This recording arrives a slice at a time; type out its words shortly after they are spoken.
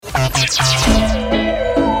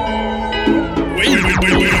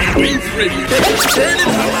Wait, ready. Turn it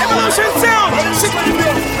up. Evolution sound.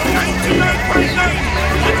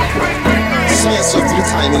 99.9. Slice up to the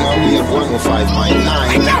timing on me of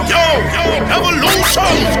 105.9. Yo,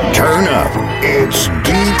 Evolution. Turn up. It's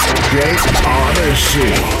DJ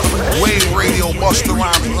Odyssey. Wave Radio Buster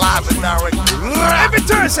Rhymes live and direct. Every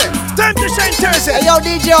Thursday. Time to shine Thursday. Hey, yo,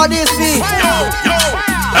 DJ Odyssey. Yo.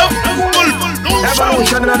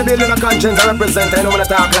 Evolution in the building of conscience I represent. I know when I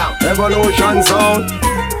talk loud. Evolution sound.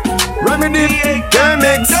 Remedy,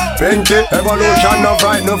 K-Mix, Pinky. Evolution no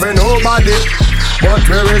fight no for nobody, but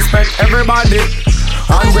we respect everybody.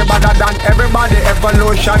 And we better than everybody.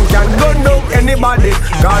 Evolution can go no anybody.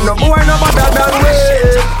 Cause no boy no better than we.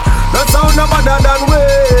 No sound no better than we.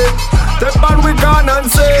 Step on we gone and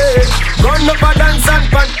say gun up a dance and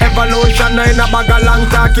pan. Evolution in a bag of long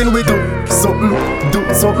talking. We do something, do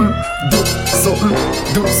something, do something,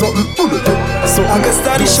 do something, do so I can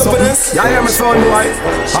start the show for this. Yeah, I'm a son boy.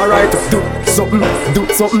 Alright, do something, do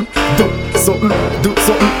something, do something, do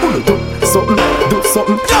something, do something, do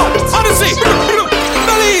something. Yo, Odyssey,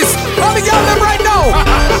 Belize, all the girls them right now.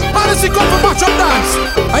 Odyssey come for match up dance.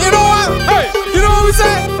 And you know what? Hey, you know what we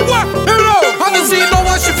say? What? You know? Odyssey know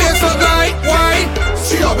what she feels so like. Why?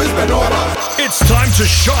 She always been over. It's time to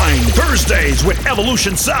shine Thursdays with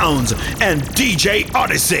Evolution Sounds and DJ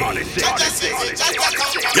Odyssey. Yo,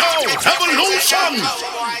 Evolution!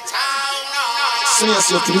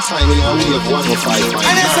 Slice up to the timing on me of 105.9.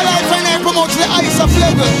 And it's a life and I promote the ice of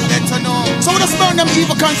level. Better know. So when I burn them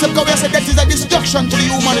evil concept, go I say that is a destruction to the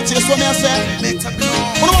humanity. That's what I say. Better know.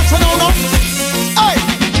 What do you want to know now? Hey,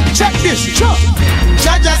 check this, check.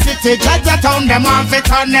 Jaja City, Jaja Town, them want to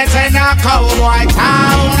turn it in a cowboy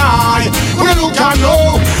town. When you look and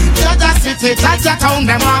know, Jaja City, Jaja Town,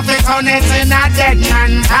 them want to turn it in a dead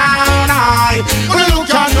man town. When you look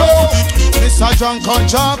and know, Mr. John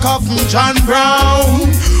Conchaka from John Brown.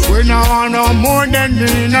 We now want no more than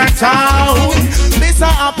in a town. Mr.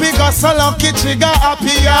 Happy got so lucky, trigger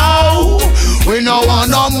happy out. We now want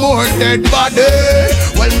no more dead body.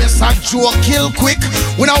 Well, Mr. Joe kill quick.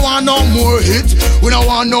 We don't want no more hit. We don't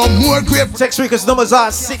want no more grip. Text Rica's numbers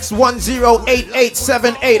are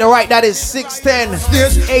 610-8878. Alright, that is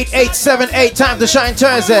 610-8878. Time to shine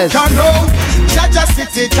Thursdays. Jaja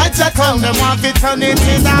City, Jaja Town, them want to turn it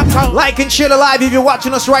in a town. Like and share live if you're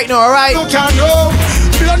watching us right now, alright? You can know,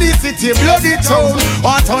 bloody city, bloody town,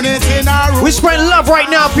 want turn it in a room. We spread love right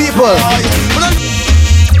now, people.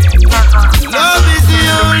 Love is the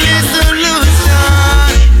only solution.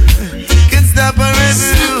 Can stop a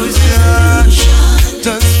revolution.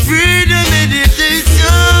 Just freedom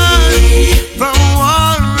meditation from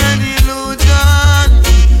war and illusion.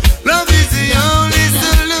 Love is the only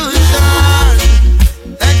solution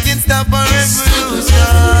that can stop a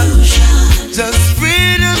revolution. Just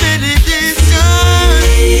freedom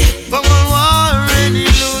meditation from war and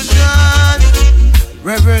illusion.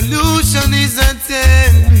 Revolution is a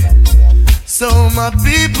thing. So my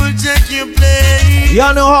people check your play.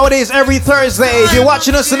 Y'all know how it is every Thursday. If you're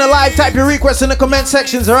watching us in the live, type your request in the comment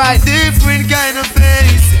sections, alright? Different kind of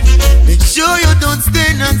face. Make sure you don't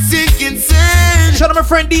stand and sick insane. Shout out my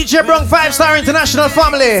friend DJ Brunk 5-star international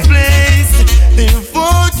family. Place. The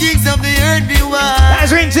four kings of the earth be wide.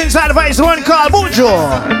 That's rings inside the vice one called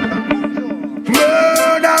Bujo.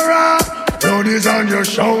 Murderer, blood is on your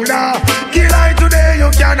shoulder. Kill I today,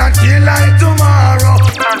 you cannot kill I tomorrow.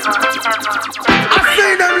 I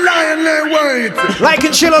see them lying, they wait. Like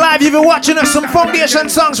and chill alive, you've been watching us some foundation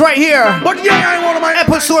songs right here. But yeah, I want my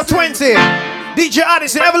episode 20. DJ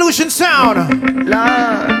Odyssey, Evolution Sound.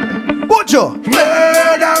 Bujo.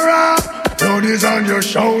 Murderer, blood is on your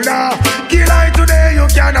shoulder. Kill I today, you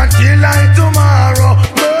cannot kill I tomorrow.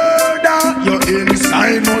 Murder, your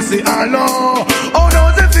inside must see Allah. How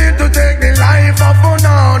does it feel to take the life of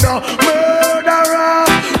another? Murderer,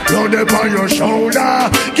 blood upon your shoulder.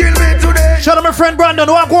 Kill me today. Shout out my friend Brandon,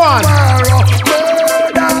 walk one.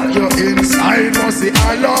 Murder, your inside must see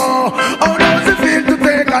Allah. How does it feel to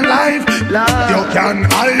take a life? You can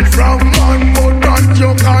hide from man, but not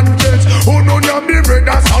your conscience. Oh no, you be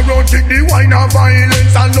brothers around, take the wine of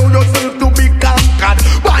violence. Allow yourself to be conquered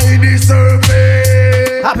by the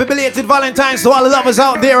surface. Happy belated Valentine's to all the lovers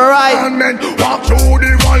out there, alright? Walk through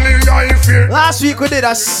the valley, I fear. Last week we did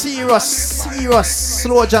a serious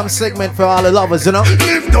slow jam segment for all the lovers, you know?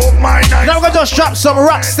 Lift up my night. Now we're gonna just drop some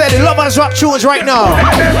rock steady lovers rock tunes right now.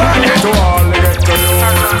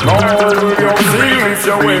 If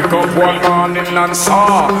you wake up one morning and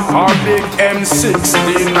saw our big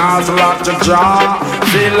M16 has locked your jaw.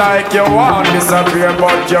 Feel like you want to disappear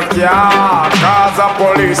but you can't. Cause the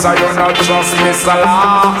police are you not trust Mr.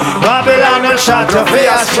 Law. Babylon will shot you for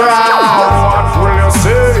your straw. What will you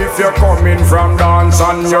say if you're coming from dance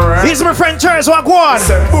on your end? He's my friend Charles Wagwan.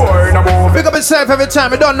 Pick up yourself every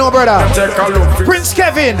time, you don't know, brother. Take a look. Prince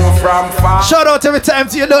Kevin. From far. Shout out every time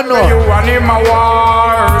to you don't know. You and him a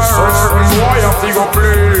war. Certain boy have to go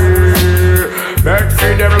play. Beg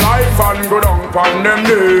for them life and go down upon them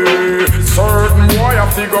day. Certain boy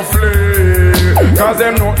have to go flee. Cause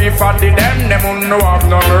them know if I did them won't know have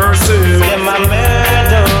no mercy. Them a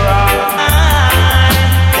murderer.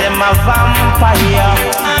 Them a vampire.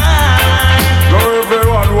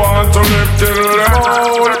 Everyone want to live till them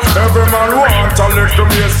old. Every man want to live to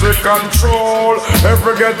basic control.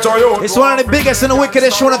 Every ghetto youth. It's one of the biggest and the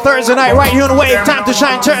wickedest show on a Thursday night, right here on the Wave. Time to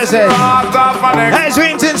shine Thursday. As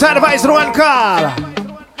we inside the Vice to one call.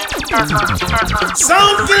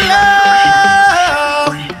 Sound killer.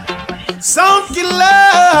 Sound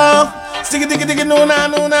killer. Sticky diggy diggy no na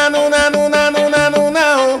no na no na no na no na no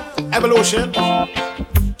na. Evolution.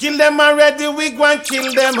 Kill them already, we go and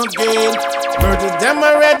kill them again. Murder them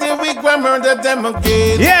already, we go and murder them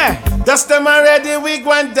again. Yeah. Dust them already, we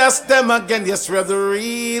go and dust them again. Yes, we're the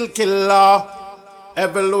real killer.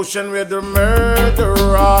 Evolution, we're the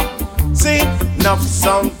murderer. See, enough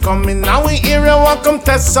sound coming now. We hear you want come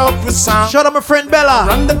test out with sound. Shout out my friend Bella.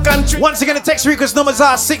 Run the country. Once again, the text request numbers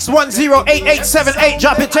are 610-8878.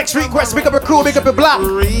 Drop your text request. Pick up your crew, pick up your block.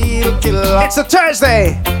 Real killer. It's a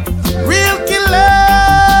Thursday. Real killer.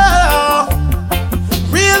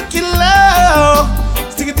 Real killer.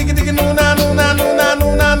 Sticky ticky ticky no na no na no na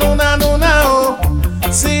no na no na no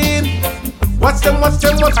na. See. Watch them, watch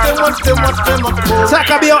them, watch them, watch them, watch them up.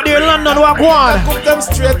 Taka be out there in London, walk one. Put them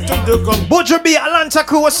straight to the gun. Budger B, Atlanta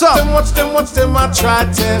crew, what's up? Watch them, I try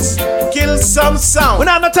test. Kill some sound. We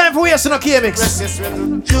don't have no time for wasting no K-Mix.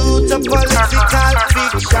 Due to political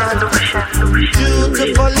fiction. Due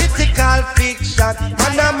to political fiction.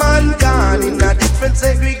 Man a man gone in a different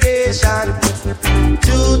segregation.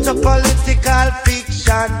 Due to political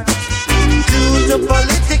fiction. Due to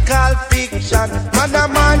political fiction. Man a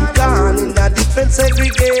man gone in a different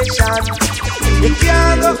segregation. You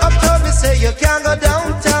can't go uptown, me say you can't go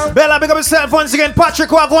downtown. Bella, pick up yourself once again.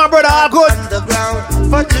 Patrick, walk one, brother, all good. Underground,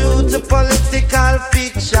 for due to political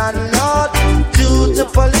fiction, Lord. Due to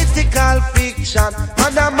political fiction,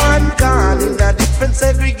 man a man gone in a different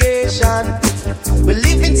segregation. We're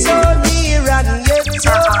living so near and yet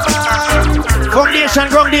so far.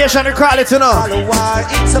 Foundation, we call it, you know.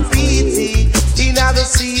 It's a pity.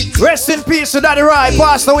 Rest in peace to Daddy Roy,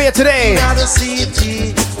 passed away today.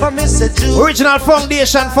 Original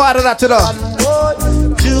foundation father that to know.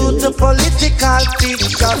 Due to political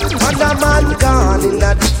fiction, and a man gone in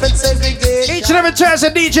a different segregation. Each and every Thursday,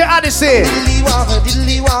 DJ Odyssey.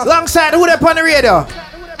 Alongside who they on the radio?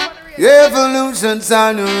 Evolution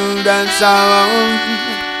sound and sound.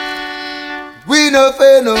 We no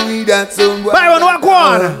fair no need that sound. Byron, walk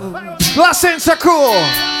one. Glass Sensor Cool.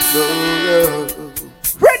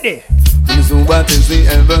 Ready. So what is the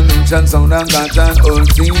evolution sound and got an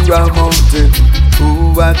ultra mountain?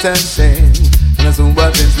 Who what a shame. And so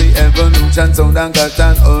what is the evolution sound and got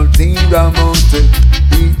an ultra mountain?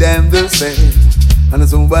 We them the same. And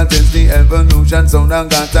so what is the evolution sound and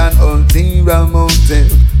got an ultra mountain?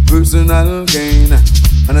 Personal gain.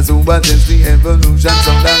 And so what is the evolution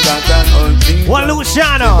sound and got an ultra. One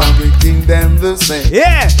Luciano. We keep them the same.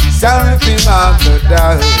 Yeah. Sorry for my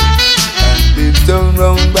die. If turn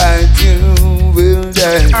round by you, will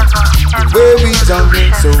die. Baby,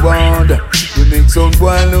 jumping so wild. We make some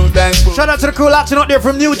boy look like. Shout out to the cool action out there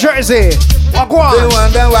from New Jersey. Walk one. They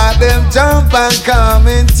wonder why them jump and come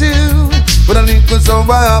into. But I need to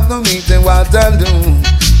survive have no meeting what I do.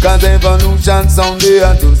 Cause evolution sound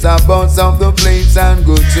there to bounce off the place and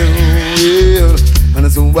go to. Yeah.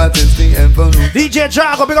 And so what is the evolution? DJ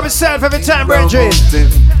Jago, pick up yourself every time, Bridget.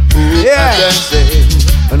 Yeah.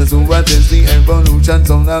 And so what is the evolution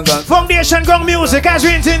sound I got? Foundation Gong Music as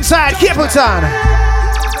we inside Capleton.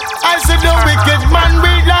 I said the wicked man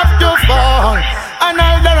will have to fall, and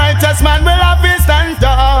all the righteous man will have to stand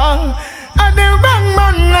tall. And the wrong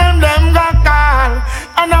man them got call,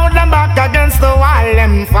 and now them back against the wall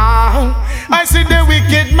them fall. I see the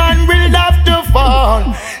wicked man will have to fall,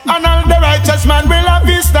 and all the righteous man will have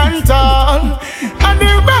to stand tall. And the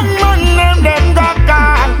wrong man them got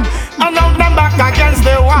call, and now them back against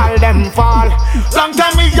the wall them fall. Long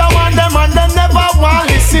time me you want them and them never want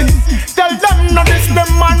listen. Tell them no this the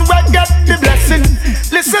man will get the blessing.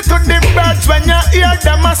 Listen to the birds night when you hear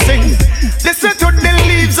them a sing. Listen to the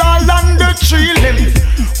leaves all on the tree limb.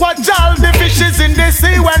 Watch all the fishes in the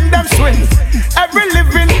sea when them swim. Every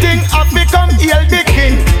living thing have become hail the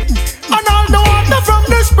king. And all the water from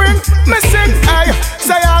the spring, me sing, ay.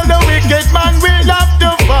 Say all the wicked man will have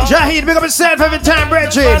to fall. Jahid, big up yourself every time,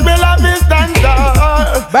 Bridget. Man will have his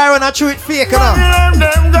standard. Byron, I chew it fake, you know.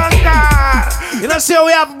 You know, see how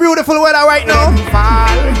we have beautiful weather right now?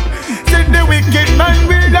 Say the wicked man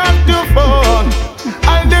will have to fall.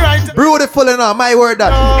 All the right. Beautiful, you know, my word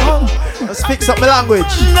that. Let's fix up my language.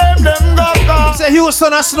 Say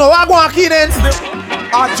Houston and snow, I go on key then.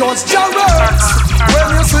 I just Jarrett's when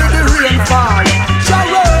you see the rain fall.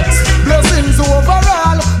 Jarrett's blessings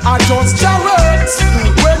overall. I just Jarrett's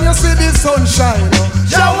when you see the sunshine.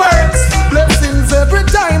 Jarrett's blessings every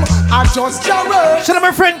time. I just Jarrett's. Shout out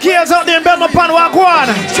my friend Kiers out there in Belmont Pan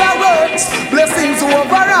Wagwan. Jarrett's blessings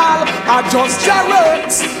overall. I just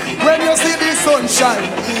Jarrett's when you see the sunshine.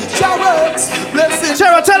 Jarrett's blessings.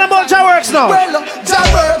 Cheryl, tell them about Jarrett's now. Well,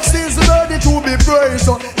 Jarrett's is ready to be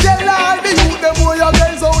praised. Tell all the youth them where you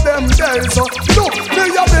guys out them days. Look,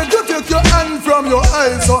 me a beg you take your hand from your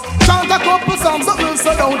eyes. Chant a couple songs that will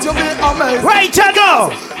so don't you be amazed. Right,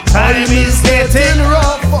 go. Time is getting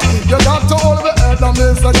rough. You got to hold the head and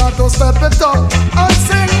miss. You got to step it up and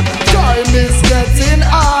sing. Time is getting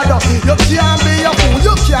harder. You can't be a fool.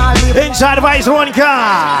 You can't live. Inside of Ice One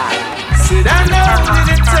car. Said I know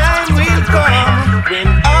that the time will come when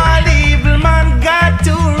all evil man got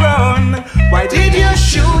to run. Why did you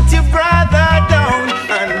shoot your brother down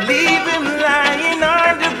and leave him lying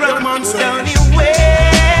on the ground? Put down your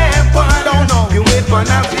weapon, your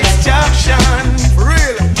weapon of destruction.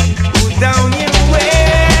 Real. Put down your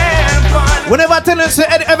weapon. Whenever I tell you say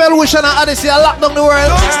evolution and Odyssey, I lock down the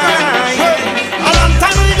world. A long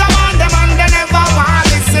time we go on them and they never want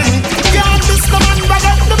to listen. Can't miss the man but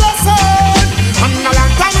get the blessing. And a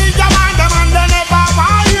long time we go on them and they never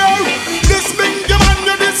want you. This big man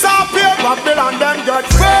you disappear. Babylon them get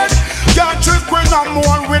fed. Can't trick when I'm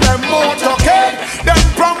one with them motorcade. Them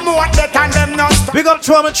promote that and them not stop. Big up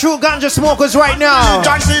to all my true ganja smokers right now.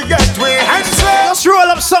 Johnny get way and slay. Let's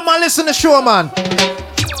roll up some and listen to the show, man.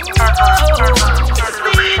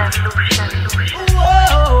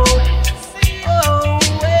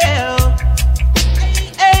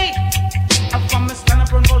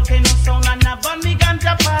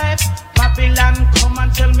 Babylon come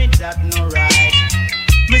and tell me that no right.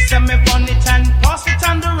 Me say me burn it and pass it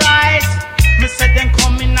on the right. Me say them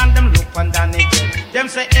coming and them look underneath. Them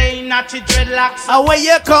say hey natty dreadlocks. Where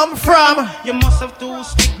you come from? You must have to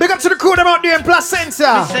speak. Big up to the crew them out there in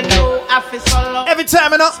Placentia. Me say no officer. Every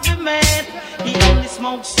time, you know. He only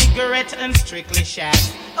smokes cigarette and strictly shag.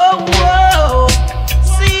 Oh whoa,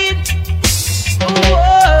 see it.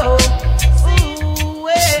 Oh whoa.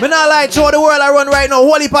 Me not lie to all the world I run right now.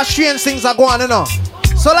 Whole heap of strange things are going on, you know.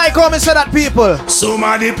 So like how me say that, people.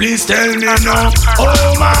 Somebody please tell me now.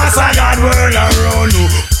 Oh, Master God, world around you.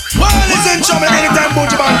 Well, listen to me anytime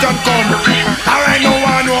Butch Band can come. Alright, no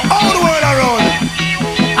one know all the world around.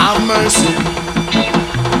 Have mercy.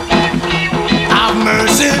 Have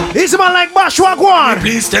mercy. He's a man like Bash Wagwan.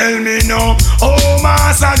 Please tell me now. Oh,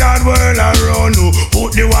 Master God, world around you.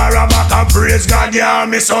 Put the war back and praise God, yeah,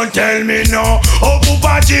 me son, tell me now. Oh,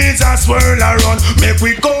 Papa Jesus, world around. Make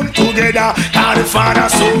we come together. Cause the Father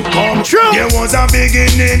soon come. True. There was a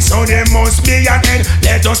beginning, so there must be an end.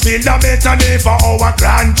 Let us build a better day for our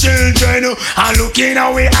grandchildren. And look in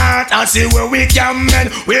our heart and see where we can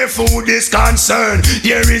mend. Where food is concerned,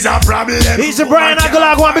 there is a problem. He's a Brian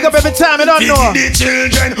Aguilar, go and pick up every time, you don't know. Feed the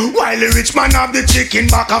children, while the rich man have the chicken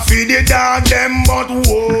back and feed the dog them. But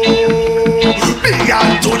whoa,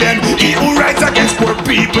 beyond to them, he who writes against poor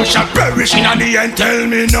people shall perish in the end. Tell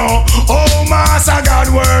me now, oh Master God,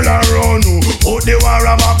 world around you. Put the war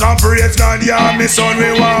back and praise God, yeah, me son,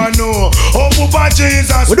 we want to know. Oh Papa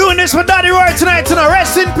Jesus. We're doing this for Daddy Roy tonight, you know.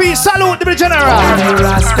 Rest in peace, salute the general.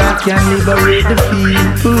 Rasta can liberate the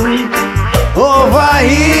people over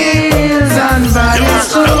hills and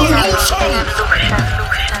valleys.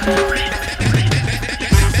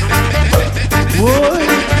 Whoa,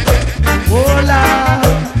 whoa, Lord,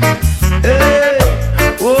 hey,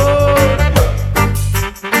 whoa,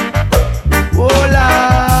 whoa,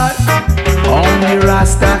 Lord. Only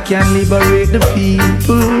Rasta can liberate the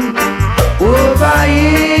people over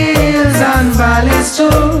hills and valleys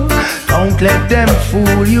too. Don't let them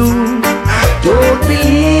fool you. Don't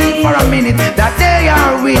believe for a minute that they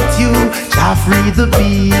are with you. Jah free the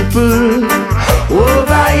people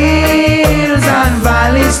over hills and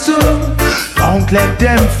valleys too. Don't let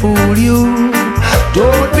them fool you.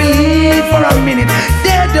 Don't believe for a minute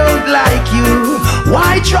they don't like you.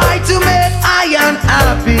 Why try to make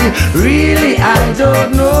happy. Really, I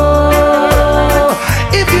don't know.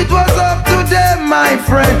 If it was up to them, my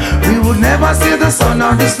friend, we would never see the sun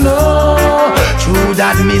or the snow. Through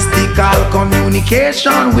that mystical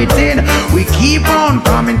communication within, we keep on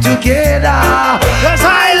coming together. Cause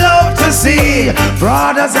I love to see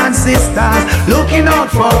brothers and sisters looking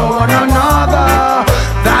out for one another.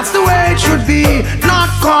 That's the way it should be, not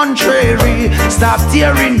contrary. Stop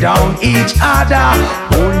tearing down each other.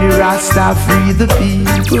 Only Rasta free the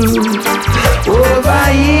people. Over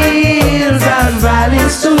hills and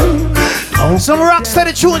valleys too. Some rock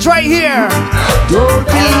steady tunes right here.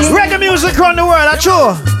 Reggae music around the world, that's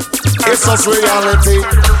true. It's just reality.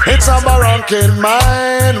 It's a barranking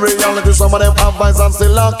mind. Reality, some of them have eyes and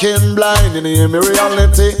still looking blind. You hear me?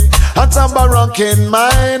 Reality. It's a barranking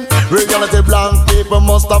mind. Reality, blank people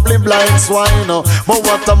must have been blind swine. But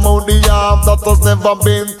what about the arm that has never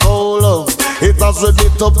been told? It has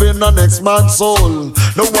ripped up in the next man's soul.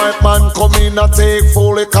 The white man come in and take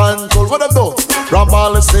fully control. What I do? Rob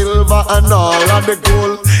all the silver and all of the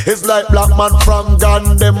gold. It's like black man from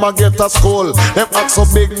Ghana, them a get a skull. Them act so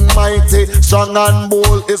big, mighty, strong and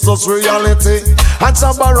bold. It's just reality. And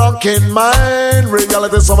some are rocking mind.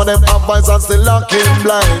 Reality, some of them have eyes and still looking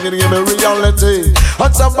blind. You give me reality.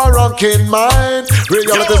 And some are rocking mind.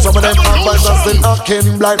 Reality, some of them have eyes and still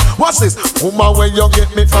looking blind. What's this? Woman, when you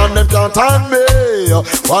get me from them can't hand me.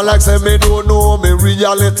 One like say me don't know me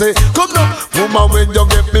reality. Come now, woman, when you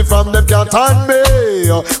get me from them can't hand me.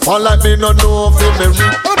 One like me no know for me.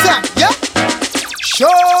 Yeah. Show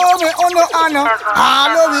me honor,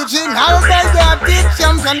 all original by the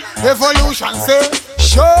champion evolution. Say,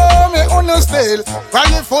 show me honor still.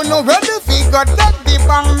 Well, if you know where the figure that the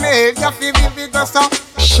bang made, you feel the bigger song.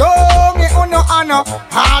 Show me honor,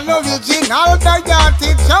 all original by the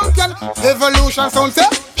champion evolution. Sound say,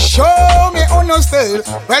 show me honor still.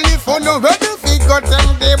 Well, if you know where the figure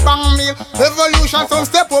them the bang me, evolution. Sound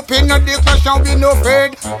step up in the question, we no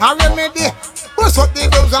afraid. A remedy. What's up the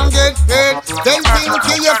doves and get paid? Then think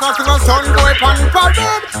kill your festival sun boy pan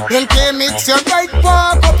parade. Then came mix your right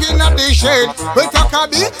park up in the shade. We talk a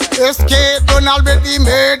bit, escape done already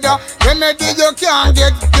made. Remedy you can't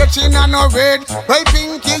get in a no raid. Well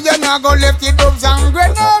pinky you not go left the doves and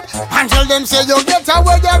grenade. Until them say you get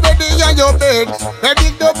away you ready on your bed. The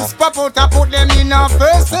big doves pop out and put them in a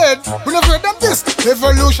first aid. We no afraid of this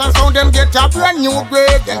evolution sound them get a brand new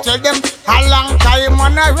grade. Then tell them a long time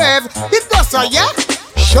on a rev. It does so yeah.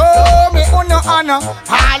 Show me honor,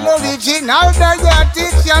 all original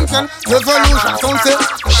diegetic champion revolution. Sound say,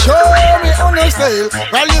 show me honor style.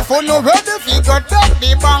 Well, if you know where the figure take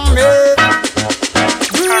the bang me.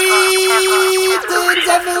 Greetings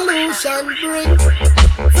evolution bring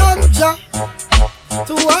from Jah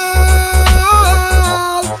to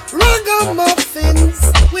all ragamuffins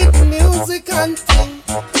with music and ting.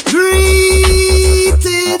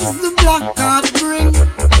 Greetings the black card bring.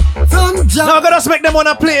 Now I gotta make them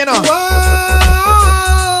wanna play, you know.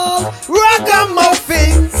 Wow,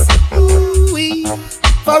 ragamuffins. Ooh-wee.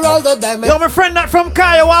 For all the damage. Yo, my friend that from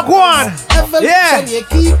Kaya, Wagwan. Yeah. You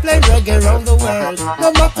keep playing reggae around the world.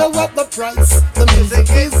 No matter what the price, the music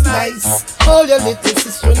is nice. Hold your little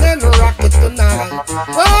sister and rock it tonight.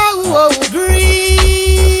 Whoa,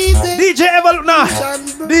 greetings.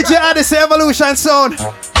 DJ Addis Evolution sound.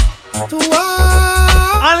 To all.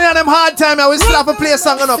 And them hard time, I will still have to play a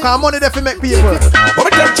song, you know, cause money there to make people.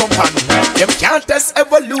 But them jump on, them can't test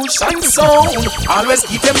evolution sound. Always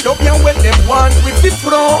keep them W when them want with the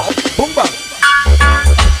front. Boom bang.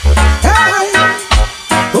 Hey.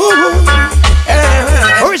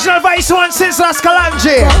 Original Vice 1 Sister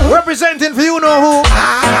Scalange, representing for you know who.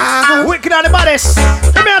 Wicked and the baddest.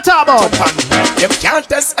 Let me talk about. Them can't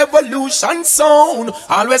test evolution sound.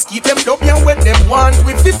 Always keep them W when them want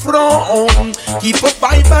with the front. Keep up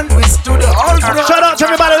vibe and twist to the all ground. Shout out to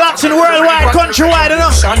everybody watching worldwide, countrywide, you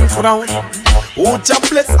know. Oh, God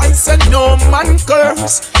bless, I said no man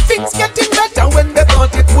curse. Things getting better when they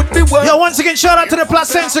thought it would be worse. Yo, once again, shout out to the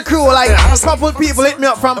Placentia crew. Like, a couple people hit me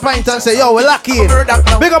up from Pint and say, yo, we're lucky.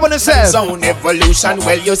 Big up on yourself. Sound evolution,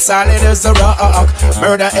 well, you solid as a rock.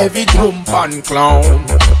 Murder every drum and clown.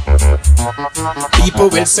 People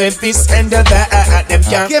will say this and that. Them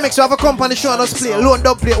can't. KMX, you have a company show and us play. Loan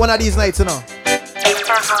dub play one of these nights, you know.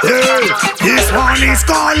 Hey, this one is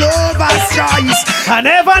called Lover's Choice. I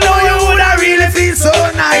never know you would I really feel so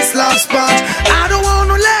nice, love spot. I don't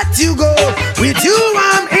wanna let you go. With you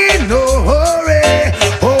I'm in no hurry.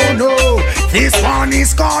 Oh no, this one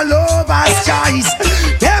is called Lover's Choice.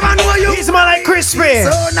 Never know you. He's man like Crispy.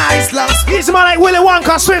 So nice, love spot. He's man like Willy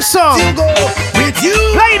Wonka Swift song. You go with you.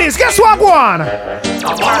 Ladies, guess what one? I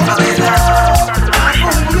wanna be loved. I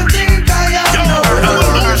know you think I am.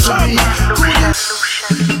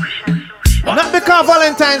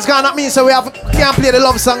 Valentine's gone, that means so we can't play the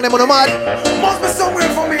love song them on the mad. Must be somewhere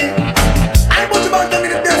for me. I put about them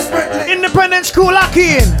in the desperately. Independent school lock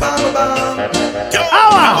in.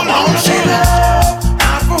 Hour. Not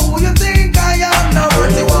for who you think I am, not what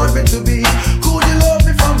you want me to be. Could you love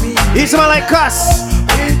me for me? He's man like Cuss.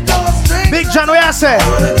 Big John, what you say? I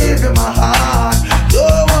wanna give you my heart.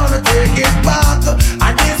 Don't wanna take it back.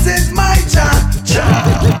 And this is my chance.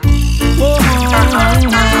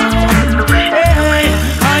 Hey,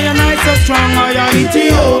 I am not so strong. I am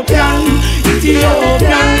Ethiopian.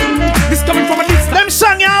 This coming from a distance. Them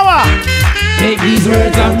song yawa. Take these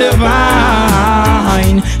words of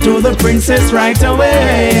divine to the princess right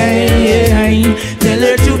away. Tell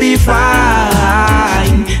her to be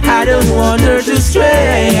fine. I don't want her to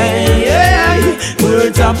stray.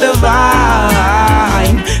 Words of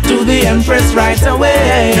divine to the empress right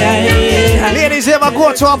away. Ladies, ever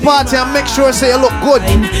go to a party and make sure say you look good?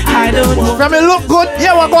 I don't want. From you look good,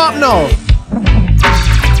 yeah, what go up now?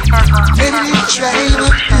 Evolution.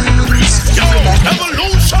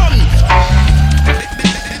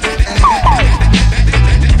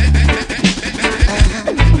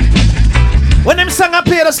 When them song up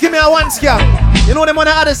here, just give me a one scam. You know them on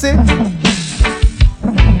the other say?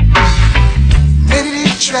 Maybe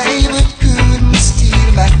they try but couldn't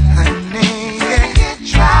steal my honey.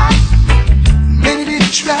 Maybe they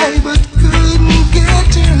try but couldn't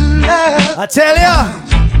get your love. I tell ya.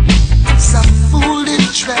 Some fool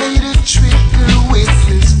did try to trick her with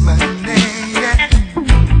his money.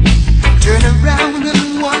 Turn around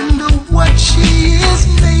and wonder what she is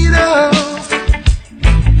made of.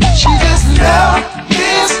 She just love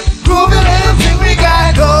this groovy little thing we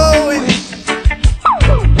got going.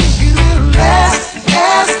 It will last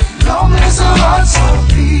as long as her heart's so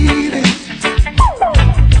beating.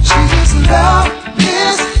 She just love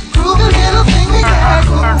this groovy little thing we got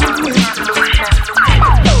going.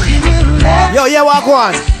 Yo, yeah, what go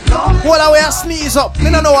on? Hold away and sneeze up.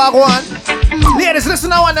 Me don't know what go on. Ladies, listen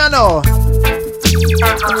to one I know.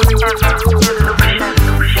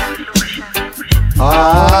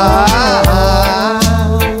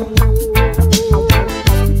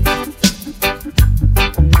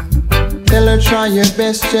 Tell her try your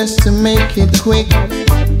best just to make it quick.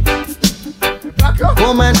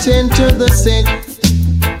 Come and tend to the sick.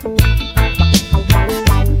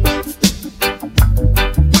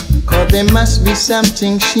 Cause there must be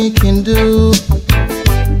something she can do.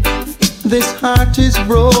 This heart is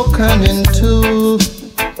broken in two.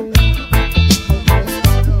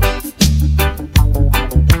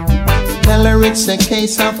 Tell her it's a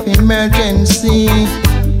case of emergency.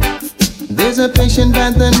 There's a patient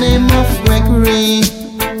by the name of Gregory.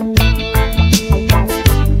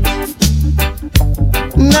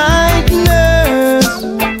 Night nurse,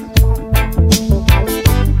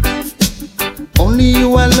 only you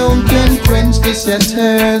alone can quench this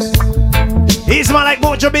thirst. He's man like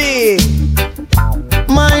Mojo B.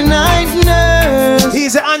 My night nurse.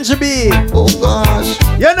 He's an Angie B. Oh gosh.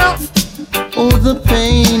 You know. Oh, the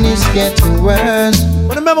pain is getting worse.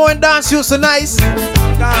 But remember when dance used so nice?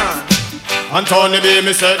 And Tony B,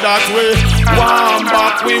 me said that way. Warm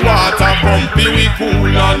back, we water pumpy, we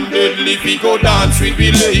cool and deadly. We go dance with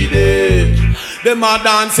the lady. Them a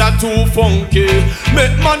dance are too funky.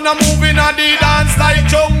 Make man a moving a the dance like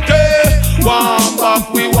junkie. Warm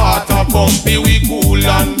back, we water pumpy, we cool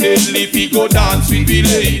and deadly. We go dance with the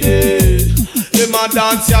lady. Them a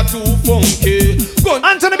dance are too funky.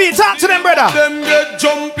 Anthony B, talk to them, brother. Them get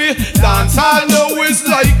jumpy. Dance all now is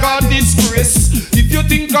like a disgrace. If you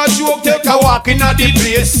think a joke, take a walk in a the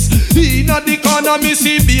place. In a the corner, me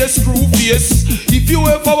see bass screw face. If you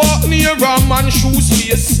ever walk near a man shoe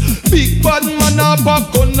space, big bad man a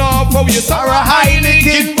back on off a waist or a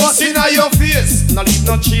Heineken bust in a your face. No leave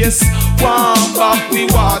no chase. Warm back, we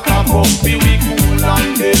water pumpy, we cool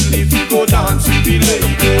and deadly. We go dance with the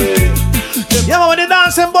lady. Yeah, man, when they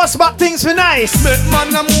dance and bust back things for nice. Make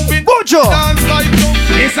man a move it. Bojo. Dance like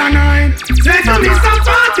it's a 9. Take a Mr.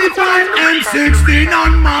 45 M16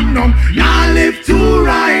 on Magnum. Y'all live too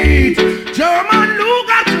right. German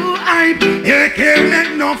Luger too hype. AK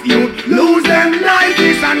make enough youth lose them life.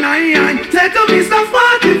 It's a 9. Take a Mr.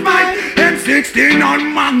 45 M16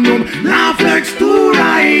 on Magnum. Laugh flex too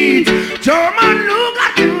right. German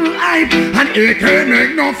Luger too hype. And AK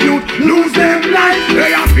make enough youth lose them life.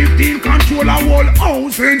 They are 15 control a whole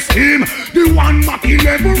house in steam. The one Mac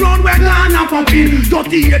 11 run where Ghana pumping.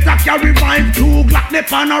 38 a carry 5, 2 Glock they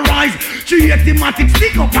pan a rise. Straight-matic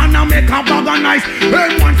stick up and I make a bag of nice.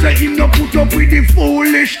 And one say him no put up with the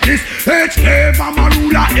foolishness. HK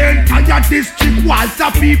Bamarula entire district Walter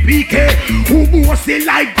PPK. Who boss it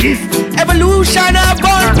like this? Evolution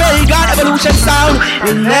about pagan, evolution sound.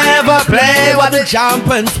 We'll never play what the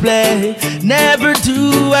champions play. Never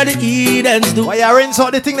do what the Edens do. Why you rinse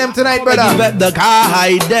out the thing them tonight, brother? Give it the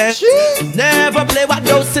guidance. Never play what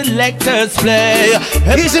those selectors play.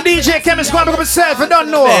 He's a DJ Chemist, go up himself, I don't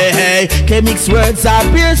know. Hey, Chemix words are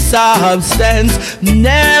pure substance.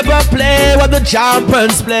 Never play what the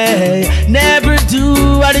champions play. Never do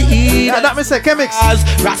what the Edens. Yeah, that Mr. Chemix.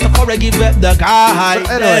 Rastafari give it the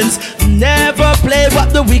guidance. Never play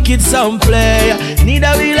what the wicked some play.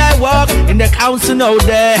 Neither will I walk in the council no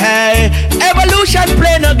day. Evolution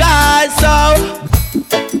play no guys, so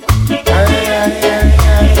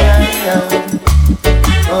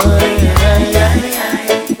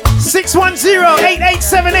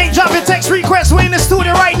 610-8878. Drop your text request. We're in the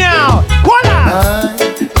studio right now. Voila!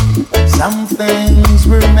 Some things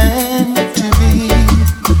were meant to be,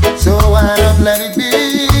 so I don't let it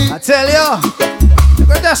be. I tell you, you're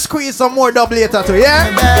gonna just squeeze some more dub later too, yeah?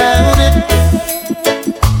 About it,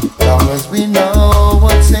 long as we know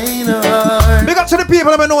what's in our heart. Big up to the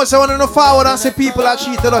people that know, so I want to know forward and say people that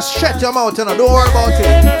cheated us. Shut your mouth, you know, don't worry about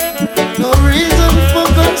it. No reason for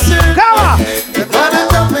concern. Come on! We're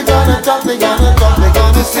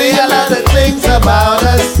gonna say a lot of things about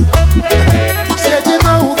us. Said you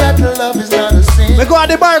know that love is not a sin. We go at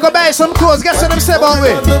the bar, go buy some clothes. Guess what them say about me?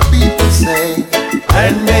 The people say,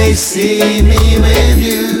 and they see me with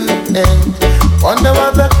you, and wonder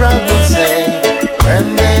what the crowd will say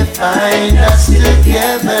when they find us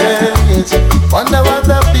together. It's wonder what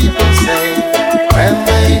the people say when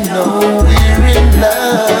they know we're in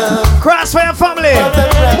love. Crossfire family,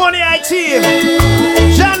 Money IT,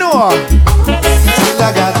 Jano. Still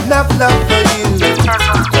I got enough love for you.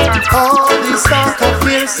 All these talk of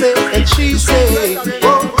hearsay and she say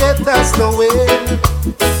won't get us nowhere.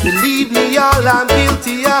 Believe me, all I'm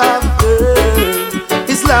guilty of, girl,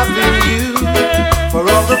 is loving you. For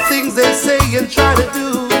all the things they say and try to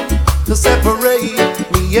do to separate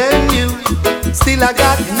me and you. Still I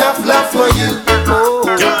got enough love for you. Oh,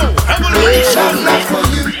 yeah, love for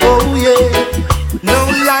you. Oh yeah. No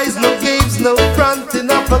lies, no games, no fronting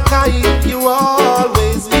of a kind. You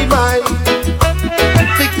always be mine.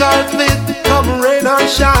 Thick or thin, come rain or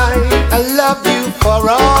shine, I love you for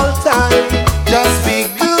all time. Just be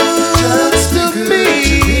good to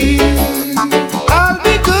me. I'll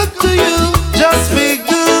be good to you. Just be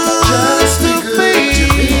good to me.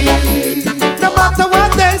 No matter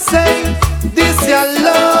what they say, this your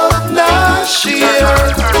love now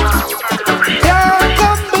share. Can't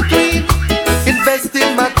come between.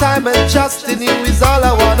 Investing my time and trust in you is all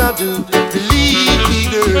I wanna do. Believe me,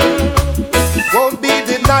 girl. Won't be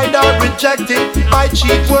denied or rejected by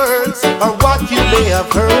cheap words or what you may have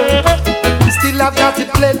heard. Still I've got it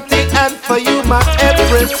plenty, and for you my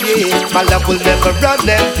empress, yeah. My love will never run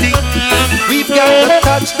empty. We've got the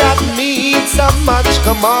touch that means so much.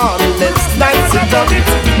 Come on, let's dance it up.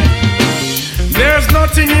 There's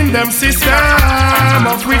nothing in them system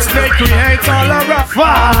of which they create all around.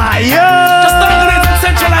 Fire! Just organize and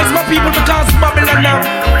centralize my people because Babylon now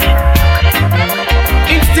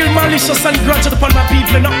instill malicious and grudge upon my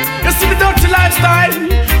people now. You see the dirty lifestyle,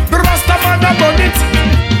 the Rasta man about it.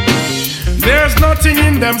 There's nothing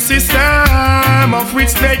in them system of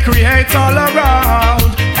which they create all around.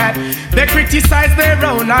 And they criticize their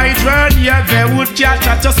own hydra, yeah, they would catch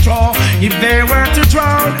at a straw if they were to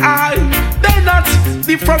drown. They're not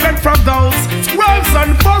different from those scribes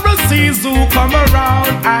and Pharisees who come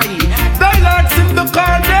around. They lurks in the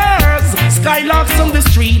corners, skylarks on the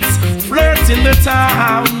streets, flirts in the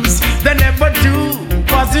towns. They never do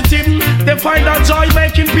positive. They find a joy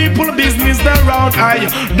making people business their own.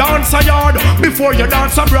 Dance a yard before you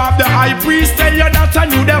dance abroad. The high priest tell you that I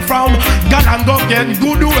knew they frown. God and go get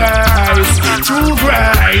good ways, true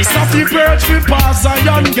grace. Of the birch we pass a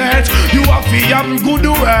young gate. You have to good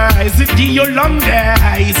ways, it give you long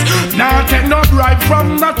days. Now take no bribe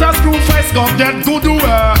from not a screw face. Go get good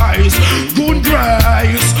ways, good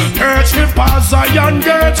grace. Birch we pass a young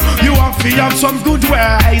gate. You have to have some good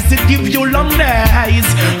ways, it give you long days.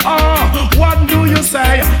 Oh, what do you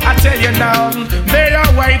say? I tell you now, they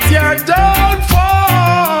are waiting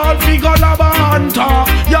downfall. Figure Laban talk.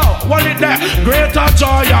 Yo, what is that? Greater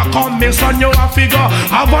joy, I come, me son, you a figure.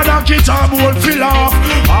 Have a kitchen won't fill off.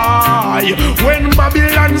 Aye, when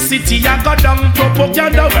Babylon City, I got down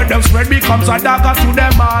propaganda, where them spread becomes a dagger to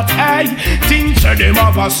them heart. Hey, things say them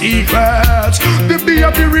have a secret. The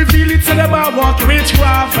baby reveal it, so them a walk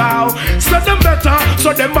witchcraft out. So them better, so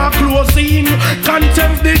so them are closing.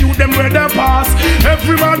 Contempt the youth, them where they pass.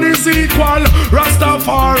 Every man is equal.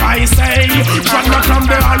 Rastafari say, try not from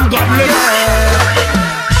the ungodly.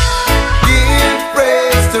 Give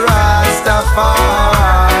praise to Rastafari,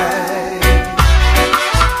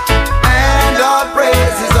 and all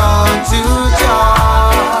praise is unto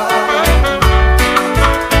God.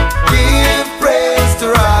 Give praise to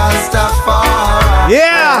Rastafari.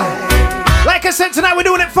 Yeah. Like I said, tonight we're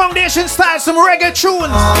doing it foundation style, some reggae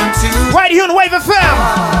tunes. Right here on Wave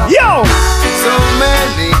FM. Yo! So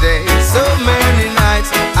many days, so many nights,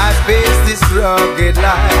 I faced this rugged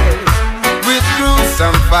life, with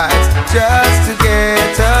gruesome fights just to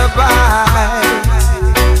get a bite.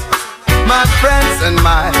 My friends and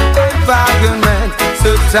my environment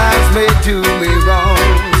sometimes may do me wrong,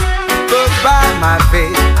 but by my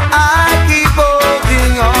faith I keep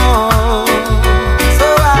holding on. So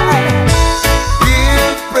I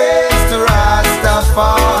give praise to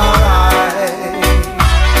Rastafari,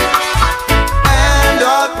 and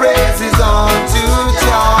all praise is unto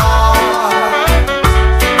God.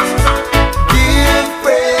 Give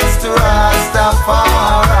praise to Rastafari,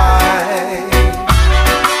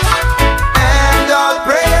 and all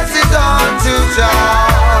praise is unto God.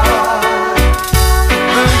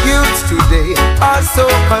 The youths today are so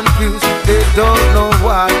confused, they don't know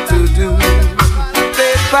what to do.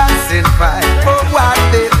 They pacify for what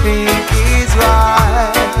they think is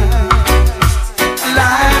right.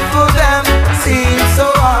 Life for them seems so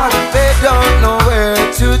hard, they don't know where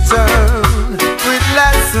to turn with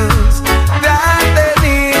lessons that they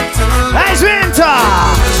need to learn. Nice winter!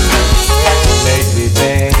 Lately,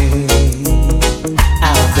 babe,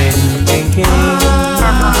 I've been thinking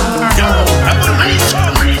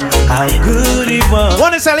how good it was.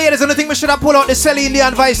 One of the ladies, and I think we should have pulled out the Selly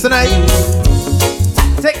Indian Vice tonight.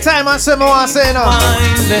 Take time and say what I say now.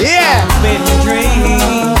 Yeah!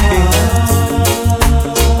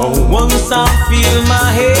 Oh, once I feel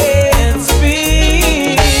my head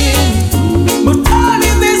spin, but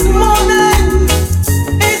early this morning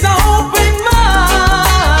is an open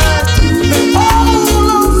mind. All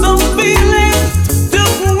of some feeling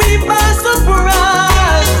took me by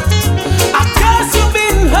surprise. I guess you've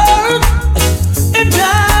been hurt and I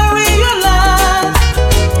realize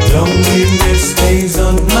loneliness stays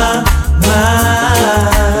on my mind.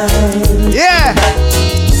 Yeah!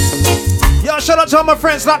 Yo, shout out to all my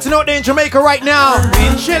friends locked out there in Jamaica right now.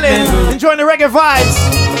 Chilling, enjoying the reggae vibes.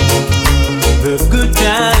 The good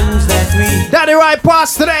times that we Daddy right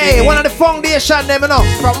past today. One of the foundation them, you know,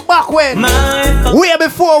 from back when. Way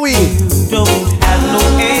before we. don't have no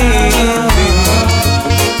ending.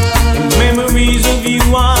 And memories of you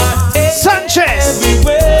are Sanchez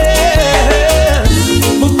everywhere.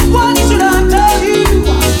 But what should I tell you?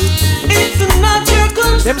 It's not your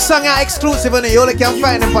concern. Them songs are exclusive and you only can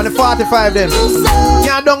find them on the 45 then.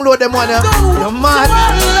 Can't download them on you. You're mad.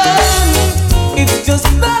 It's just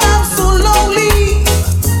that I'm so lonely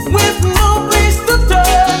with no place to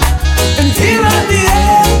turn. And here at the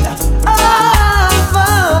end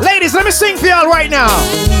ladies, let me sing for y'all right now.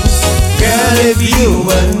 girl, if you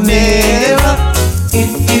were near,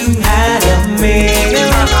 if you had a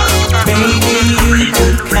mirror, maybe you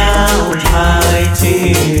could count my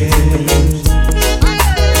tears.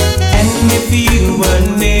 And if you were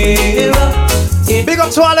near, big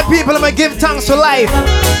up to all the people that give thanks for life.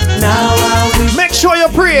 Now I wish make sure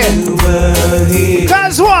you're praying. You were here.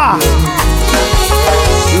 Cause what?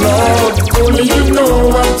 Lord, only you know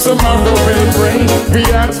what tomorrow will bring. We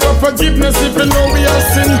ask for forgiveness if you know we are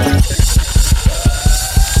sin.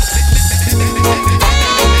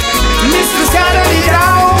 Mr. Scotty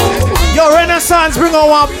down. Yo, Renaissance bring on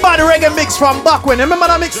one bad reggae mix from back when. Remember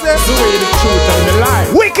that mix there?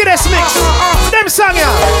 Wickedest mix. Them song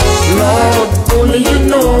ya. Lord, only you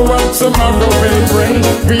know what tomorrow will bring.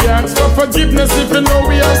 We ask for forgiveness if you know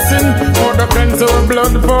we are sin. For the cleanse our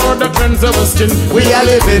blood, for the cleanse our skin. We are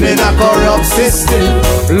living in a corrupt system.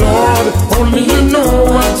 Lord, only you know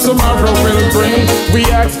what tomorrow will bring. We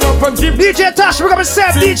ask for forgiveness. DJ Tosh, we're gonna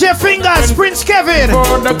set DJ Fingers, Prince Kevin.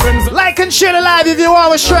 Like and share the live if you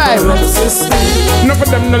always try. No for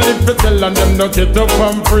them no live to tell and them no get up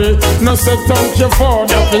and pray. No say thank you for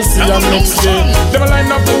the see a next day. Them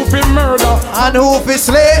line up who be murder and who be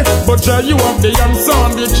slay. But you have the answer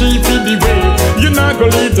and the key to the way. You not go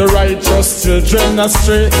lead the righteous children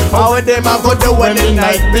astray. How them a go do when the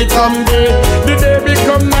night become day? The day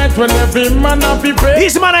become night when every man happy pray.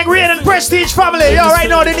 He's man a great and prestige family. Yo, right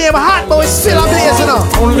now the name hot, but it's still a place, you know.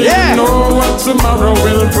 Only you know what tomorrow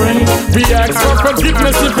will bring. We ask for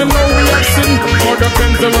forgiveness if you know we have sinned. For the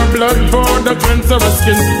cleanse of our blood, for the cleanse of our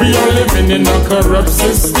skin. We are living in a corrupt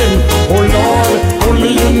system. Oh Lord,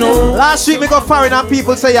 only you know. Last week we got foreign and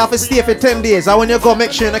people say you have to stay for 10 days. And when you go,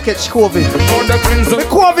 make sure you don't catch COVID. We're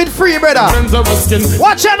COVID free, brother.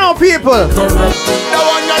 Watch out now, people. The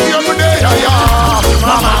one that you today, yeah.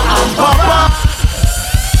 Mama and Papa.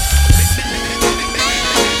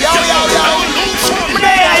 Yo.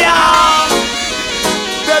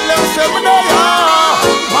 Tell them say me there,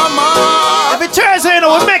 Mama. Every Thursday, you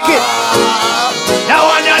know, we make it. That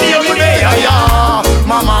one that you today, yeah.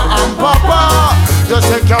 Mama and Papa. Just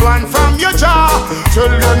take your hand from your jaw.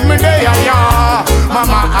 Children me there, yeah.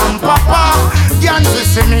 Mama and Papa. Can't you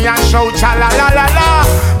see me and shout cha la la la la.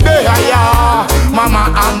 There, yeah.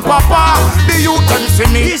 Mama and Papa. The you can see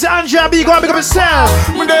me. He's Andrea B. Go and big up yourself.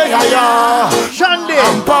 Me there, yeah. Shandy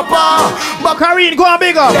and Papa. Bakarine, go and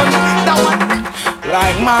big up.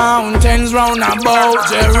 Like mountains round about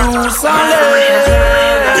Jerusalem.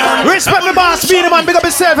 Respect me boss, be the man, big up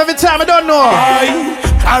yourself every time, I don't know.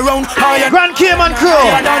 Around higher Grand Cayman crew.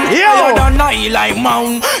 Yo, like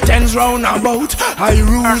mountains round about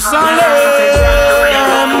Jerusalem.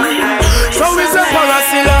 So is a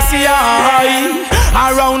Parasilasia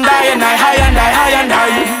around high and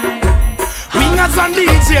I. Wingers and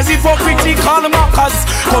DJs, if you critical mockers.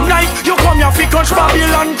 Come like you come here fi crunch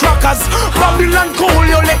Babylon crackers. Babylon cool,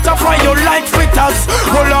 you let her fry you like fritters.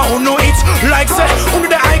 Roll on, no it like say, only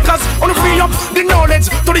the hikers. Only free up the knowledge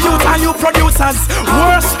to the youth and you producers.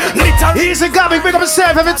 Worse, litter. Easy garbage, big up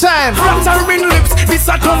yourself every time. Flattering lips, this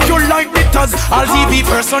a dump you like bitters. All TV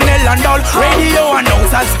personnel and all radio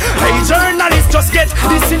announcers. Hey journalists, just get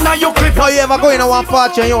this in your clip. Oh, you ever go in a one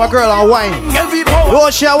party and you a girl and wine?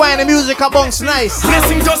 Oh, she a wine, the music a bounce nice.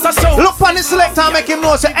 Blessing just a show. Look on the selector and make him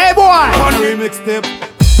know, say, hey boy. On remix tip.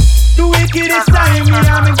 The wickedest time me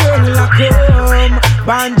and me girl a come.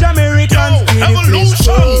 Band American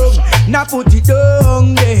evolution. Now put it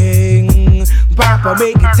down, ding. Papa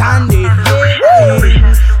make it handy,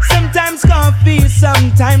 yeah. Sometimes coffee,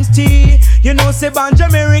 sometimes tea. You know, say Band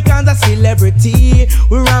Americans a celebrity.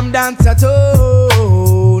 We ram dance at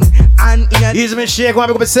home. And in a easy me shake, one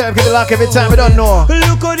big up yourself, get the lock every time, we don't know.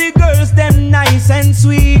 Look how the girls, them nice and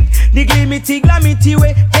sweet. The glamity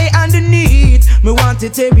way, they underneath. Me want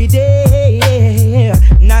it every day.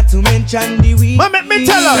 Not to mention the weed. But me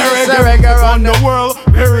tell them, Reggae around the world,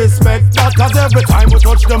 we respect that. Cause every time we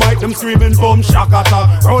touch the mic, them screaming boom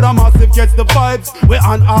shakata. Crowd a massive gets the vibes. We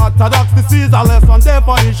unorthodox, this is a lesson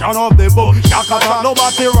definition of the boom shakata.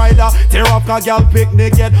 Nobody rider, tear up a gal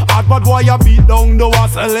picnic get hot. But why you beat down the one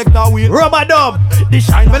selector with rubber dub. The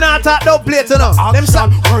shine. Me not talk dub plate enough. Them style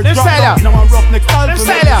Them out.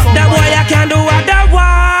 That boy I can do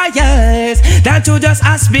otherwise than to just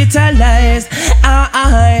hospitalize.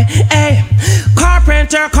 Hey,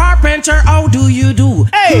 carpenter, how do you do?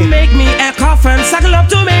 Hey, make me a coffin, suckle up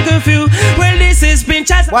to make a few. Well, this is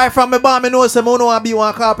Pinchas. Why from me bar me know say me know I be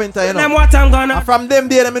one carpenter, you know. Them what I'm gonna. And from them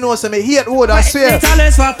day me know say me hate wood, I swear.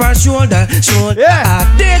 Talents for per shoulder.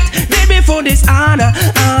 Yeah. Date before this honor.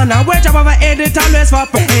 Where job of a head, the talents for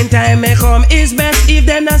in time may come is best if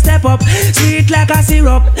them not step up. Sweet like a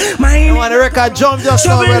syrup. I want to record jump just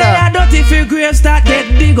now, brother. I don't if you grave start get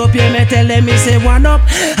dig up. You may tell them me say one up.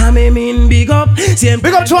 I mean big up.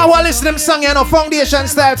 Big up to our listening song, you know, foundation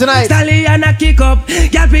style tonight. Stallion a kick up.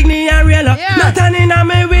 Y'all pick me and real up. Nothing in a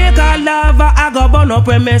me wake a lava. I go burn up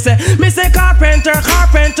when me say carpenter,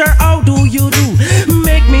 how do you do?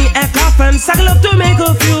 Make me a coffin, suckle up to make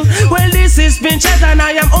a few. Well, this is Pinchas and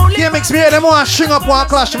I am only. Yeah, mix me here, them want to string up one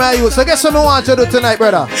clash my youth. So guess what I want to do tonight,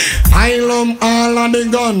 brother? Pile all on the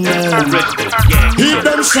gun, keep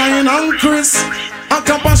them shine on Chris. A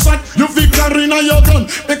cup of shot, you victory in your gun.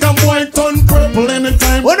 Make a boy turn purple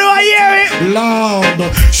anytime. What do I hear it? Loud,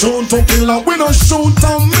 shoot to kill up, we don't shoot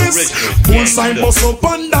and miss. Both side bust up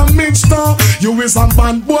on the mixture. You is a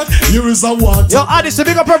band boy, you is a what? Yo, Addis,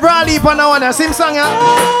 big up a Bradley on that one. Same song, yeah?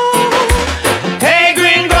 Hey,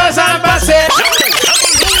 green girls and passage.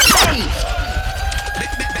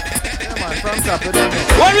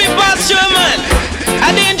 When we pass you, man,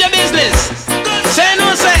 a danger business. Say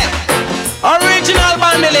no, say. Original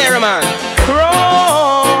bandolero, man.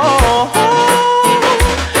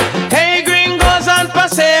 Hey, gringos and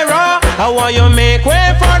pasero, how want you make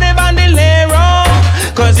way for the bandolero?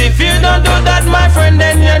 Cause if you don't do that, my friend,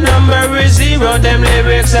 then your number is 0. Them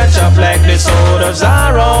lyrics are chopped like the sword of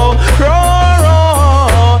Zorro.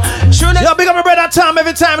 Yo, big up my brother Tom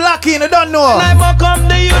every time. Lucky, you don't know. I buck up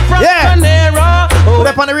the youth from Panero. Put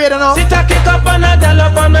up on the radio now. Sit a kick up and a dial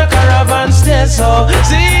up on the caravan stairs. So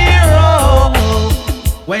 0.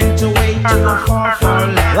 Went away to far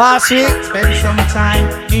last week. Spent some time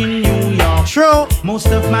in New York. True. Most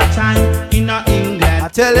of my time in England. I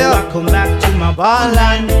tell you, I come back to my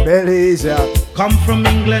barnland. Belize, yeah. Come from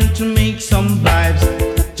England to make some vibes,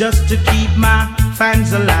 just to keep my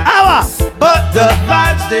fans alive. But the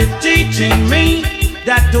vibes they're teaching me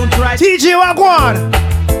that don't write. TG Wagwan.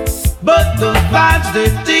 But the vibes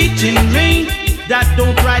they're teaching me that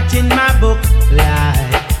don't write in my book. Lie.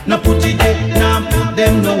 No put it there, no put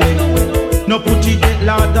them nowhere. No put it there,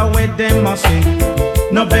 Lord, the way them must sing.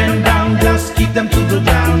 No bend down, just keep them to the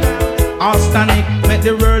ground. All static, make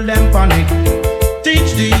the world them panic.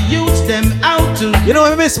 Teach the youths them how to. You know,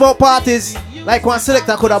 we miss about parties. Like one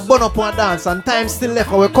selector could have burn up one dance and time still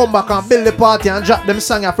left, and we come back and build the party and drop them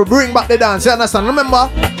song to bring back the dance. You understand? Remember?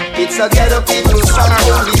 It's a ghetto people song,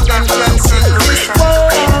 only them can sing this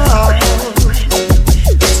one.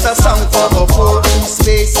 It's a song for the police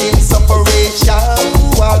facing separation.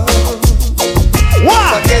 It's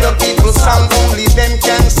a ghetto people song, only them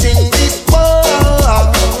can sing this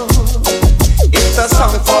one. It's a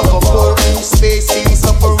song for the police facing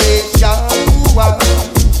separation.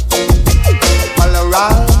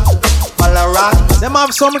 Them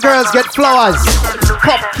have some girls get flowers,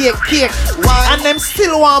 cupcake, cake, and them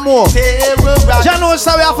still want more. Jah knows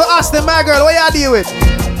how we have to ask them, my girl, what you deal with?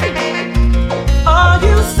 Are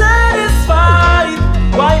you satisfied?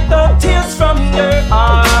 Wipe the tears from your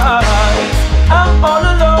eyes. I'm all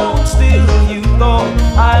alone, still you thought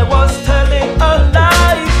I was telling a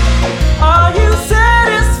lie. Are you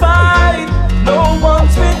satisfied? No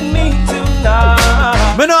one's with me tonight.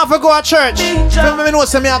 Me know have to go to church. Me know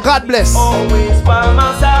say me a God bless. Always by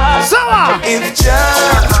my side. So if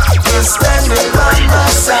Jah is standing by my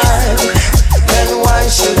side, then why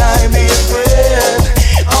should I be afraid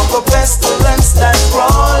of a pestilence that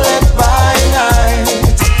crawleth by night?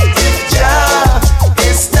 If Jah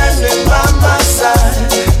is standing by my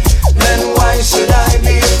side, then why should I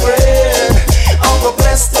be afraid of a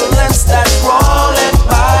pestilence that crawleth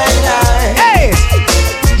by night? Hey!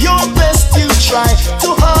 Your best you try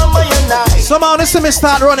to harm my night. Somehow this me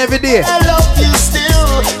start run every day. I love you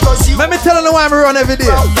still, cause you. Let me tell him why I run every day.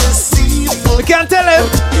 You can't tell him.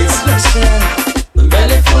 The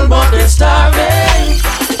belly full but they're starving.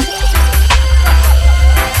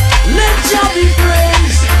 Let Jah be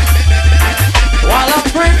praised while I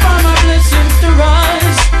pray for my blessings to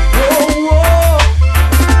rise. Whoa, whoa.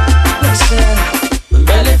 Listen, the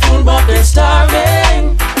belly full but they're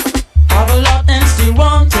starving. Have a lot and still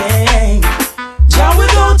wanting. Jah,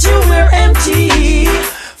 without you we're empty.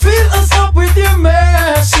 Fill us up with your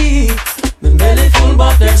mercy. The belly full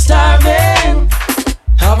but they're starving.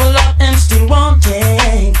 Have a lot and still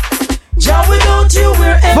wanting. Jah, without you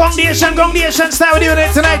we're empty. Foundation style with you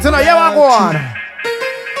tonight. Yeah, go on.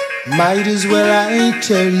 Might as well I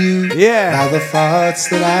tell you, by the thoughts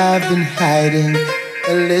that I've been hiding.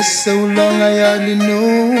 A list so long I hardly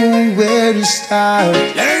know where to start.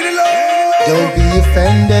 Don't be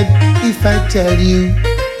offended if I tell you,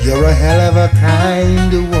 you're a hell of a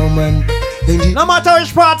kind of woman. No matter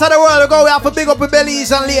which part of the world we go, we have to big up the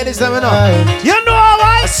bellies and ladies, them, you know. You know how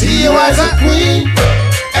I see you as a queen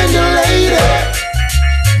and a lady.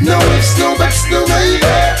 No ifs, no buts, no maybe.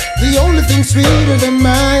 The only thing sweeter than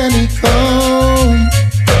my honeycomb.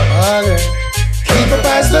 Keep up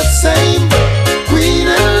as the same queen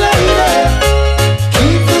and lady.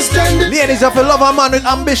 Keep the standard. Ladies, if you love a man with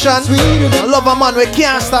ambition, love a man with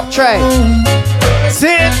can't stop trying. See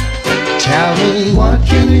it? Tell me, what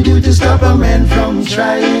can we do to stop a man from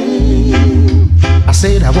trying? I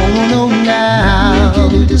said I wanna know now. What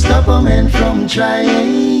can we do to stop a man from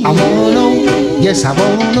trying? I wanna know, yes I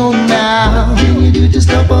wanna know now. What can we do to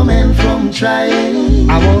stop a man from trying?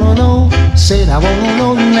 I wanna know, said I wanna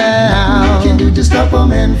know now. What can we do to stop a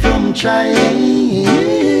man from trying?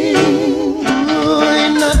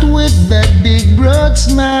 Oh, not with that big broad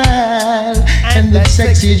smile and that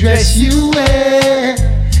sexy dress you wear.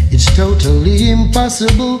 It's totally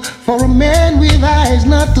impossible for a man with eyes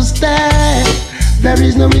not to stare. There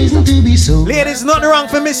is no reason to be so. Ladies, nothing wrong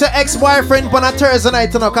for Mr. Ex-boyfriend on a Thursday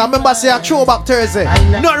night, you know. Cause remember, say a throwback Thursday.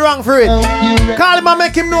 Nothing wrong for it. Call him and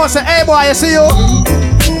make him know, say, hey boy, you see you?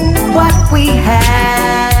 What we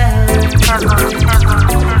have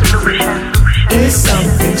is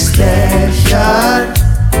something special.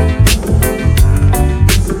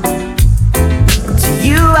 To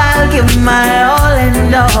you I'll give my all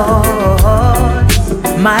and all.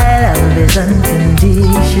 My love is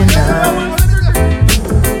unconditional.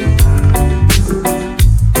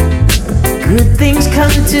 Good things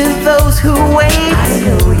come to those who wait. I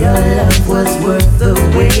know your love was worth the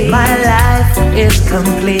wait. My life is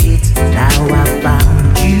complete. Now I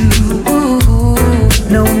found you.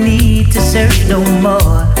 No need to search no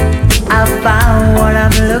more. I found what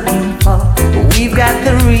I'm looking for. We've got the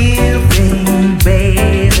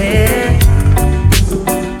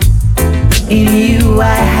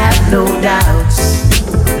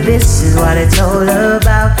it's all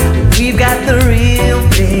about. We've got the real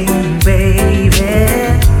thing, baby.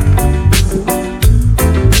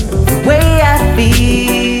 The way I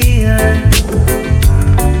feel,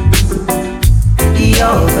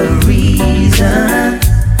 you're the reason.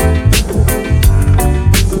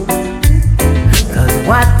 Cause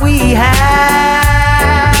what we have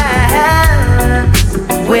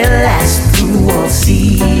will last through all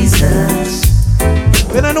seasons.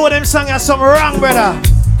 When I know them songs are some wrong, brother.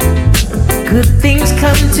 Good things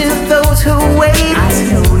come to those who wait. I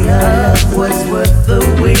know your love was worth the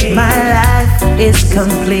wait. My life is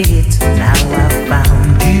complete. Now I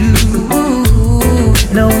found you.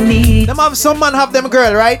 No need. Them have some man have them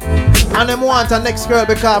girl, right? And them want a next girl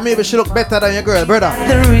because maybe she look better than your girl, brother.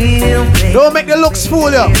 The real thing. Don't make the looks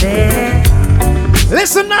fool you.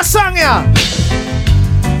 Listen to that song, yeah.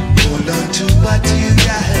 Hold on to what you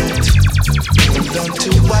got. Hold on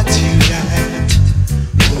to what you got.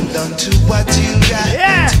 Hold on to what you got.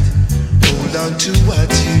 Yeah. Hold on to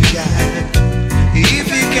what you got. If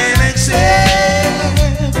you can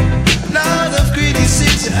accept lot of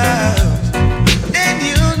criticism, then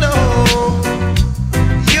you know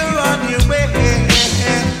you're on your way.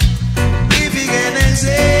 If you can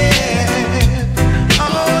accept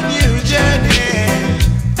on your journey,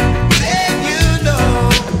 then you know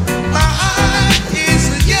my heart is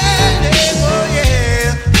a yearning. Oh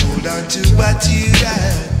yeah. Hold on to what you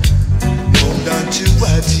got. Hold on to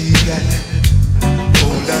what you got.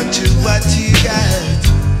 Hold on to what you got.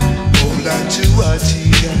 Hold on to what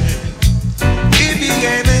you got. If you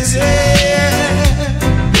can accept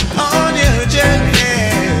on your journey,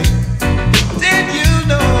 then you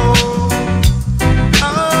know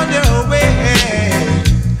on your way.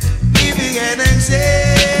 If you can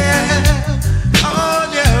accept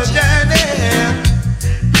on your journey,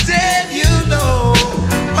 then you know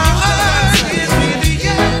my heart is really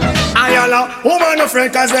yearning. Ayala, woman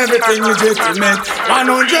afraid cause everything is legitimate.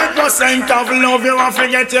 100% of love you won't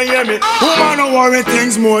forget, you hear me? Woman don't worry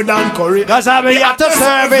things more than curry. Cause I be have to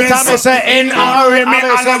serve it, I be say in a hurry. Me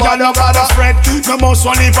and the God of God spread. The most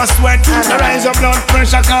one heap of sweat. The rise of blood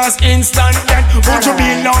pressure cause instant death. Would you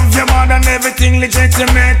be love your man and everything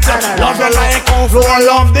legitimate? Love you like how floor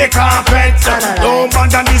love the carpet. Don't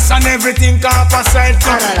bother this and everything composite.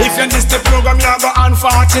 If you miss the program you go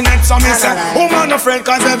unfortunate. So me say, woman afraid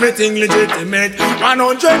cause everything legitimate.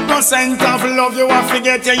 100% of love you won't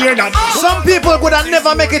forget, you hear that? Some people would have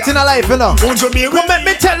never make it in a life, you know. Won't you be But let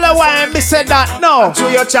me tell you why I said that. No. To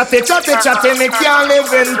your chatty, me can't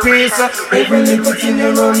live in peace. Every little thing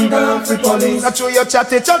you run down for police. To your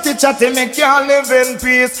chatty, me can't live in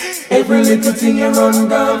peace. Every little thing you run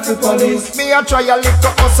down for police. Me a try a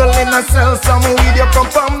little hustle in a sell some weed. You come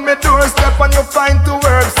from me doorstep and you find to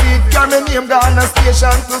work seat. Carry me name down a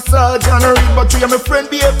station to Sergeant Reed. But you are my friend,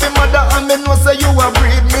 be a mother, and me know say you a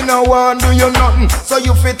breed. Me no want do you nothing, so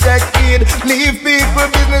you fit take heed. Leave people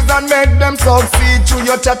business and make them succeed. To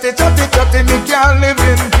your chatty, me can't live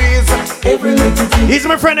in peace. Every little thing. He's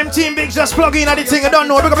my friend, them Team Big, just plug in at the thing. I don't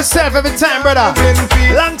know, pick up yourself every time, brother.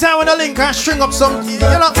 Long time when I link and string up some, you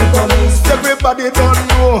know. Everybody don't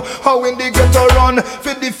know how in the ghetto run.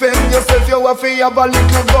 Fi defend yourself, you have to have a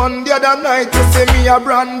little gun. The other night you see me a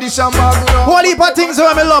brandish a magnum. Whole heap of things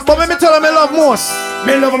that me love, but let me tell you me love most.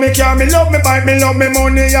 Me love me car, me love me bike, me love me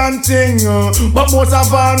money and thing. But most of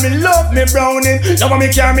all, me love me browning. Love me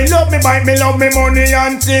car, me love me bike, me love me money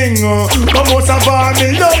and thing. But most of all,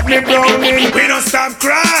 me love me browning. We don't stop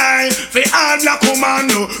crying for all black woman.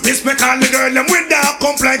 Respect all the girl them with dark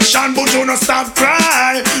complexion, but you don't stop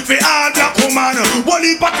crying for all black woman. One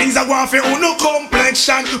heap of things I want for uno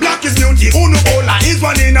complexion. Black is beauty, uno cola is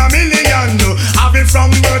 1 in a million. Have it from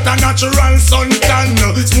birth a natural suntan.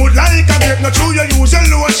 Smooth like a grape, not true you use your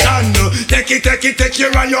lotion. Take care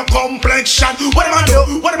of your complexion. What am I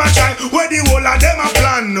do? What am I try? Where the whole of them a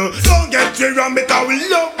plan? Don't get me wrong because we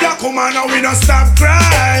love black woman and we don't stop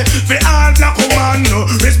cry for all black woman.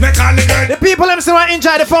 Respect all the girl. The people them say want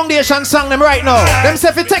enjoy the foundation song them right now. Them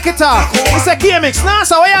say fi take it off. It's a gimmicks. Nah,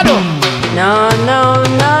 so what you do? No, no,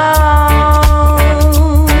 no.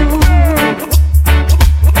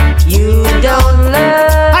 You don't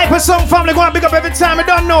love. Hyper song family go and big up every time. I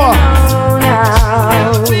don't know.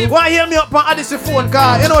 No. Why hear me up on Odyssey phone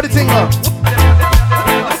car? You know the thing now.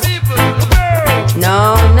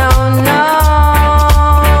 No, no, no.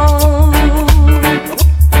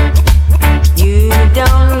 You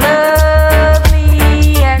don't love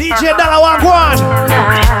me. DJ Dollar Wagwan.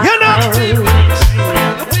 You know.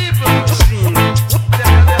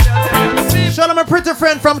 Show them a pretty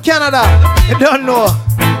friend from Canada. You don't know.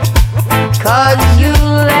 Cause you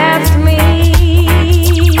left me,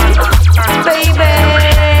 baby.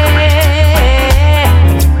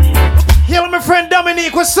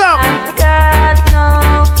 Dominique, what's up? I've got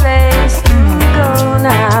no place to go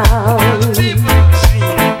now.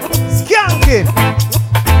 Skanking.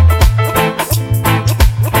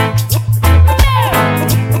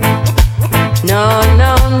 No,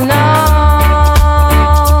 no, no.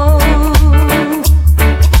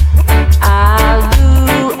 I'll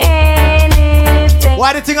do anything.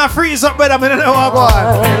 Why the thing I freeze up, brother? I don't know what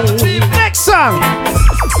I'm going. Next song.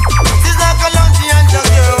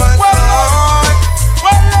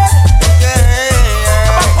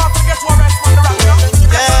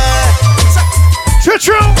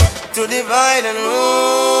 True. To divide and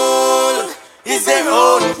rule is their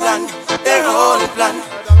own plan, their own plan.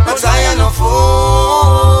 But I am no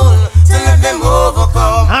fool to let them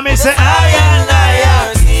overcome. I may say I am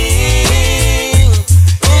king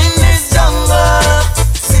in this jungle,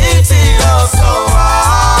 city of so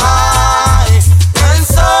high and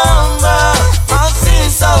somber. I've seen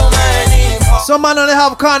so many. Some man only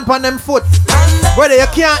have corn on them foot. Brother, you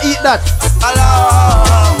can't eat that.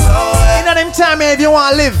 In them time if you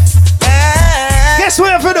want to live. Guess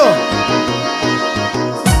what you do?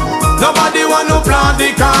 Nobody want to plant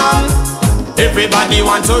the can. Everybody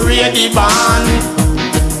want to read the band.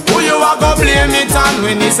 Who you are go blame it on?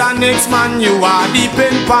 When it's a next man you are deep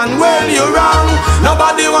in pan. Well you wrong.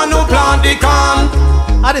 Nobody want to plant the can.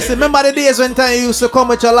 I just remember the days when time you used to come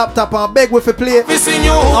with your laptop and beg with a play. Missing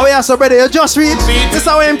you. Oh yeah, so brother, you just read. This is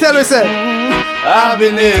how him tell me say. I've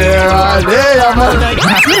been here all day.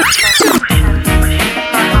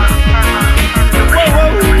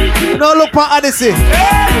 No look for Odyssey.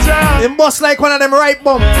 Him bust like one of them right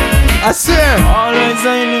bum. I swear. Always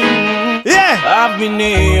I knew. Yeah. I've been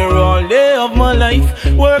here all day of my life.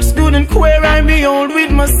 Works good and queer, I behold with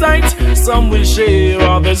my sight. Some will share,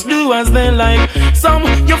 others do as they like. Some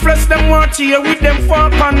you flesh them want here with them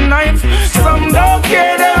fork and knife. Some don't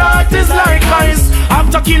care, their heart is like ice.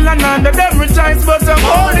 After kill another, them rejoice, but I'm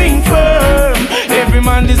holding firm. Every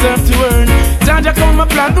man deserves to earn. Jaja come a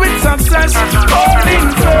plant with success.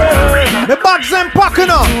 Holding firm. The bags them packing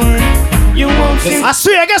up. You won't see. I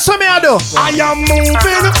swear, guess what me I do? I am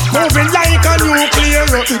moving like a nuclear.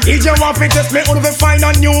 If you want to test me, only find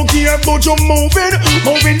a new gear. But you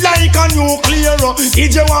moving like a nuclear.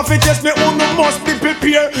 If you want to test me, only must be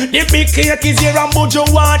prepared. The big cake is here and but you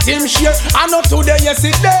want him share. I know today,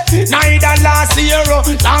 yesterday, neither last year.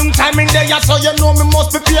 Long time in there, so you know me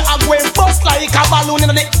must prepare. I go and bust like a balloon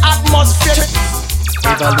in the atmosphere.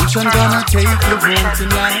 Evolution gonna take you home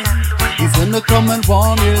tonight. It's gonna come and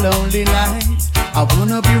warm your lonely nights. I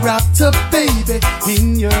wanna be wrapped up, baby,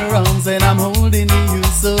 in your arms, and I'm holding you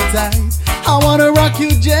so tight. I wanna rock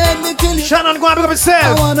you gently till you. Shannon, go and pick up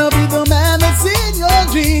yourself. I wanna be the man that's in your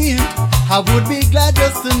dream. I would be glad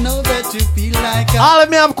just to know that you feel like all of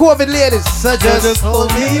me have COVID, ladies. So just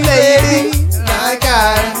hold me, lady, like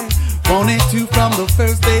I wanted to from the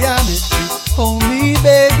first day I met you. Hold me,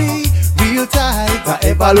 baby, real tight. The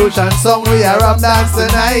evolution song we are up dance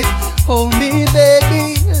tonight. Hold me,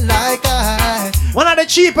 baby, like I. One of the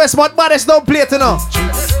cheapest but baddest don't play it, you know.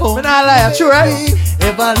 Me not lie, true, right?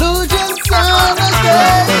 Evolution song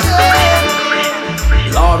again.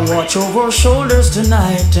 Lord, watch over our shoulders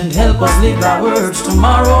tonight and help us live our words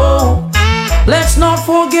tomorrow. Let's not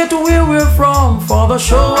forget where we're from. Father,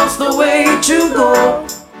 show us the way to go.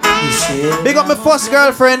 Big up my first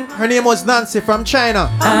girlfriend. Her name was Nancy from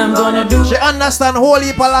China. I'm gonna do. She understand whole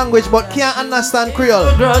heap of language but can't understand Creole.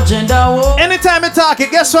 Anytime I talk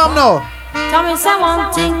it, guess what I'm now? Tell me say one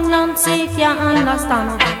thing, Nancy, can't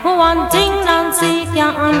understand. One thing, Nancy,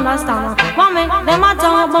 can't understand. What make them a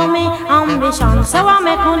talk about me ambition? Say what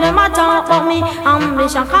make them a talk about me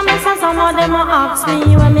ambition? Come and say some of them a ask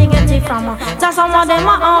me where me get it from. Just some of them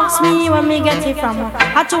a ask me where me get it from.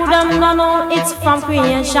 I told them no, no, it's from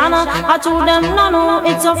creation. I told them no, no,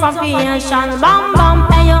 it's from creation. Bam, bam,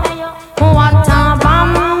 hey yo, what a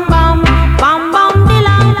bam, bam, bam, bam,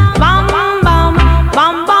 bilang, bam, bam, bam,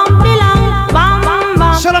 bam.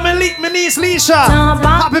 Shout out my niece Leisha.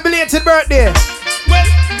 Happy belated birthday. Well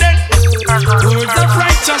then, words of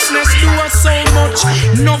righteousness do us so much.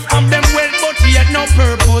 Enough of them well, but yet no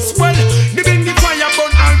purpose. Well, they bring the fire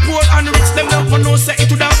burn and pour and reach them down for no say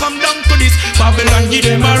it would have come down to this. Babylon give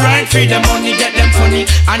them a right, feed them money, get them funny,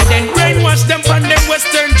 and then brainwash them on them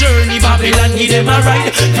western journey. Babylon give them a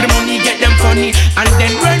right, for the money, get them funny, and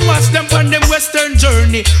then brainwash them on them western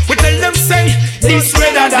journey. We tell them say this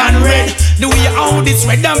redder than red. The way how this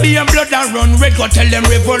red and be and blood and run red. Go tell them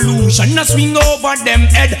revolution. Now swing over them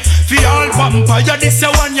head. For all vampire, this a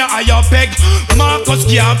one ya I peg. Marcus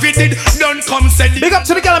Garvey did, don't come said. Big up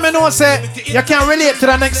to the girl I know say you can relate to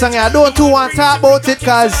the next song. I don't too want to talk about it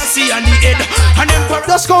cause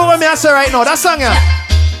just go over me and say right now, that song yeah.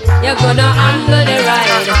 You're gonna handle the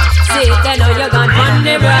ride. See they know you're gone on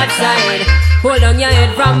the broadside. Pull on your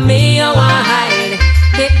head from me, you want hide.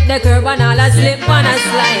 Hit the curb and all a slip and a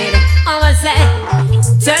slide. I'ma say,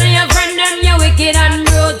 tell your friend them you're wicked and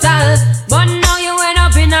brutal, but now you end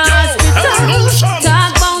up in a hospital.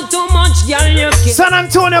 Talk about too much, girl, you kill. San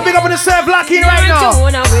Antonio, big up in the surf locking right now.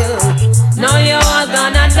 Now you are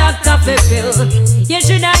gonna doctor fulfill. You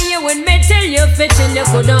should have you with me till you fit in. You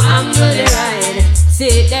couldn't handle the ride.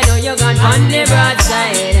 See they know you're gone on the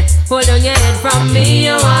broadside. Hold on your head from me,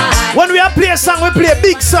 you want. When we play a song, we play a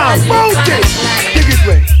big song. Okay, dig it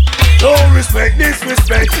way. Don't respect,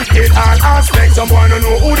 disrespect in all aspects. Someone don't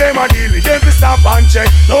know who them a deal with. Them fi stop and check.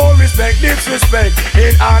 No respect, disrespect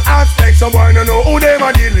in all aspects. Someone don't know who them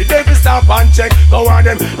a deal with. Them fi stop and check. Go on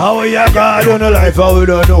them. How we a God on the life? How we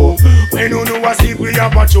don't know. When you know a sleep, we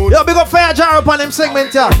have a show. Yo, big up Fire Jaro up on them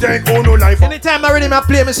segment yeah. Take on no life. Anytime I ready me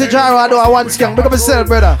play, Mr. Jaro, I do a one scan. Big up yourself,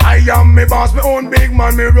 brother. I am me boss, me own big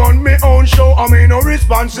man. Me run me own show. I mean no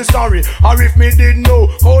response to story. Or if me did know,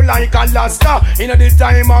 go like Alaska in the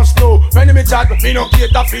time of snow. When me chat, me no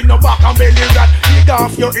cater for no back and belly rat. Dig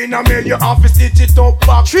off your inner mail, you have to stitch it up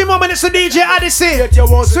back. 3 more minutes to DJ Odyssey.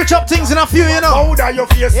 Switch up things in a few, you know. Powder your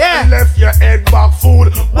face and left your head back, fool.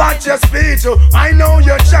 Watch your speech, I know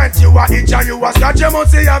you chat. You are itch and you are scratch. You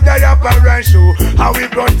must say have the apparent show. How we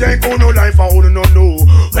protect who no life and who no know.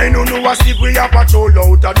 When you know a sleep, we have patrol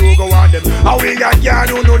out a do go on them. How we got yard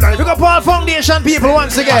who no life. Look up all foundation people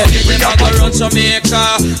once again. We have go run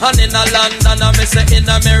Jamaica and in a London and me say in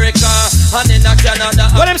America. And in a Canada,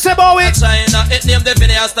 what them say about it? China, it name the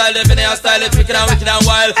Vinaya style, it's wicked and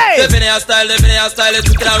wild. The Vinaya style, it's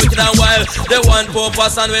wicked and wild. They want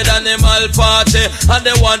Popas and with animal party, and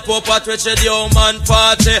they want Popa Twitch with the human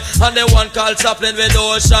party, and they want Carl Chaplin with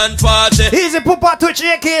ocean party. Easy Popa Twitch,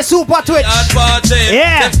 aka Super Twitch. Party,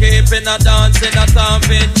 yeah. They keeping a dance in a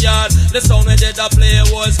camping yard. The sound we did a play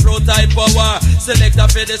was pro type power. Select a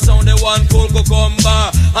for the sound, they want cool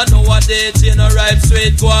cucumber. I know what they chain a ripe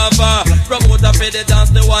sweet guava. Promoter for the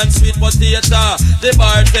dance, the one sweet potato. The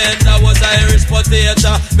bartender was Irish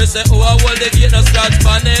potato. Me say, oh, I hold the gate, no scratch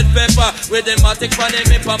panel pepper. With the matic pan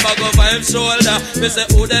him up and bag over him shoulder. Me say,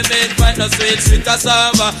 oh, them ain't fight no sweet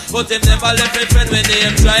cassava. But him never left me friend when they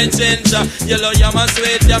him try ginger. Yellow yam and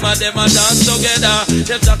sweet yam and them a dance together.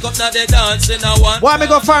 Them jack up now they dance in a one. Why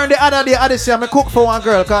me go find the other day, Odyssey, me cook for one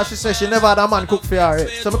girl, cause she said she never had a man cook for her.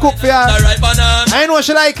 So me cook for her. I know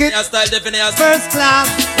she like it. First class.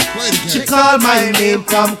 She called my name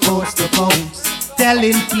from coast to coast,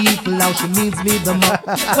 telling people how she needs me the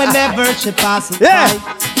most. Whenever she passes by,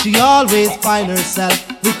 she always find herself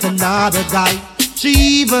with another guy. She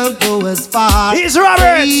even go as far to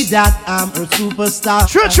say that I'm her superstar.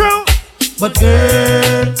 True. But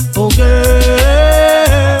girl, oh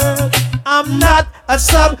girl, I'm not a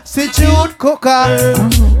substitute cooker.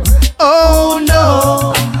 Oh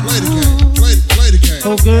no. Play the game.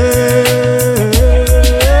 Oh girl,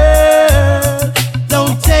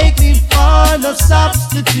 don't take me for no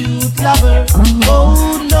substitute lover.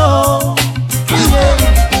 Oh no.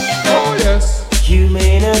 Yeah. Oh yes. You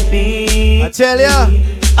may not be. I tell ya.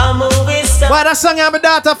 A movie star. Why that song is my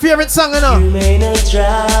daughter's favorite song, you know? You may not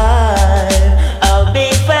drive a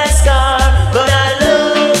big fast car, but I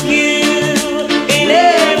love you in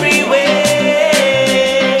every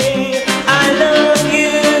way. I love you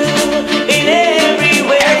in every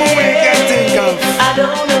way. Every way you can think of. I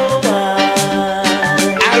don't know why.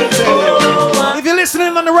 If you're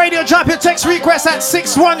listening on the radio, drop your text request at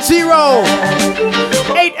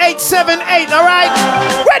 610-8878, alright?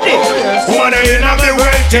 Ready? Wanna in of the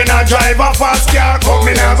world, can I drive a fast car? Come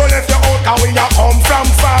me now, go left your out, cause we a come from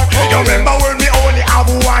far. You remember when me only have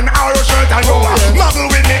one arrow shirt and you a muggle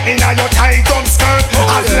with me in a your tight up skirt.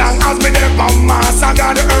 As long as me there from Mars, I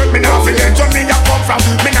gotta hurt me now. Forget where me a come from,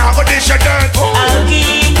 me now go dish your dirt. I'll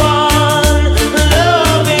keep on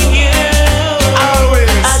loving you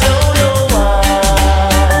always. I don't know why.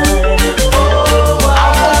 Oh,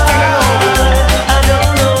 why? I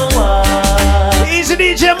don't know why. Easy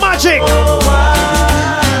DJ Magic. Oh, why?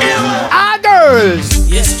 Our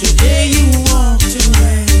girls. Yesterday you walked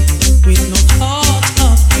away with no thought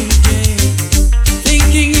of today,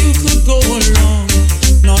 thinking you could go along,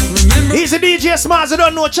 not remember. Easy DJ Smalls. You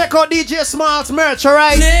don't know, check out DJ Smalls merch,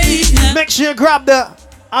 alright? Make sure you grab the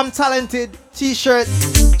I'm Talented t-shirt.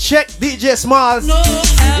 Check DJ Smalls.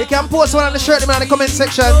 You can post one on the shirt in the comment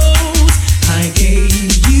section. I gave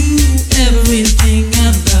you everything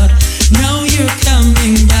I've got. Now you're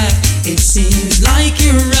coming back. It seems like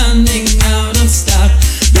you're running out of stock.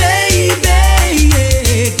 Baby,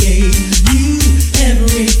 yeah, gave you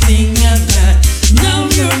everything I've got. Now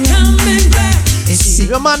you're coming back. If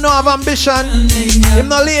your man no have ambition, him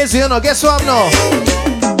not lazy, you know. Guess what I'm now?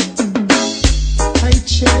 I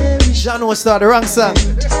cherish John will start the wrong song.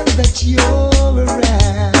 that you're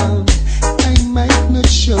around. I might not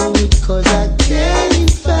show it cause I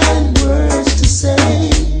can't find words to say.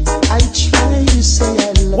 I try to say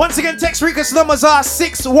I love. Once again, text Rico's numbers are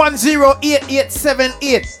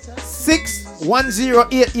 610-8878.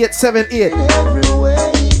 610-8878. Every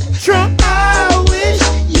way. True. I wish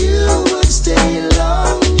you would stay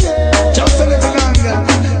longer. Just a little longer.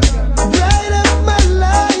 Bright up my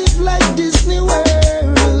life like Disney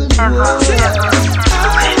World. I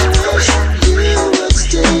wish you would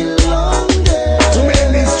stay longer. To make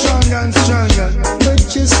me stronger and stronger. But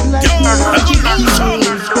just like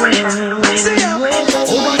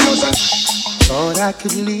thought I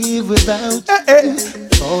could live without you.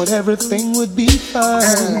 Thought everything would be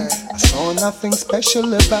fine. I saw nothing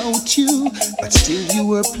special about you, but still you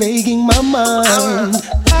were plaguing my mind.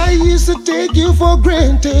 I used to take you for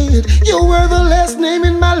granted. You were the last name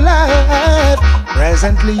in my life.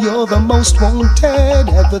 Presently you're the most wanted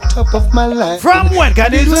at the top of my life. From when?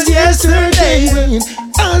 God, it was yesterday.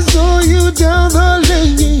 I saw you down the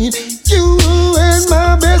lane. You and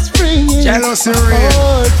my best friend. Jealousy real.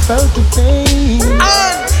 Oh, it felt the pain.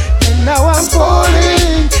 And now I'm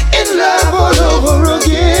falling in love all over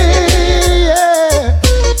again. Yeah.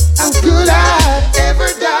 How could I ever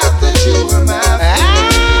doubt that you were my friend?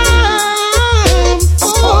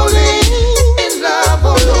 I'm falling in love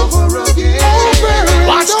all over again.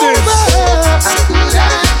 Watch this. How could I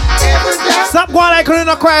ever doubt? Stop going like you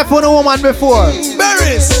not cry for no woman before.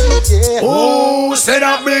 Berries. Oh, say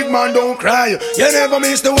that big man don't cry. You never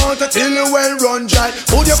miss the water till the well run dry.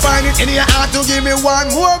 Would you find it in your heart to give me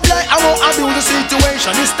one more blight? I won't abuse the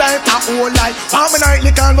situation. This time I won't lie. On my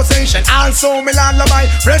nightly conversation, also me lullaby.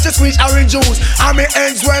 Fresh squeeze orange juice, and me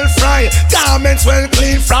eggs well fried. Garments well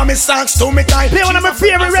clean, from me socks to me tie. Play one of my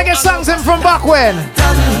favorite reggae songs in from back when.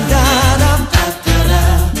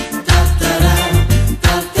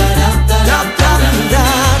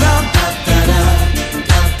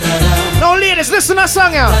 No ladies, listen to that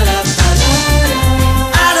song now. I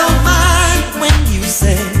don't mind when you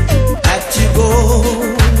say that you're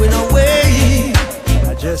going away.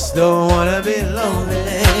 I just don't wanna be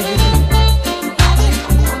lonely.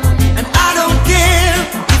 And I don't care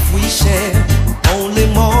if we share only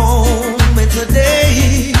moments a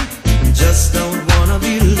day. Just don't wanna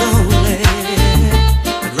be lonely.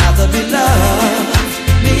 I'd rather be loved,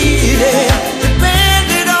 needed.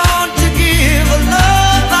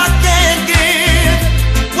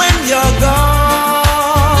 You're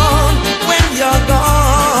gone, when you're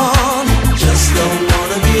gone, just don't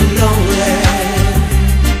wanna be lonely.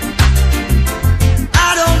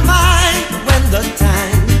 I don't mind when the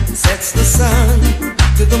time sets the sun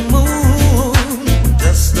to the moon,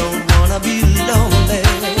 just don't wanna be lonely.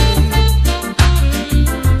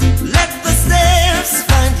 Let the stairs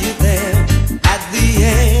find you there at the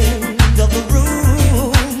end of the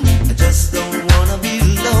room, I just don't wanna be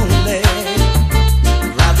lonely.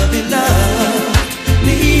 Be loved,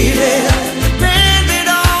 needed, depended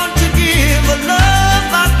on to give a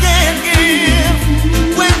love I can't give.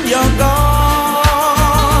 When you're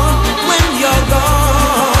gone, when you're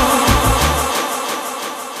gone.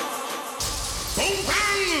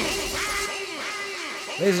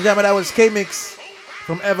 Ladies and gentlemen, that was K-Mix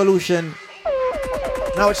from Evolution.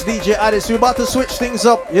 Now it's DJ Addis. We're about to switch things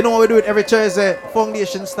up. You know what we do it every Thursday,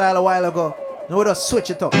 Foundation style a while ago. Now we're gonna switch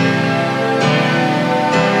it up.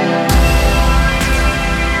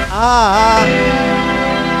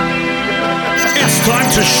 It's time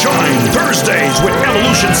to shine Thursdays with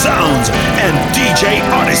Evolution Sounds and DJ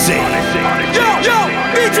Odyssey. Yo,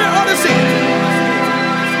 DJ Odyssey.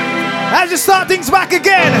 As you start things back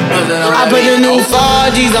again. I put the new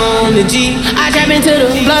 4Gs on the G. I trap into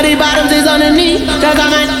the bloody bottoms is underneath. Cause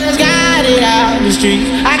all my niggas got it out the street.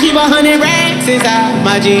 I keep 100 racks inside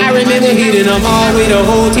my jeans. I remember hitting them all with the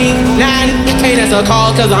whole team. Now you can't answer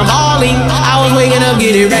calls cause I'm balling. I was waking up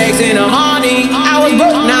getting racks in the morning. I was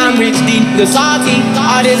broke, now I'm rich, deep, the salty.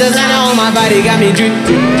 All this designer on my body got me drip.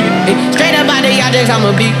 Straight up out the objects, I'm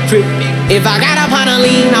a big trip. If I got up on a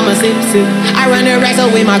lean, I'm a sip. I run the racks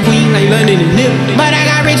up with my queen like London and Nip. But I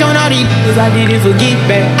got rich on all these cause I didn't forget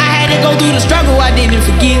that. I had to go through the struggle, I didn't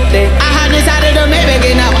forget that. I had Step inside of the Maybach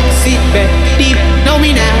and now I sit back deep. Know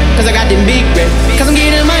me now, cause I got them big racks. Cause I'm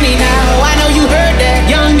getting money now, I know you heard that.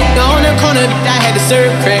 Young nigga on the corner, I had to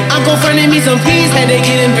serve crack. I'm confronting me some peas, had to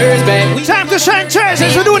get them birds back. Time to shine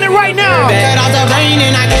treasures, we're doing it right now. Cut off the rain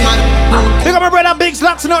and I get my big up my brother Big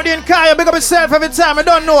Slacks and out there in Kaya. Big up yourself every time, I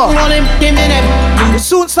don't know. You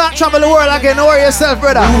soon start travel the world again, don't worry yourself,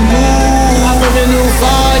 brother. I put the new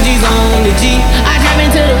 4Gs on the G. I trap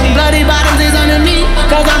into the bloody bottoms is underneath.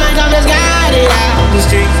 Cause all my comments got it out the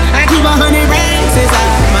street. I keep 100 racks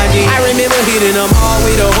inside my G. I remember hitting them all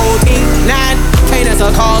with the whole team. Not can't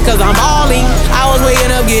answer calls cause I'm balling. I was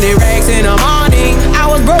waking up getting racks in the morning.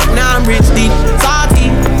 I was broke, now I'm rich, deep,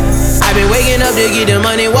 salty. I've been waking up to get the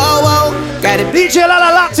money, whoa, whoa. Got it. DJ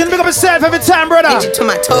Lala locked in, big up yourself every time, brother. Get you to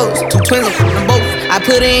my toes, 2 twins on them both. I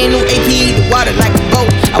put in new AP, the water like a boat.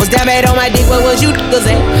 I was down bad on my dick, what was you niggas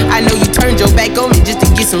at? I know you turned your back on me just to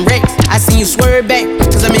get some wrecks. I seen you swerve back,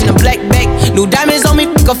 cause I'm in the black back. New diamonds on me,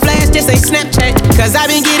 a flash, this ain't Snapchat. Cause I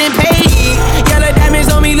been getting paid. Yellow diamonds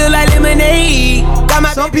on me look like lemonade.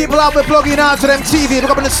 Some people out there plugging out to them TV, look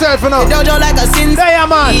up in the cell for now. Dojo like a sin. There,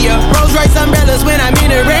 man. Rolls Royce umbrellas when I'm in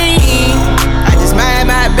the rain. I just mind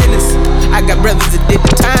my business. I got brothers that did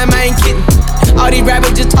the time, I ain't kidding. All these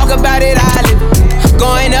rappers just talk about it, I live.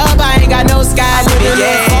 Going up, I ain't got no sky limit.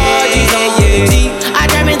 Yeah. I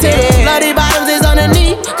trap into the bloody bottoms is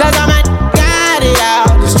underneath. Cause all my got it out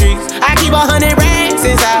the streets. I keep 100 racks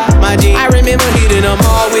inside my jeans. I remember hitting them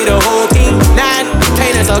all with the whole team. Not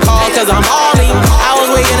can't answer calls cause I'm all in. I was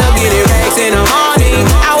waking up getting racks in the morning.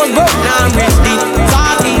 I was broke, now I'm rich deep.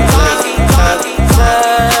 Salty.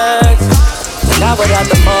 Not without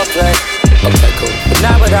the foreplay. Okay, cool. But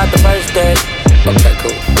not without the first date. Okay,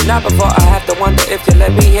 cool. But not before I have to wonder if you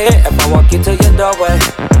let me hit. If I walk into your doorway.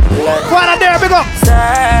 Right out there, big up.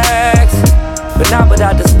 Sex. But not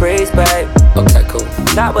without the sprees, babe. Okay, cool.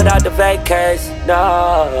 Not without the vacays.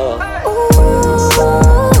 No. Ooh,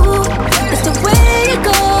 it's the way it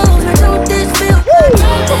goes. I know this feel.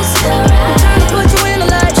 I'm trying to put you in the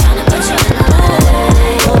light.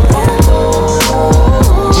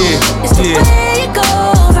 It's the way it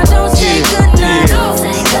goes. I don't say goodnight.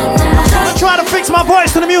 I'm trying to fix my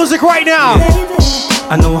voice to the music right now.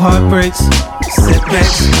 I know heartbreaks,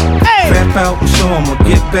 setbacks, crap out, show 'em I'll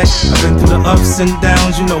get back. I've been through the ups and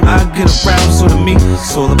downs, you know I get around. So to me,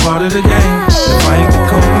 it's all a part of the game. If I ain't the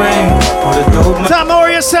Cobain or the dope, time to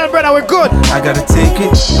worry yourself, brother, we're good. I gotta take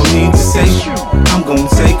it, no need to say I'm gonna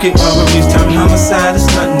take it. Robberies turn homicide, it's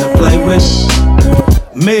nothing to play with.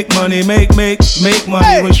 Make money, make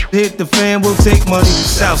money. When shit hit the fan, we'll take money.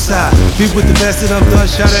 Southside, be with the best of them, done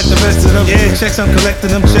shot at the rest of them. Yeah, checks I'm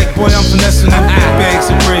collecting them, check, boy, I'm finessing them. Big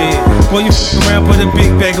bags of bread. Boy, you f around, put a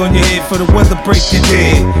big bag on your head for the weather, break your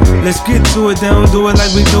dead. Let's get to it, they don't do it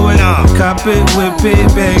like we do it. Cop it, whip it,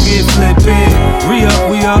 bag it, flip it.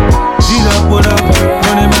 Re-up, we up, G'd up, what up?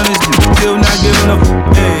 Running around this still not giving up.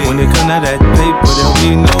 Hey. When they come out that paper, there'll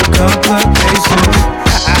be no complications.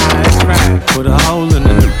 That's right. Put a hole in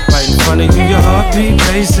it right in front of you, your heartbeat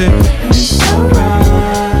racing. It's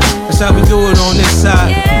alright. That's how we do it on this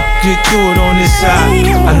side. Get through it on this side.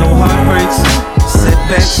 I know heartbreaks,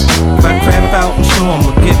 setbacks. If I crap out, I'm sure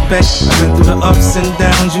I'ma get back. I've been through the ups and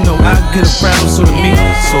downs, you know I get around. So to me,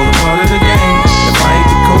 it's all a part of the game. If I ain't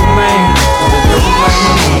the Cobain,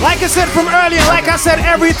 like I said from earlier, like I said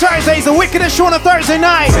every Thursday is the wickedest show on a Thursday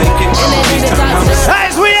night.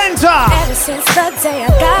 As we enter. Ever since the day I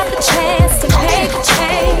got the chance to make a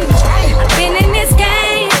change, I've been in this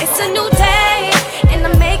game, it's a new day, and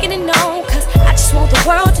I'm making it known, cause I just want the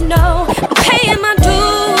world to know I'm paying my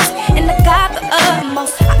dues, and I got the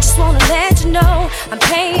utmost. I just wanna let you know I'm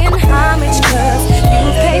paying homage, cause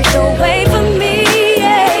you paved the way for me.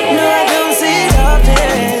 Yeah. No, I don't see it often,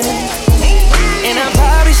 and I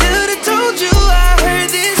probably should've told you I heard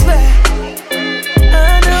this back.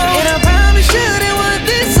 I know, and I probably shouldn't want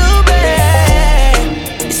this so bad.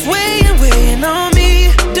 It's weighing on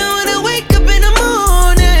me. Don't wanna wake up in the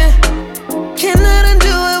morning. Cannot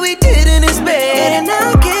undo what we did in this bed, and I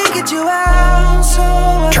can't get you out. So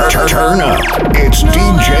turn up. It's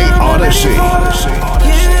DJ Odyssey. You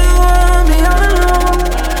want me all alone,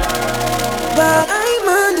 but I'm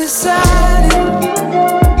undecided.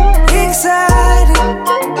 Excited,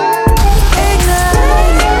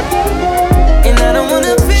 and I don't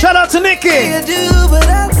wanna feel. Shout out to Nikki. You do, but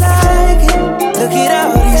I like it. Look at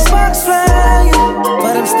all these sparks flying,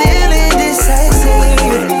 but I'm still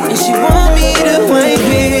indecisive. And she want me to wait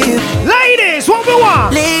with. Ladies, what we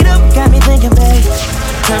want? Laid up, got me thinking, babe.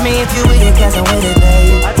 Tell me if you with it, cause I'm with it,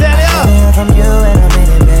 babe. I tell ya. I'm hearing from you and I'm in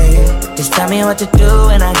it, babe. Just tell me what to do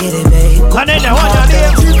and I get it, babe. I need that one, I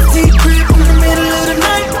need Gypsy creep in the middle of the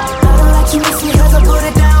night.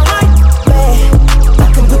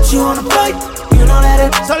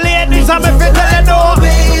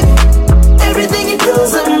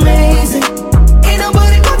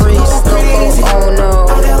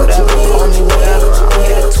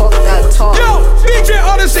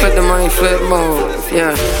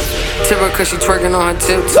 cause she twerking on her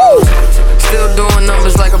tiptoes. Still doing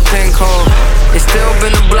numbers like a pin code. It's still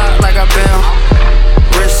been a block like I've been.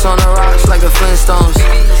 Wrists on the rocks like the Flintstones.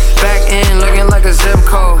 Back in looking like a zip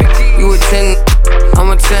code. You a 10, I'm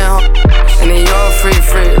a 10. And then you're free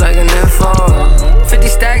like an info. 50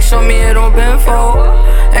 stacks on me, it don't bend for.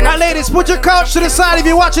 And now ladies, put your couch to the side if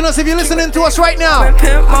you're watching us, if you're listening to us right now.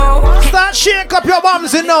 Start shake up your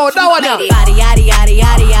bums and know that one.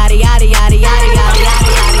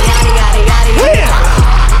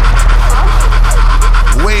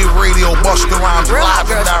 Wave Radio Busta Rhymes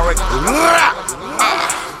live and direct.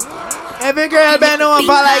 Every girl been on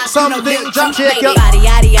for like something. Drop shake your body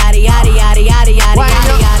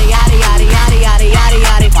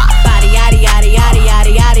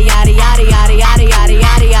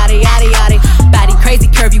crazy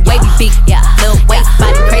curvy wavy beat, yeah. Lil waist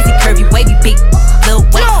body crazy curvy wavy beat. Lil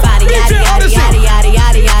waist body yaddy yaddy yaddy yaddy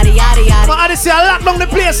yaddy yaddy yaddy yaddy. But I see a lot on the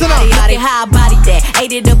place now. Look at how I body that,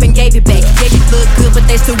 ate it up and gave it back. Yeah, you look good, but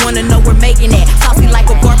they still wanna know we're making it. Saucy like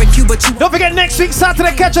a barbecue, but you don't forget next week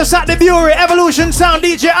Saturday, catch us at the Brewery, Evolution Sound,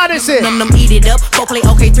 DJ Odyssey. Them eat it up, go play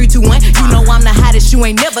okay 3, 2, 1. You know I'm the hottest, you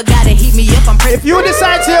ain't never gotta heat me up. I'm pretty. If you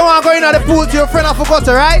decide to want to go in at the pool to your friend, I forgot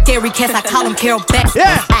to, right? Gary Cass, I call him Carol Beck.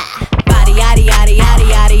 Yeah. Body yaddy yaddy yaddy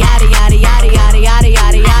yaddy yaddy yaddy yaddy yaddy yaddy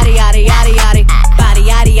yaddy yaddy yaddy yaddy yaddy. Body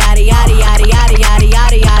yaddy yaddy yaddy yaddy yaddy yaddy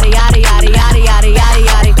yaddy yaddy yaddy yaddy yaddy yaddy yaddy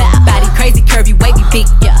yaddy. Body crazy curvy wavy beat,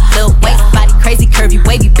 yeah. Lil waist body crazy curvy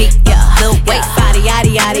wavy beat, yeah. Lil waist body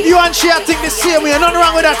yaddy yaddy. You and she I think the same way. Nothing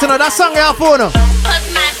wrong with that, you know. That song you have for now.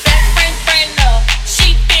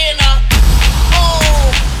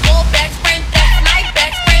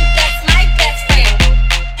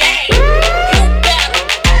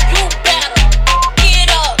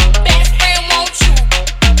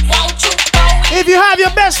 If you have your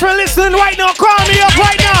best friend listening right now, call me up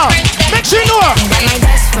right now. Make sure you know her. My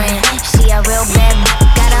best friend, she a real bad,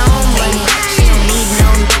 got her own money. She don't need no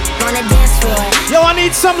on a dance floor. Yo, I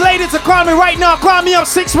need some lady to call me right now. Call me up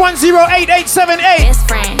 610-8878. Best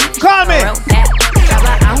friend, call me. Real bad, got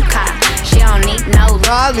her own car. She don't need no.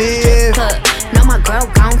 Call me. No, my girl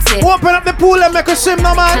gon' tip. Open up the pool and make her swim,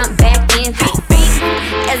 no man. Come back in,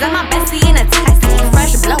 as I'm my bestie in a taxi,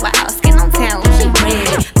 fresh blowout, skin on town, she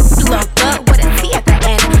red. Look up with a T at the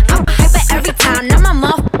end. I'm hyper every time, no my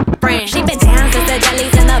mouth friend. She been down since the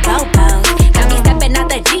jellies and the bobos. Got me stepping out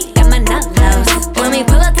the Jeep, got my nut lows. When we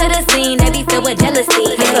pull up to the scene, they be filled with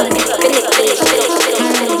jealousy.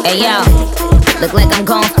 Hey yo, look like I'm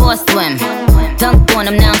going for a swim. Dunk on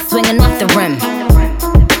him, now I'm swinging off the rim.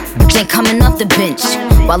 Ain't coming off the bench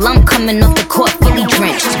while I'm coming off the court fully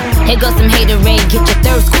drenched. Here goes some haterade, get your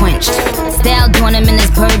thirst quenched. Style doing him in this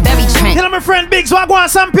Burberry trench. Tell my friend Biggs, so I go on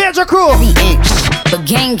some Pedro crew. Every inch, but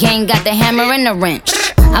gang got the hammer and the wrench.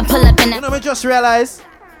 I pull up in that. You know, I just realized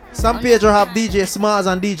some Pedro have DJ Smalls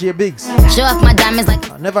and DJ Biggs. Show off my diamonds like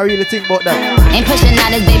I never really think about that. Ain't pushing out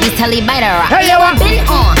his baby's telly by the rock. Hey, yo, I been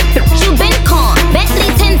on, you been con, Bentley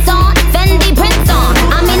tints on, Fendi prints on.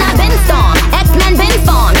 I mean I been storm, X-Men been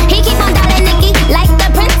formed. He keep on dialing Nicky like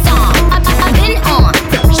the Prince on. I been on,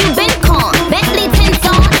 you been con, Bentley tints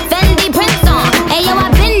on, Fendi prints on. Hey yo,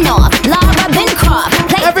 I been off, Laura been cropped.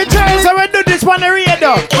 Every time I do this one, I read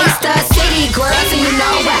though. It's the city girls, and you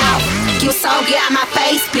know well. You so get out my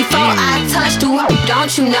face before I touch you,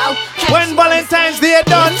 don't you know? When Valentine's Day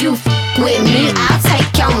done, if you with me, I'll take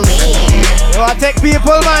your man. You wanna take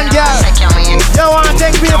people, man, girl? You wanna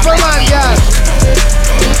take people, man, girl?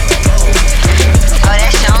 Oh,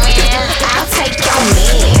 that's your man. I'll take your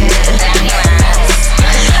man.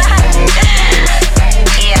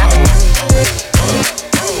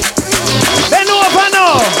 Bend over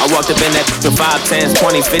now. I walked up in that with 5, 10s,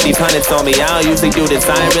 20s, 50s, 100s on me. I don't usually do this,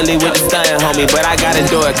 I ain't really with the stunning, homie. But I gotta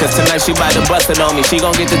do it, cause tonight she bout to bust it on me. She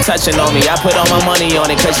gon' get to touching on me. I put all my money on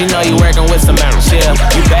it, cause you know you working with some average, yeah.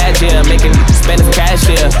 You bad, yeah, making spend this cash,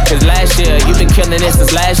 yeah. Cause last year, you been killing it since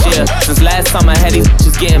last year. Since last time I had these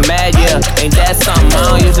bitches getting mad, yeah. Ain't that something? I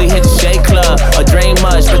don't usually hit the shake club or drink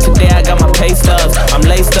much, but today I got my pay stubs. I'm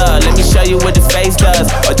laced up, let me show you what this face does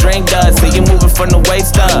or drink does. See you moving from the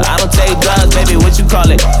waist up. I don't take drugs, baby, what you call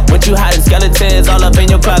it? What you hiding? Skeletons all up in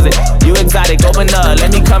your closet. You exotic, open up,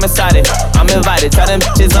 let me come inside it. I'm invited, tell them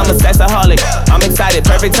bitches I'm a sexaholic. I'm excited,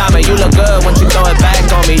 perfect timing, you look good once you throw it back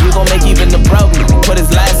on me. You gon' make even the broke put his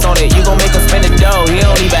last on it. You gon' make him spend the dough, he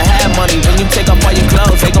don't even have money. When you take off all your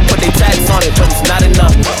clothes, they gon' put their tax on it, but it's not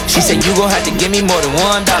enough. She said you gon' have have to give me more than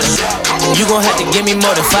 $1. You gon' have to give me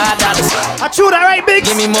more than $5. I chew that right, big.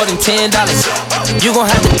 Give me more than $10. You gon'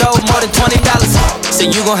 have to throw more than $20. So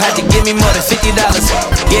you gon' have to give me more than $50.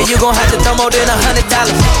 Yeah, you gon' have to throw more than $100.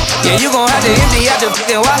 Yeah, you gon' have to empty out your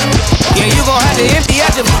fucking wallet. Yeah, you gon' have to empty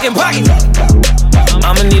out your fucking pocket.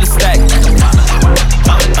 I'ma need a stack.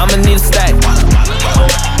 I'ma need a stack.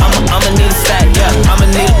 I'ma need a stack. Yeah, I'ma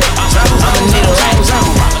need a rack.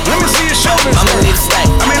 Let me see your shoulders. I'ma need a stack.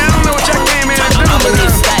 I mean, I don't know what y'all came in to do. I'ma need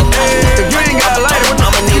a stack. If you ain't got a lighter, what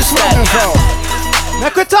I'ma need a stack.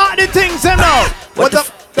 Make we talk the things, you know. What the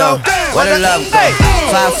go? Where the love go?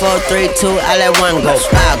 5, 4, 3, 2, I let one go.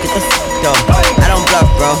 Wow, get the go. I don't bluff,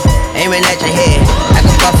 bro. Aiming at your head like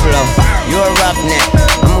a buffalo. You a roughneck,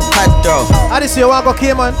 I'm a cutthroat. I just see you want to go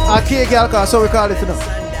K-man or K-girl car, so we call it now.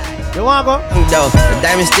 You want to go? No, the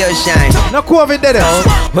diamond still shine. No COVID did it.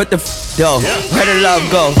 What the though? Where the love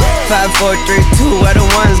go? 5, 4, 3, 2, where the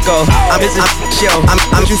ones go? I'm just a show.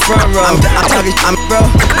 I'm you front row. I'm talking, I'm bro.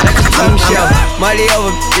 I'm show. Money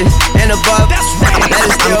over and above. That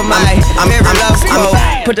is still my. I'm love. I'ma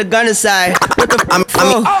put the gun aside. What the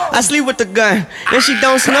I sleep with the gun and she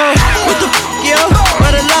don't snow. What the yo?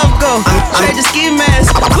 Where the love go? Trade the ski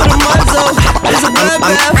mask. Put a muzzle. It's a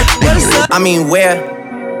bloodbath. I mean, where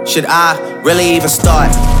should I really even start?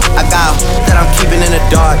 I got that I'm keeping in the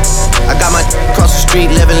dark. I got my across the street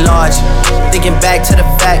living large. Thinking back to the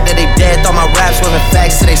fact that they dead. Thought my raps wasn't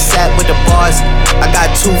facts, so they sat with the bars. I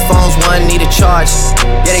got 2 phones, one need a charge.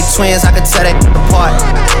 Yeah, they twins, I could tell that apart.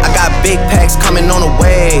 I got big packs coming on the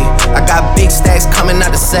way. I got big stacks coming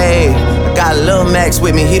out to save. I got Lil Max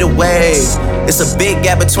with me, he the wave. It's a big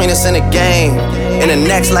gap between us in the game. In the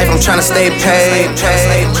next life, I'm trying to stay paid.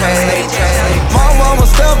 My mama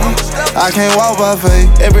stubborn, I can't walk by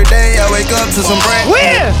faith. Every day I wake up to some brand.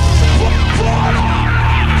 Where?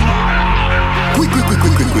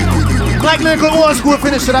 Like lyrical old school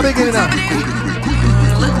finish to the beginning now.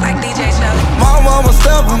 My mama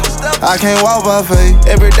stubborn, I can't walk by faith.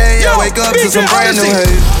 Every day I wake up to some brand new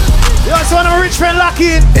haze. Yo, so I'm a rich friend lock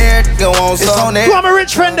in. Go on, it's on there. Who I'm a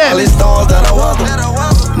rich friend then? All these stars that I welcome,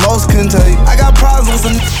 most couldn't take. I got problems with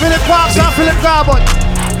some Philip Parks and Philip Carbon.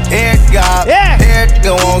 Eric God, Eric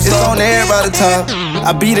go on, it's on everybody's time.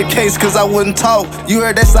 I beat the case cause I wouldn't talk. You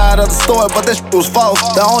heard that side of the story, but that shit was false.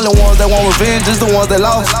 The only ones that want revenge is the ones that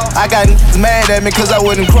lost. I got mad at me cause I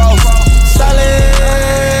wouldn't cross.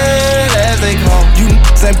 Solid as they come. You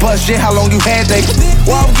ain't bust shit, how long you had they?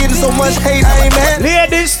 Why I'm getting so much hate, I ain't mad.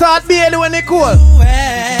 Ladies start being when they cool.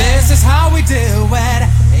 This is how we do it.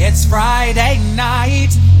 It's Friday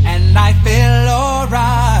night and I feel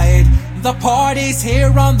alright. The party's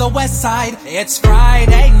here on the west side. It's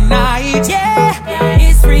Friday night. Yeah,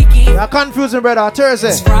 it's freaky. You're confusing, brother. Thursday.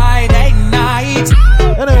 It's Friday night.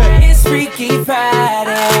 Anyway. It's Freaky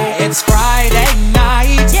Friday. It's Friday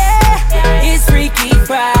night. Yeah, it's Freaky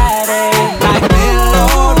Friday. I feel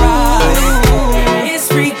alright. It's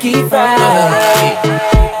Freaky Friday.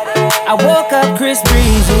 I woke up Chris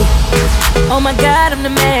Breezy. Oh my God, I'm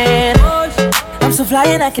the man. I'm so fly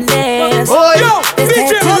and I can dance. Oh, yo, there's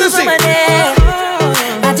DJ tattoos on my neck.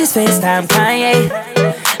 I just FaceTime Kanye.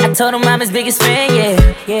 I told him I'm his biggest fan,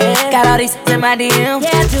 yeah. Got all these in my DM.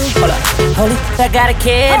 Yeah, I do. Hold up, holy, I got a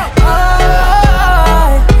kid.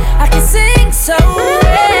 Oh, I can sing so well.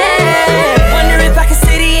 Wonder if I can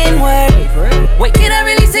say the N-word. Wait, can I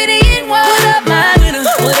really say the N-word? What up, my winner?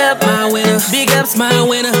 What up, my winner? Big ups, my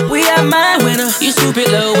winner. We are my winner. You stupid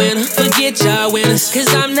little winner. Forget y'all winners.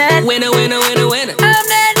 Cause I'm that winner. I'm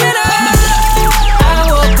that winner. I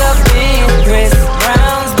woke up in Chris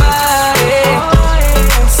Brown's body.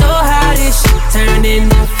 So how this shit turned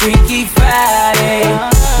into Freaky Friday.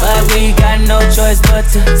 But we got no choice but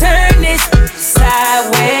to turn this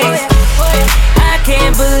sideways. I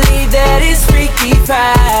can't believe that it's Freaky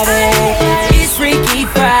Friday. It's Freaky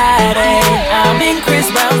Friday. I'm in Chris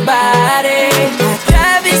Brown's body. I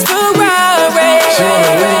drive his Ferrari.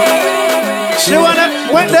 She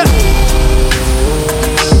wanna wet the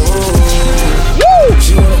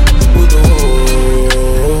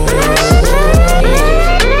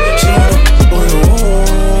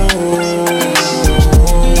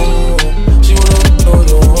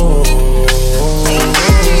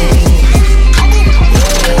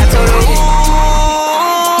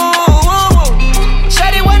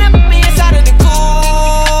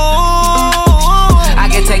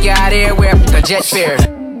jet fare.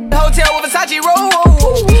 Hotel with Versace roll.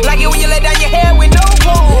 Like it when you let down your hair with no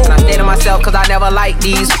comb. And I stay to myself cause I never like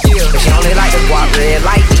these. But she only like the guap red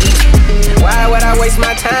like these. Why would I waste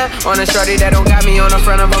my time on a shorty that don't got me on the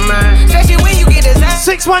front of her mind? Especially when you get this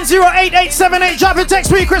 610-8878. Drop a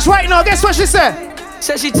text me, Chris, right now. Guess what she said?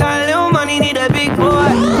 Said she tired, little money, need a big boy.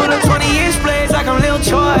 Put up 20-inch blades like I'm Lil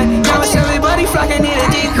Troy. Promise everybody flocking, need a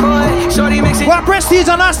decoy. Shorty makes it. What prestige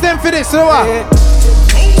on us them for this, so what?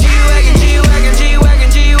 G-Wagon, G-Wagon, G-Wagon,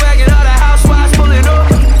 G-Wagon, all the housewives pulling up.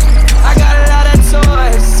 I got a lot of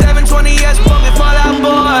toys. 720S, pull me Fall Out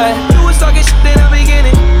Boy. You was talking shit in the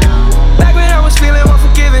beginning. Back when I was feeling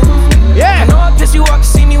unforgiving. Yeah. I know I pissed you off to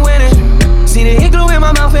see me winning. See the hit glue in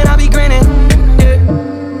my mouth and I be grinning.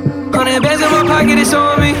 100 bands in my pocket, it's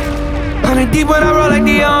on me. 100 deep when I roll like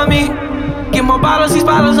the army. Get more bottles, these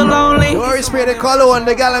bottles are lonely. Don't worry, spray the color on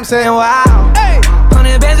the gal, I'm saying wow. Hey.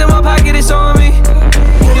 100 bands in my pocket, it's on me.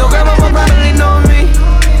 Your grandma will probably know me.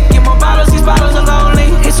 Get more bottles, these bottles are lonely.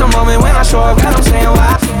 It's a moment when I show up, God, I'm saying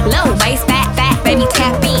wow. Low waist, fat, baby,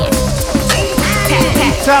 tap in.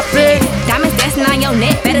 Tap in. Diamonds dancing on your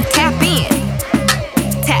neck, better tap in.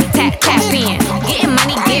 Tap in. Getting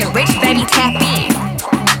money, get rich, baby, tap in.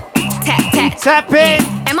 Tap in.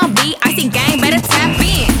 MLB, icy gang, better tap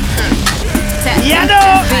in. Yeah,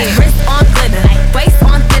 no. Wrist on glitter, waist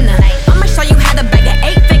on thinner. I'ma show you how to bag an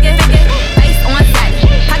 8-figure. Face on fatty,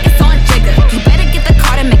 pockets on jigger. You better get the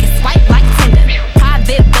card and make it swipe like Tinder.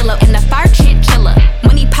 Private villa in the fire chinchilla.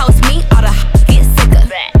 When he post me, all the get sicker.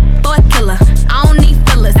 For a killer, I don't need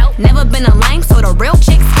fillers. Never been a lame, so the real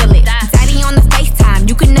chicks feel it. Daddy on the FaceTime,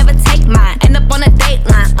 you can never take mine. End up on a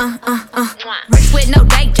dateline, Rich with no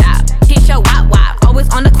day job. Hit your wop, always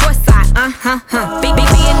on the course side, Big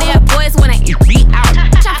millionaire boys wanna eat out.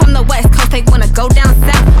 Shot from the west coast, they wanna go down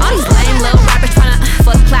south. All these lame little rappers tryna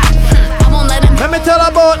fuck clout. I won't let them. Let me tell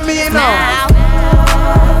about me now.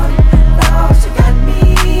 She got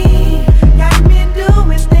me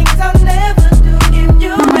doing things I'll never do. If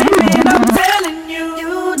you ain't it, I'm telling you,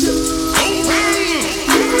 you do.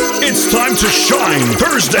 It's time to shine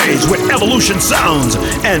Thursdays with Evolution Sounds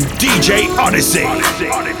and DJ Odyssey.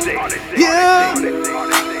 Yeah.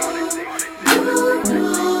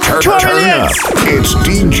 Turn up. It's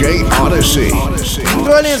DJ Odyssey.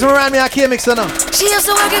 New Orleans remind me of K-Mix now. She used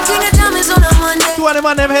to work at King of Diamonds on a Monday. 20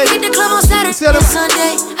 man them head. Hit the club on Saturday and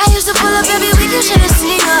Sunday. I used to pull up every week, you should've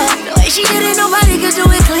seen her. The way she did it, nobody could do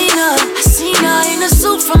it cleaner. I seen her in a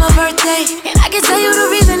suit from her birthday, and I can tell you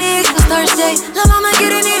the reason it was Thursday. La mama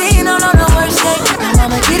getting it in on the worst day. La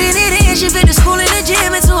mama getting it in, she fit the school and the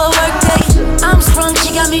gym into a work day. I'm sprung,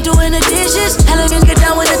 she got me doing the dishes. Elegant get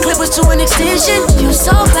down when the clip was to an extension. You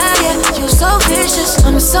so bad, yeah, you so vicious.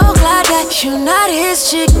 I'm so glad that you not his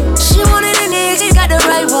chick. She wanted a nigga, he got the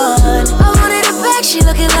right one. I wanted a back, she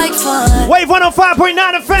looking like fun. Wave 105.9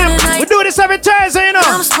 FM. We do this every Thursday, you know.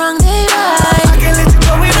 I'm sprung, they right. I can't let you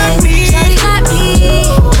go without me. Shawty got me.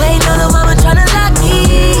 Waiting on the mama tryna lock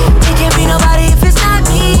me. It can't be nobody if it's not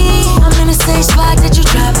me. I'm in the same spot that you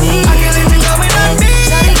dropped me. I can't let you go without me.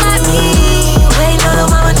 Shawty got me. Waiting on the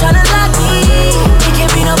mama tryna lock me. It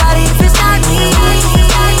can't be nobody if it's not me.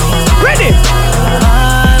 Ready?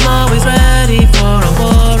 I'm always ready for a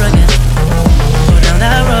war again. Go down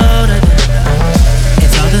that road again.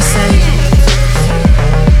 It's all the same.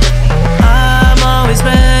 I'm always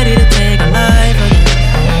ready to take a life again.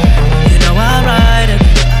 You know I'll ride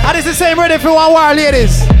again. And it's the same ready for one war,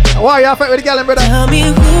 ladies. War, you fight with the girl, brother. Tell me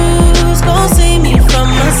who's gonna save me from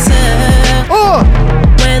myself. Oh.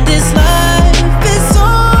 When this life is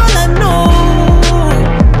all I know.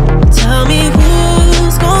 Tell me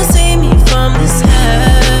who's gonna save me from this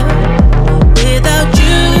hell without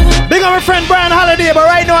you. Big on my friend Brian Holiday, but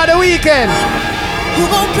right now at the weekend. Who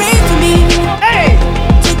gon' pray for me? Hey!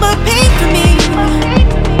 Take my pain for me.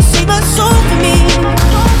 Save my soul for me.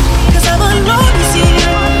 Cause I'm alone, you see.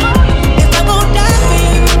 If I'm gon' die for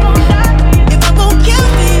you, if I'm gon' kill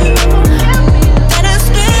for you, then I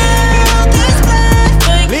still this life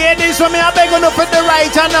for you. Ladies, for me, I beg on up at the right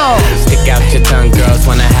now. Stick out your tongue, girls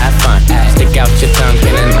wanna have fun. Stick out your tongue,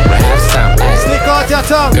 can a nigga have some? Stick out your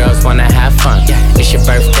tongue. Girls wanna have fun. It's your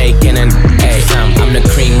birthday, can a hey, I'm the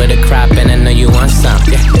cream with the crop, and I know you want some.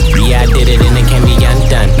 Yeah, I did it, and it can be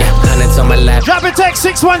undone. Hundreds on my lap. Drop a text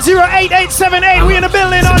 610-8878. We in the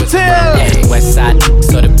building until West side,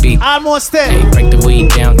 so the beat. Almost there. Hey, break the weed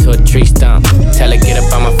down to a tree stump. Tell her get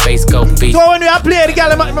up on my face, go beat. So when we play the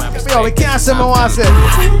girl, yo, we can't say more once. She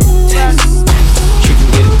can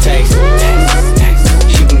get a taste.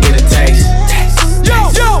 She can get a taste.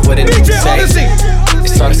 Yo, what it DJ Odyssey.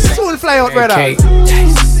 It's all the same. Soon fly out, brother. Okay.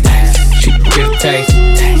 She can get a taste.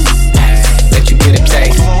 Let you get a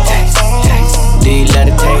taste. Do you let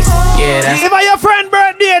it taste? Yeah, that's. If I your friend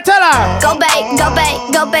birthday, tell her. Go babe, go babe,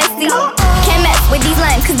 go bestie. Can't mess with these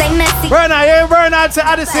lames cause they messy. Bernard, you Bernard to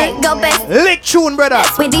Odyssey. Go bestie. Lick tune, brother.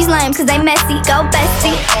 With these lames cause they messy. Go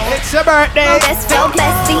bestie. It's your birthday. Best go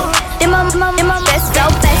bestie. Them my best go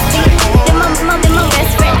bestie. Them my best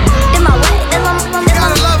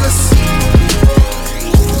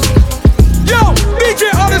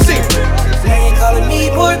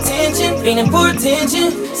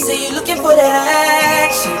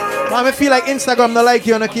I feel like Instagram don't like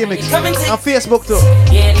you on the K-Mix. And Facebook too.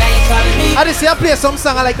 Yeah, now you calling me. I just see I play some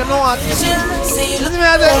song I like to know what. Listen to me,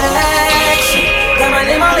 I say. Got my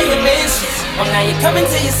name all in your mentions. Oh, now you coming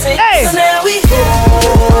to your senses. Hey! So now we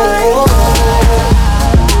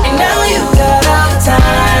and now you got all the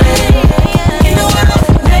time in the world.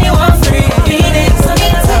 Now you want free. Feeling so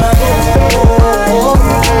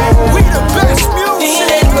We the best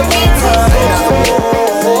music.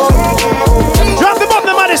 Drop them up,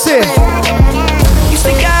 the Madison. You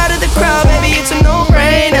stick out of the crowd, baby, it's a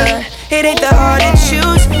no-brainer. It ain't that hard to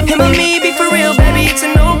choose. Him or me, be for real, baby, it's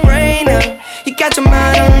a no-brainer. You got your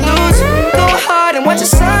mind on loose. Go hard and watch your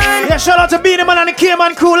sign. Yeah, shout out to Beanie Man and the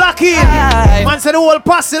K-Man crew, Lucky. Man said the whole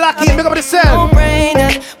posse, Lucky. Pick up the cell.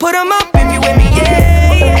 No-brainer. Put them up if you with me,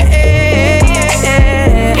 yeah, yeah, yeah,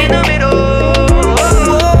 yeah. In the middle.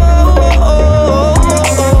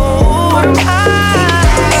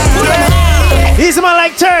 He's a man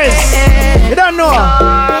like Terrence. You don't know.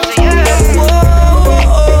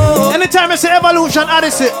 Anytime I say Evolution,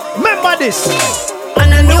 Odyssey, remember this. On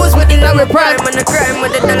the news with the love of prime, on the crime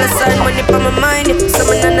with the dollar sign, money for my mind.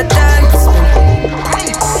 Someone on the time for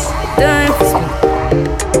spend. Time for spend.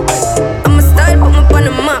 I'm a style, put me on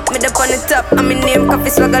the map, made up on the top. I'm in name, coffee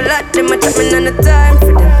swag a lot. Them a chat me on the time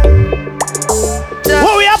for them.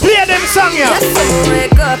 What we are playing them song, yeah? Yes, I'm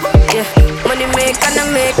wake up, yeah. Money make and I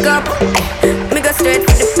make up. Me go straight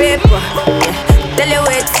for the paper, yeah. Tell you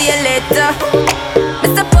wait, see you later. Me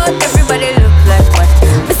support everybody look like what?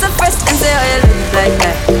 Me so first and say how you look like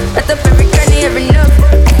that. I top every cranny, every nook.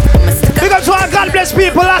 Big up to our God bless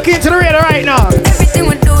people locking into the radio right now. Everything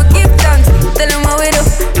we do, give thanks. Tell them how we do.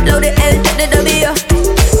 Load the L to the W.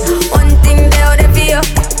 One thing they out there for you.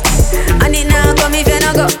 And it now come if you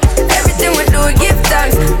not go. Everything we do, give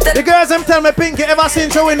thanks. The girls them tell me Pinky ever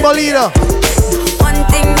since you win Bolito. One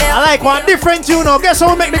thing they I like one different tune now. Guess how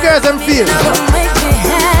we make the girls them feel? Make me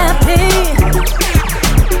happy.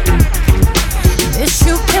 This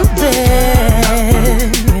you can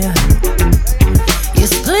bear. You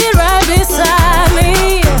stood right beside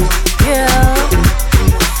me, yeah,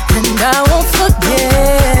 and I won't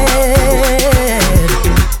forget.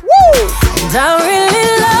 Woo! And I really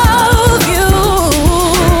love you.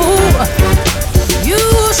 You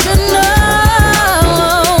should know.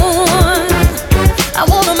 I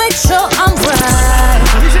wanna make sure I'm right.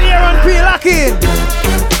 You should hear on pre-locking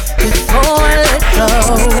before I let go.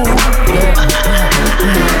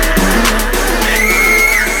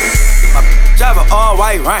 Driver all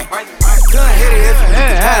white rank. Couldn't hit it if you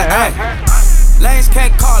had. Lanes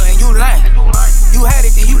can't call and you lame. You had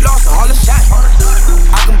it and you lost all the shine.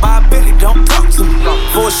 I can buy a Billy, don't talk to me.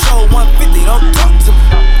 For a show 150, don't talk to me.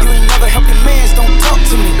 You ain't never helped your mans, don't talk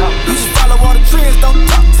to me. You just follow all the trends, don't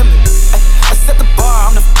talk to me. I set the bar,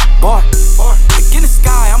 I'm the bar. Look in the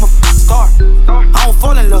sky, I'm a star. I don't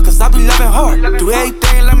fall in love cause I be loving hard. Do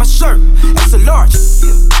everything like my shirt, it's a large.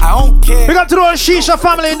 I don't care. Big up to the whole Shisha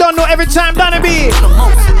family. You don't know every time Donny B.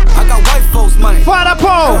 I got white folks money. Father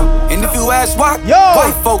Paul. And if you ask why, yo,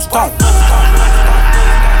 white folks don't.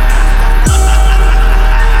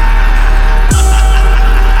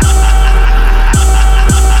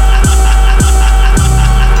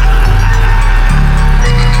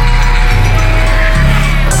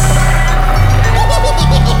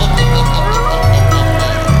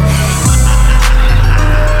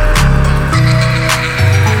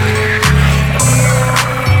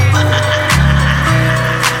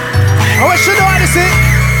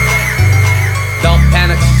 Don't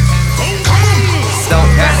panic. Don't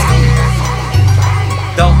panic.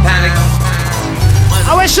 Don't panic.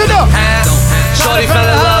 I wish you know. Shorty fell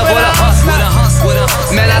in love with a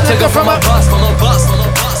hustle. Man, I took her from a bus.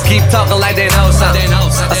 Keep talking like they know something.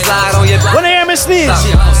 I slide on your back. Wanna hear me sneeze?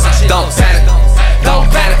 Don't panic. Don't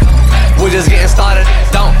panic. We're just getting started.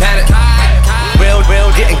 Don't panic.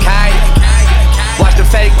 Real getting kite. Watch the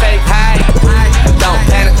fake hide. Don't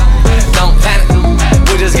panic. Don't panic.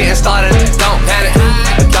 We're just getting started. Don't panic.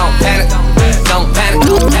 Don't panic. Don't panic.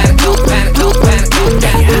 Don't panic. Don't panic. Don't panic. Don't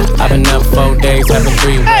panic. I've been up 4 days, having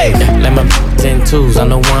 3 ways. Let my 10 twos on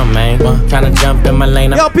the one, man. Tryna jump in my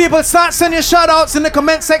lane. Yo, people, start sending your shout outs in the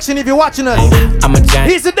comment section if you're watching us. I'm a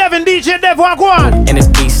giant. He's the Devin DJ Dev Wagwan. And it's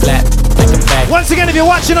beat slap like a back. Once again, if you're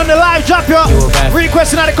watching on the live, drop your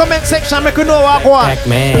request in the comment section. Make you know Wagwan.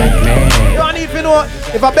 Man. Yo, I need to know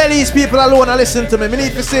if I belly these people alone and listen to me. Me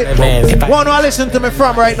need to see one who I listen to me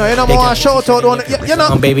from right now. You know, I want to shout out on you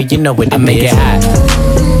know. Baby, you know what I make it hot.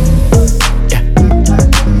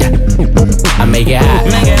 I make it hot.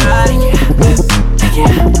 Make it hot. Make it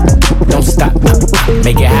hot. Don't stop.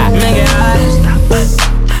 Make it hot. Make it hot.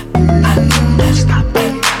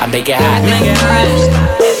 I make it hot. Make it hot.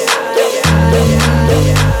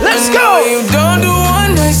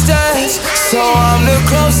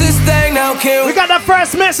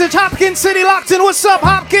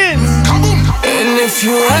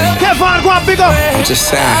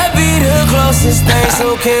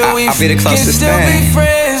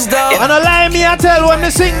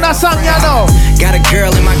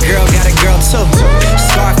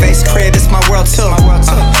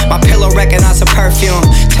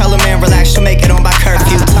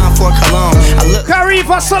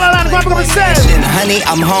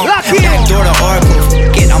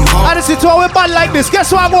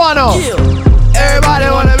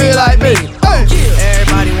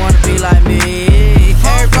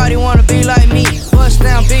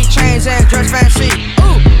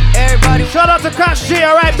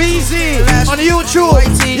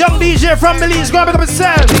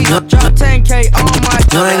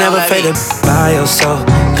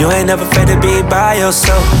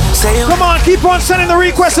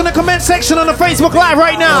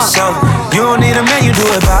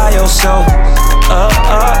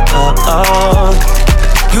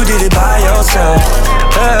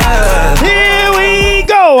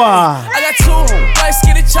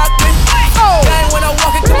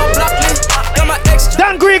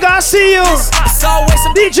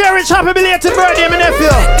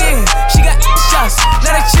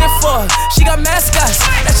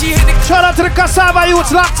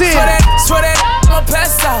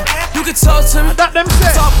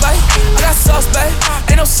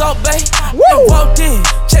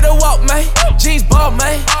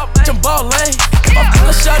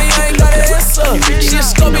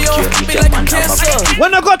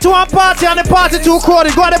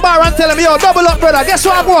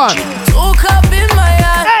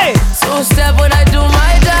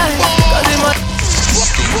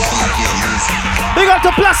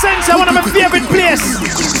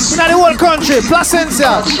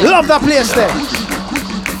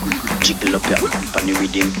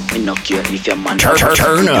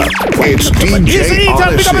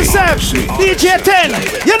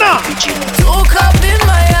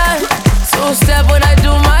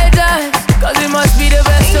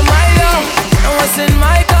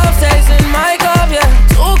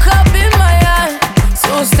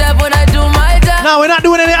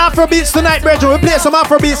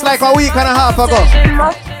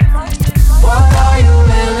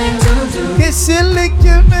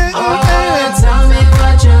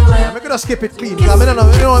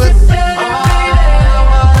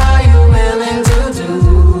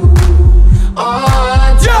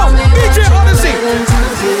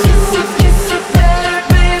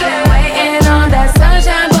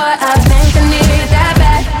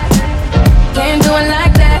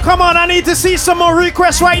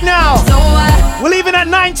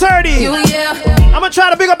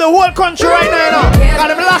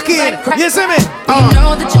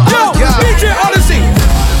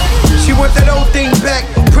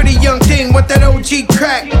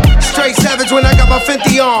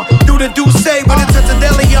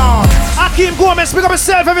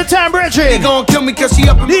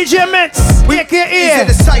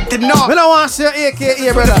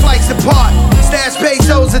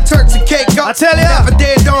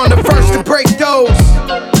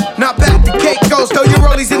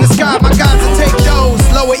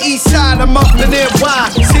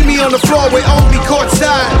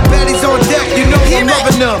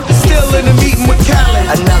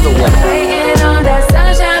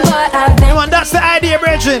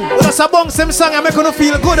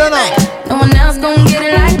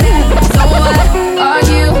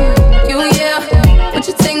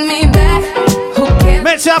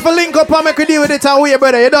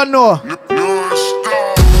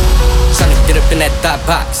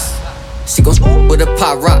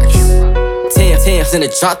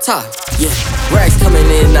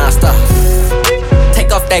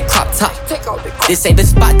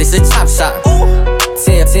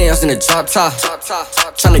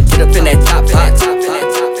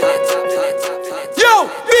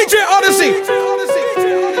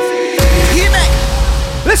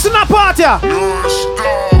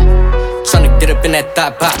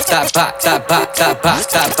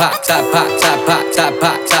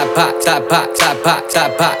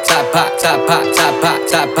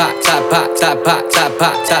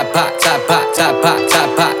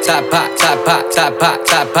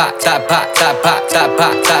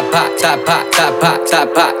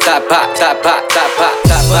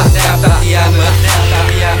 Bust down, Tatiana.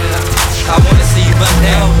 I wanna see you bust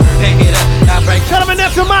down, pick it up, now break. Tell me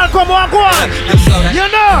nephew Malcolm, walk on. You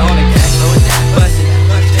know.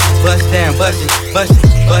 Bust down,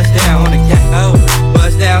 bust down on the cat. Oh,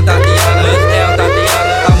 bust down, Tatiana.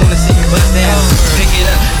 I wanna see you bust down, pick it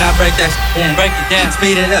up, now break that that down, break it down,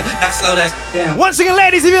 speed it up, now slow that down. Once again,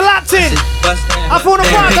 ladies, if you're locked in, I found the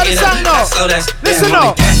part of the song now. Listen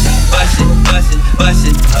up. Bust it, bust it, bust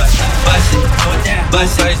it, bust it,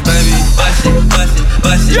 bust it, baby, bust it, bust it,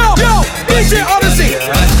 bust it. Yo, DJ Odyssey.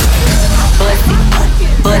 Bust it,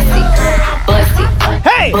 bust it, bust it.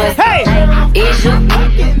 Hey, hey. Is you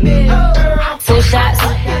 2 shots?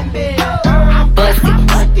 Bust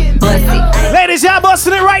it, bust it. Ladies, y'all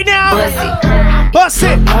busting it right now. Bust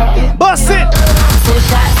it, bust it, bust it. 2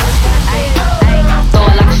 shots. Throw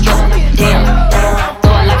it like a stroke, damn.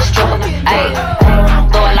 Throw it like a stroke, ayy.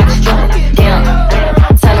 Throw it like a stroke, damn.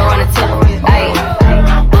 Turn around the tip, ayy.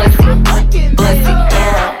 Bust it, bust it,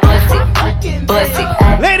 bust it, bust it.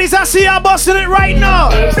 Ladies, I see y'all busting it right now.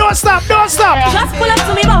 Don't stop, don't stop. Just pull up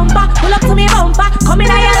to me bumper, pull up to me bumper. Come in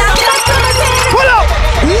here, pull up.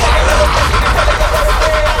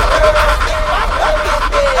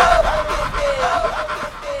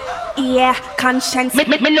 Yeah, conscience. Me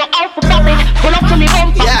no out for pop it. Pull up to me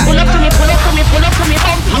bumper. Pull up to me, pull up to me, pull up to me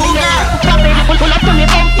bumper. Me no out for pop it. Pull up to me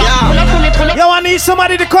bumper. Pull up to me, pull up. Yo, I need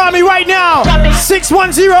somebody to call me right now.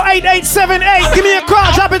 610-8878. Give me a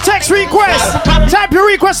call. Drop a text request. Type your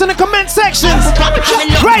request in the comment section.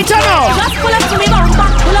 Right now. Just pull up to me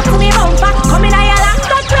bumper. Pull up to me bumper. Come in here, lock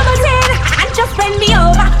that trouble in, and just bend me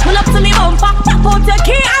over. Pull up to me bumper. Pop out your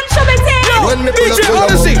key and shove it in. When me pull up to your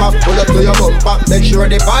bumper, pull up to your bumper. Make sure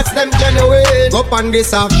the parts them genuine. Up on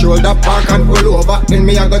this half shoulder park and pull over. Then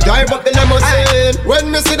me I go drive up the limousine. When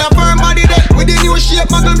me see the firm body deck with the new shape,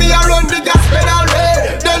 muggle me around the gas pedal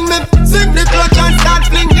way. Then me sing the clutch and start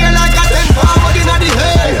fling gear like a 10 forward in the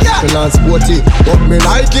head. Yeah, me not sporty, but me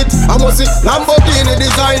like it. I must see Lamborghini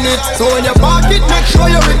design it. So when you park it, make sure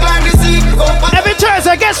you recline the seat. Every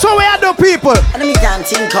Thursday, guess what we are doing, people? And me can't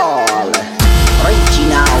think all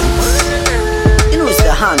original. You know it's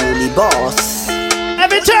the handly boss.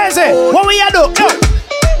 Every Thursday, what we are doing?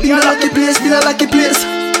 Me not like the place, me not like the place.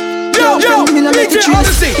 Yo, me not like the DJ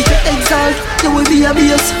Odyssey. If you exalt, you will be a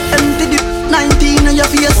base. Empty the 19 on your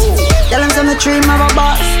face. Tell them some dream of a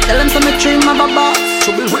boss. Tell them some dream of a boss.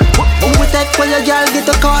 Who will take for your girl get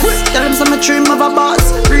a cost? Tell them some dream of a boss.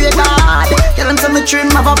 Pray God. Tell them some dream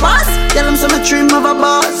of a boss. Tell them some dream of a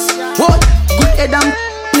boss. What? Good head and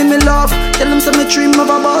give me love. Tell them some dream of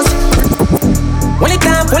a boss. Pull it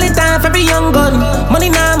time for be young gun. Money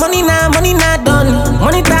now, money now, money not done.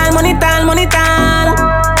 Money time, money time, money time.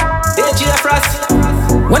 DJ Frost.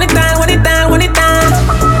 Money time, money time, money time.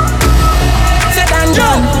 Set and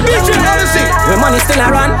done. DJ Odyssey. When money still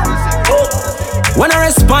a run. When I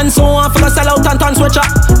respond, so I feel sell out and turn switcher.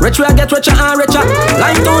 Rich will get richer and richer.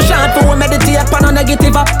 Life too short for we meditate pan on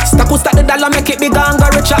negative. Stack the dollar, make it bigger and go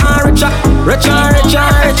richer and richer. Richer and richer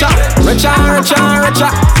and richer. Richer and richer and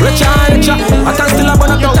richer. Richer and richer. I can still have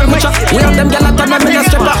one of the temperature. We have them gyal at them in a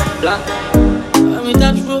stripper. I'm in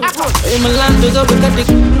that road. In my land, there's a big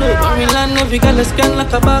dick load. I'm in land, every girl is scan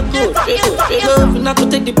like a barcode. Straight up, and I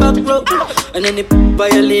could take the back road. And then they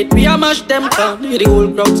violate me, I mash them down. The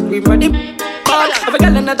whole crowd scream for the every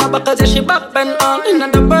girl in the top because she back and on. In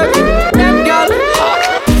the bird, them girl.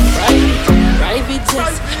 Private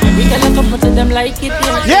jets. Every girl I come to them like it,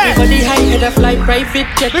 yeah. Everybody high head of fly private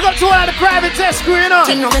jet. We got 2 out of the private jet screen on.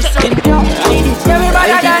 Everybody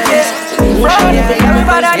got this.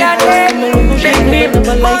 Everybody got this. Big beat,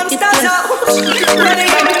 monsters up.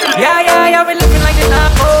 Yeah, we living like the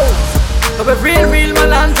narcos. But we real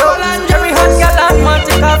Melandro. Every hot girl and want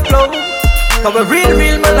to have flow. But we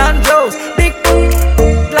real Melandros. Big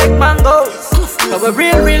like mangoes. But we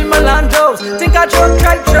real Melandros. Think I drunk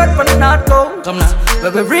right shirt from the narco. Come now.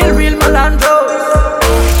 But we real Melandros.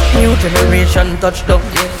 New generation touchdown.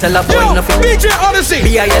 Tell a boy nothing. DJ Odyssey.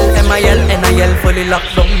 B-I-L, M-I-L, N-I-L, fully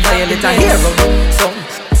locked down. Violate a hero song.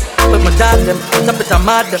 But my dad them, top it a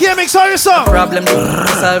mad them. Can't mix all your song. Problem to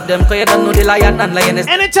solve them. Cause you don't know the lion and lioness.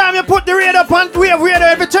 Anytime you put the radar up on, we have radar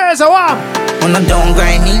every Thursday, wow. On a down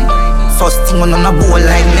grinding. First thing on a bowl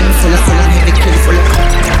like them. Full of heavy kill, full of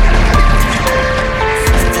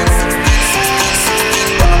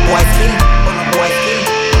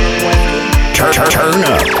Turn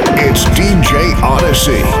up. It's DJ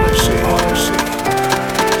Odyssey.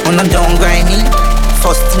 On a down grinding.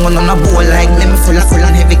 First thing on a bowl like them. Full of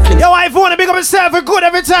heavy kill. Yo, I wanna big up yourself for good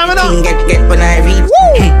every time, you know. Get when I read.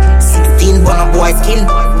 16 on a boy skin.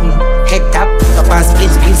 Head tap, up and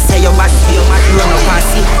split. Say your match, run up and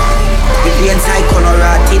see. The inside color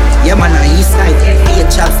rotted. Yeah man on east side. Be a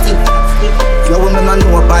chopstick. Your woman don't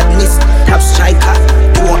know badness. Top striker.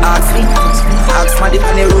 Don't ask me. Ask my dip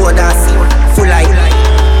on the road and see. Full light.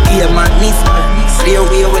 Be a madness. Stay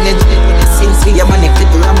away when you sing. See your man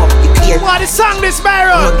clip ram up the clear. What the song this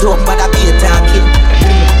barrel? No joke but I be a talking.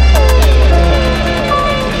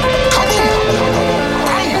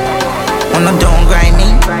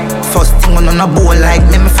 on a bowl like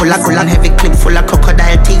me full of cool and heavy clip full of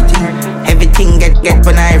crocodile teeth. Everything get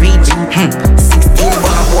when I reach 16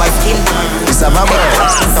 on a boy skin. It's a bubble.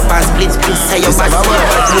 Up and split say your body.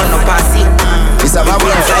 You no passy. It's a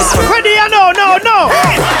bubble. Ready or no.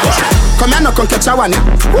 Come here, no come catch a one.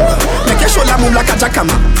 Make your shoulder move like a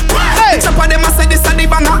jackhammer. It's up on them, I say this and the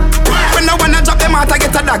banger. When no one drop them out, I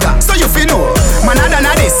get a dagger. So you feel no, man other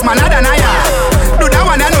than this, man other than ya. Do that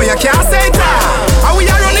one, I know you can't say it. And we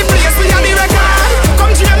are on the place, we are the record.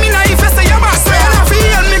 Come to me now if you say your boss. So you don't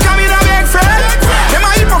feel me, come in a big friend. Them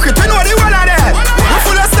are hypocrite, we know the one of them. We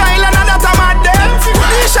full of style and that I'm at them.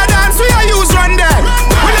 Isha dance, we are use run them.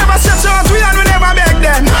 We never stretch out, we never beg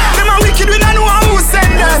them. Them are wicked, we don't know who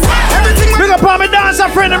send them. Big up on me dancer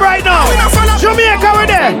friend right now. Jamaica we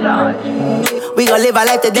there. We gon' live a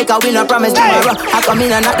life today cause we no promise tomorrow. I come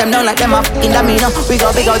in and knock them down like them a f***ing domino. We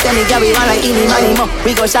go big out any girl we want like any money more.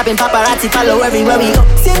 We go shopping paparazzi follow everywhere we go.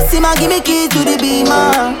 Sima give me keys to the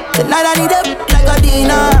beamer. Tonight I need up like a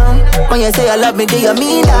dinner. When you say you love me do you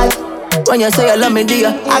mean that? When you say you love me, do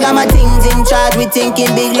you? I got my things in charge, we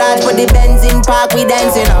thinking big large. Put the Benz in park, we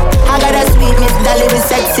dancing up. I got a sweet Miss Dolly with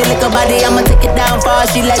sexy little body. I'ma take it down far,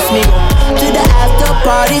 she lets me go to the after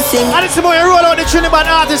party sing. And it's the boy roll out the Trinidad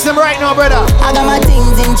artists them right now, brother. I got my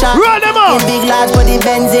things in charge. Roll them out. In big large, put the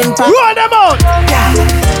Benz in park. Roll them out. Yeah.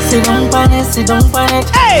 Sit down panic, sit down panic.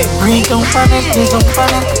 Hey. Breathe don't panic, please don't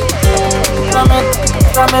panic. Slam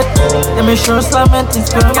it. Let me show slam it,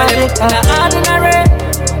 it's permanent. And I'm ordinary.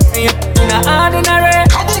 In a ordinary,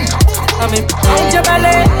 I'm in your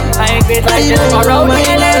belly. I ain't great like this for road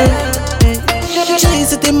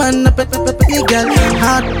Chase the man up at the girl.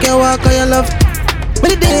 Hard can walk on your love.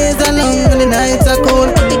 When the days are long and the nights are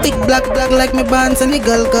cold. Big black like me bands and the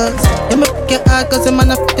girl cause you make your heart cause the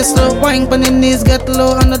man a f*** you slow. Wine when the knees get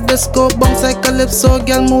low on the disco. Bounce like calypso,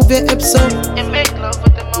 girl move your hips so. You make love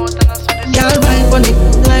with the mouth and I swear the girl ride for it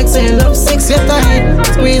like saying love 6 your time.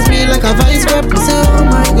 Squeeze me like a vice grip. Say oh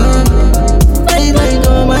my god.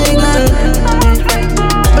 Oh my god.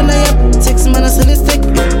 When I have 6 man I sell this stick.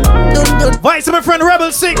 Vice my friend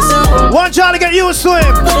Rebel 6. Want y'all to get used to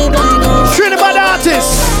him. Trinidad artist.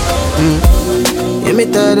 Yeah, me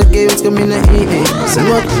tired of games coming in eating. Some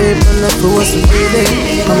more paper left for what's the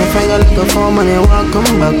day. Come and find a little form and you won't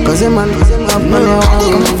come back. Cause your man have money,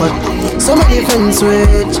 you won't come back. So many friends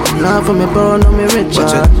switch. Now for me power, now me rich.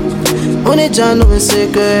 Only John know his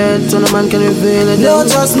secret. So no man can reveal it. No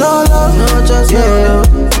trust, no love. No trust, no love.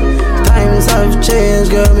 Times have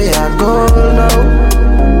changed, girl, me a gold now.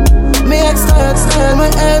 Me excited,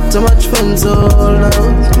 my head. Too much friends all now.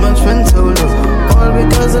 Too much friends all now. All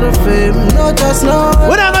because of the fame. No trust, no.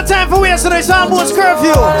 We don't have no time for waste, so it's almost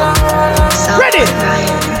curfew. Ready?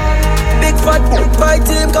 Big fat fight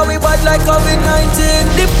team, cause we bad like COVID-19.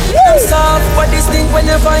 Dip soft, but this thing when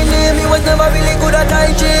you find him, he was never really good at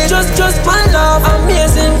hygiene. Just one love,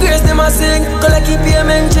 amazing grace them a sing. Cause I keep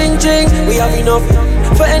payment ching. We have enough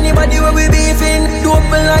for anybody where we beefing. Do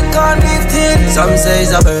open like corn beef tin. Some say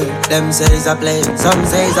it's a bird, them say it's a plane. Some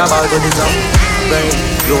say it's about to do some brain.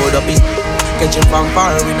 Load up his catch him from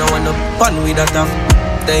far, we no want no fun with that stuff.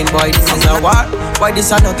 Then boy, this is a war, why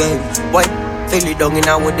this a no game? Boy, feel it down in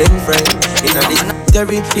our them friend. In a this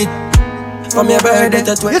scary hit from your birthday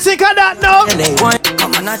to 20. You think of that now?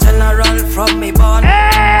 Come on a general from me born.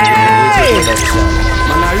 Hey!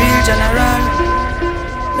 Man a real general.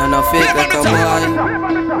 None of fake like a boy.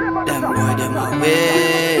 Them boy them a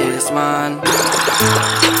waste man.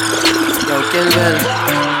 Yo kill well.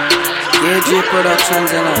 KG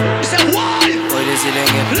Productions you know. Boy this is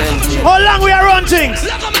get plenty. How long we are run things?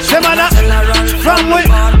 Say man from we.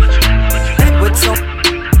 With some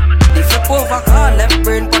if you over call left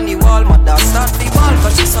brain on the wall, mother start the ball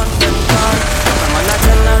cause she son them call. I'm on a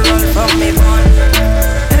general from me born.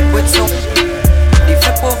 With some if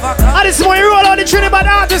you over call. And this is when you roll out the Trinidad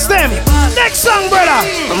artist them. Next song, brother.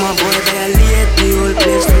 I'm a boy violate the whole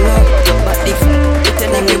place to love. But if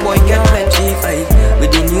any boy get 25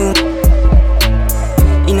 with the new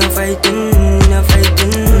in a fighting.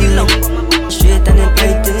 Straight and it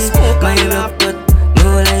fighting. My love but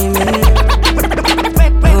no liming.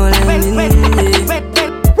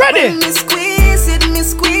 Ready? Me squeeze it.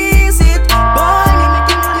 Boy, me make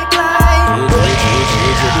him click like.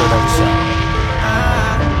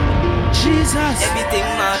 Jesus.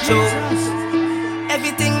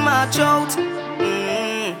 Everything march out.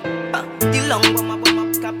 The long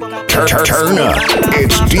Turn up.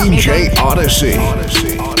 It's DJ Odyssey.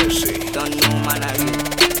 Don't know man I real.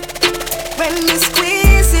 When me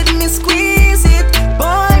squeeze it.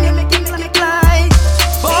 Boy, me make him click like.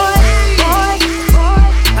 Boy.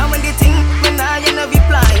 And when the thing when I ain't no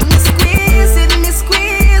reply. Me squeeze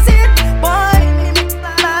it. Boy,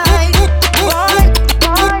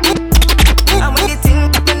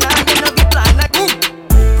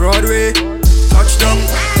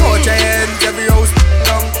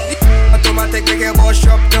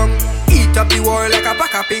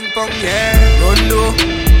 a ping pong, yeah. Rondo,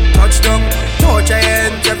 touchdown, touch your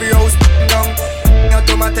hands, every house down.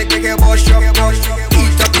 Automatic, make a boss shop, eat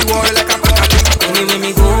up the wall like a potato. Anywhere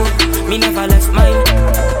me go, me never left mine.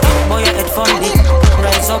 Boy, your head from the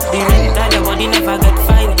rise up the rent, tell your body never get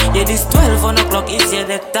fine. Yeah, this 12 o'clock is yeah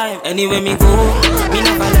that time. Anywhere me go, me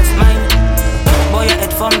never left mine. Boy, your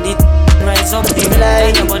head from the rise up the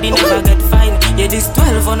rent, tell your body never get fine. Yeah, this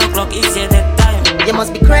 12 o'clock is yeah that time. You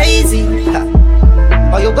must be crazy,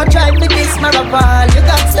 or you go drive me this marathon. You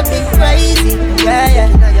got to be crazy, yeah.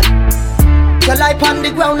 You lie on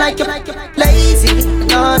the ground like you're lazy.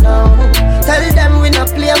 No. Tell them we not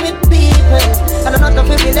play with people, and I'm not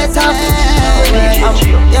gonna feel let off.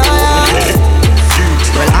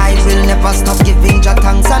 Well, I will never stop giving Jah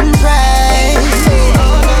thanks and praise,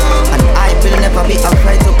 and I will never be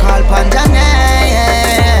afraid to call upon Jah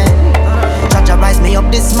name. Jah rise me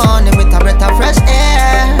up this morning with a breath of fresh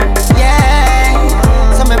air. Yeah.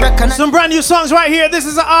 Some brand new songs right here. This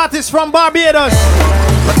is an artist from Barbados.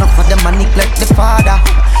 But not for the money, neglect the father.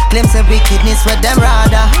 Claims every kidney's where them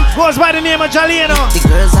rather. Goes by the name of Jalino. The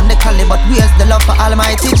girls and the collie, but where's the love for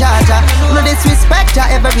Almighty Jaja? No disrespect Jah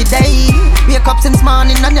every day. Wake up since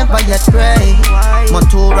morning and never yet pray.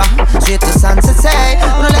 Motura, straight to sunset say.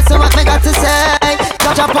 No listen what me got to say.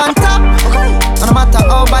 Jah on top. No matter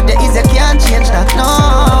how bad it is, you can't change that,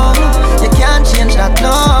 no. You can't change that,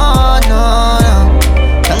 no.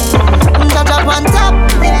 Jah on top.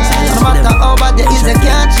 No matter how bad it is, you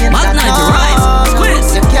can't change that, no.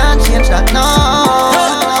 You can't change that, no.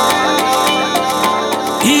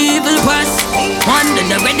 Evil press, one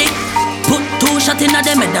they ready. Put 2 shots in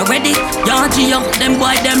them and they ready. Yargy up, them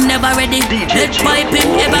boy them never ready. Let pipe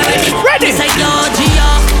him ever ready. Ready. Say Yargy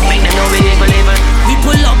up, make them know we evil. We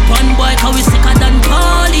pull up one boy 'cause we sicker than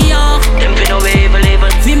Korea. Them fi know we evil.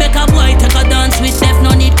 We make a boy take a dance with def,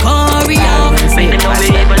 no need Korea. Make them know we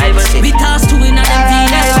evil. We toss 2 in a them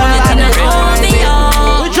Venus, come it in a Romeo.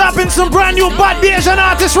 We're dropping some brand new bad Asian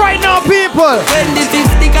artists right now, people. When the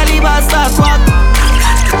 50 caliber starts walk.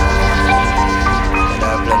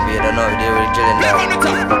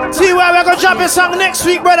 See where we're gonna drop a song next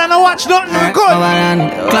week, brother, and watch nothing good.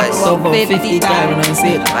 Clap over 50 times and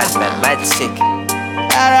say Bad sick.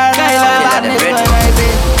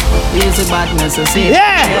 Music badness, I see.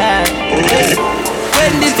 Yeah.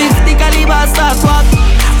 When the 50 caliber starts walk.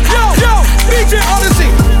 Yo, DJ Odyssey.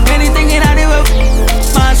 Anything in the world,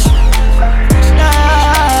 smash.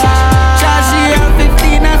 Charge here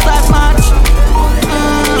 15 and start match.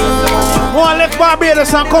 One left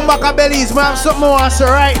Barbados and come back a Belize. Man, have something more to say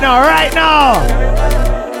right now.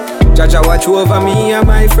 Jaja watch over me and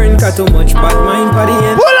my friend got too much bad mind for the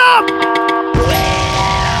end. Pull up!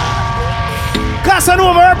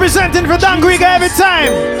 Casanova representing for Dangriga every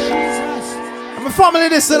time. I'm a family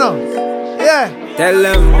this, you know. Yeah. Tell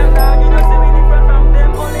them.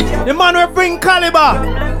 The man will bring caliber.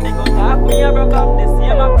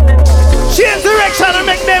 Change direction and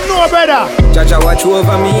make them know, brother. Jaja watch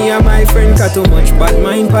over me and my friend got too much bad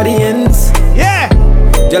mind for the ends. Yeah.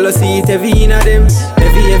 Jealousy it heavy in a them.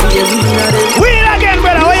 Heavy in a them. Wheel again,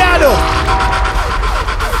 brother. What you do?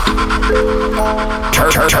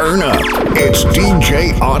 Turn up. It's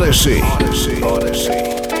DJ Odyssey.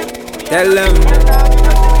 Tell them.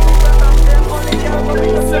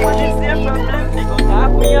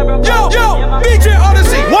 Yo, DJ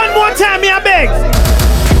Odyssey. One more time, me I beg.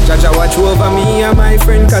 Jaja watch over me and my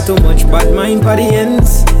friend got too much bad mind for the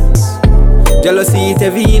ends. Jealousy it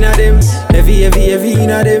heavy in a them. Heavy in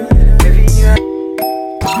a them.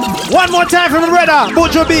 One more time from the brother,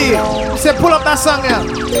 Bojo B. He said pull up that song here.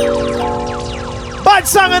 Bad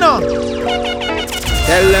song, you know.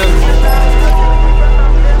 Tell them.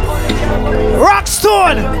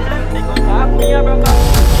 Rockstone.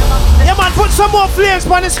 Yeah, man, put some more flames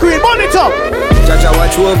on the screen. Burn it up. Jaja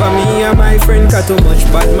watch over me and my friend got too much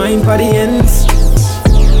bad mind for the ends.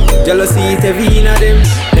 Jealousy it heavy in a them.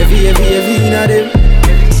 Heavy in a them.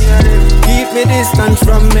 Keep me distance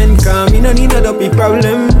from men, cause me no need no dopey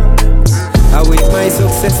problem. I with my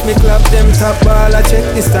success, me clap them top ball, I check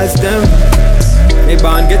the stats them. Me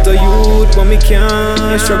born get a youth, but me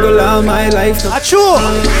can't struggle all my life. No. Achoo!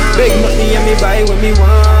 Big money and me buy when me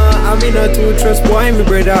want. I me not too trust boy, me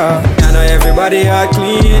brother. I know everybody are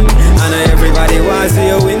clean, I know everybody wants to see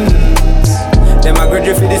you win. Them I grudge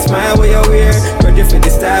you for the smile where you wear, grudge you for the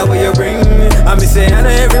style where you bring. I me say I know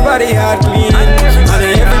everybody are clean, I know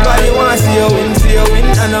everybody wants to see you win,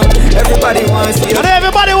 I know everybody wants to see you win. I know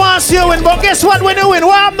everybody wants to see you win, but guess what when you win?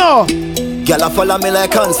 What up now? Gyal a follow me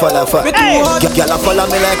like hands full of fat. Gyal a follow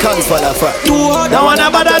me like hands full of fat. That one a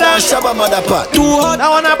better than Shabba mother pot. That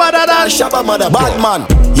one a better than Shabba mother bad man.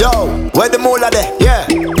 Yo, where the moolah there? Yeah.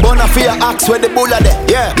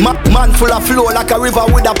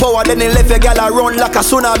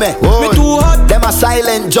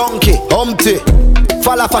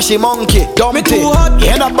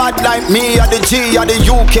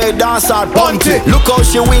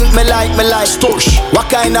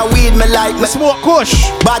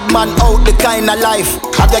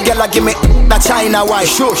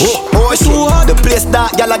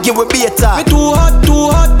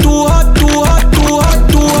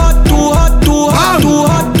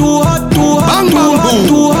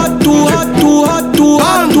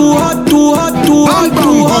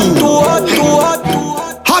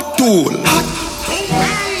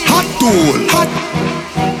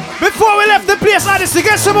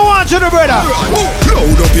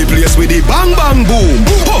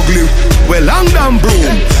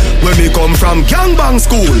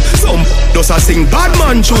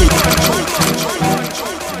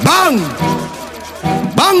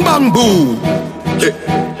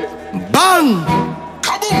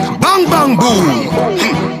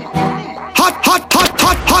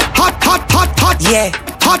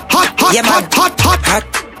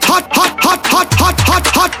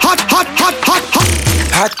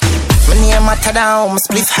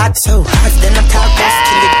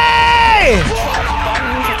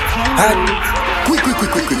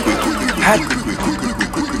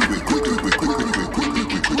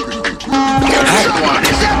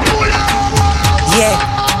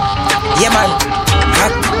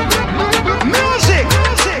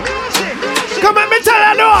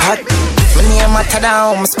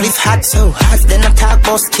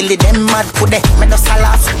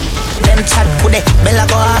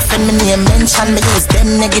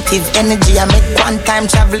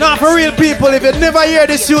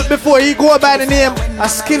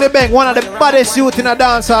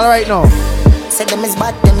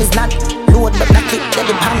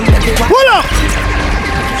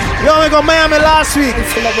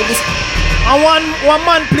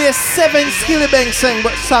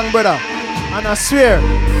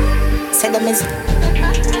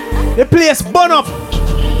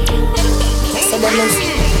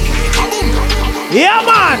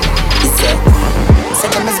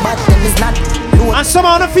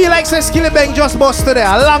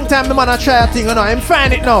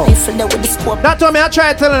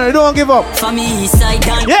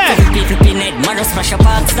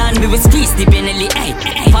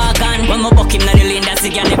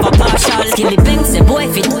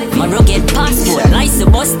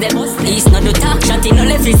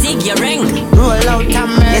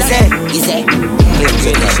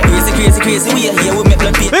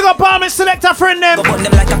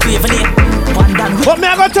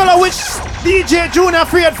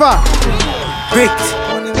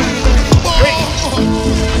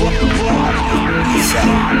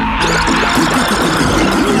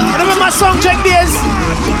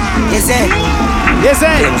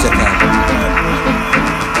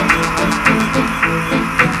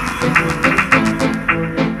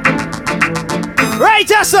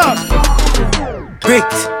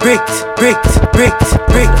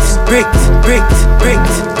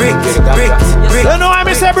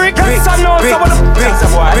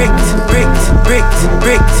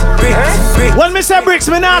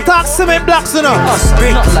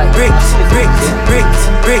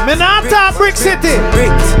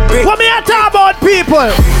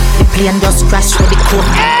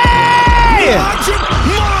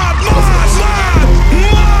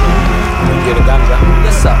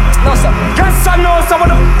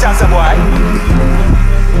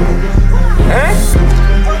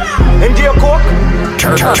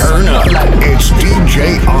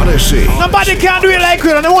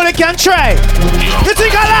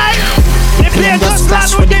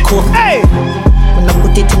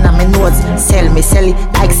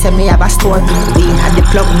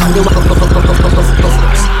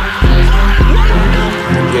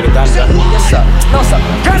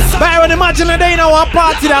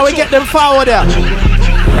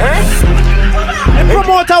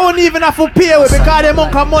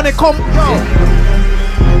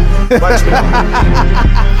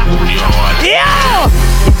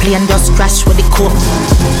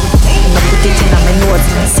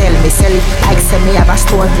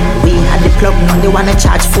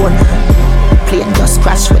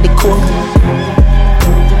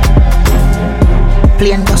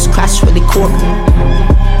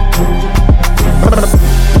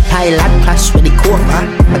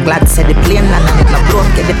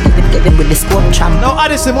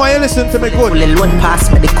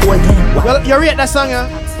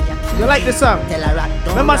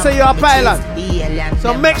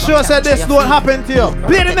 So make sure that this don't happen to you.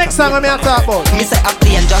 Play the next song I'm going to talk about. Me say a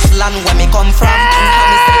plane just land where me come from.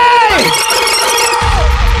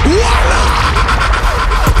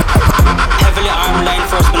 Heavily armed law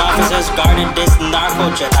enforcement officers guarded this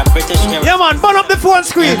narco jet at British Airways. Yeah man, burn up the phone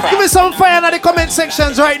screen. Give me some fire in the comment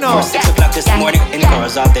sections right now. 6 o'clock this morning in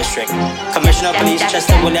Corozal District. Commissioner of Police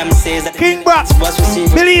Chester Williams says that King Brock was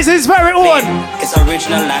received Belize his very own. Its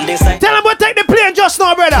original landing site. Tell him we'll take the plane just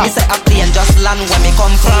now, brother. Me say a plane just land where me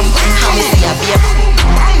come from. How me see a babe.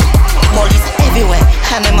 Police everywhere.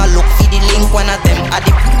 And them a look for the link when of them at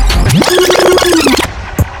the.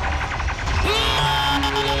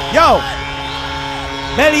 Yo,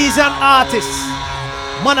 Belize and artists.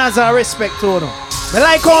 Manners and respect to you. Me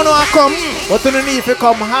like how I come, but you don't need to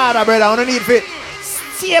come harder, brother. You don't need to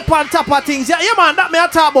stay up on top of things. Yeah, man, that me a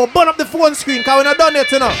talk about. Burn up the phone screen, because we not done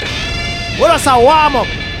it, you know. We just a warm up.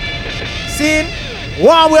 See? We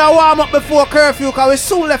are warm up before curfew, because we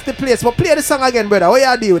soon left the place. But play the song again, brother. What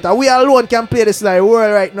you deal with it? We alone can play this like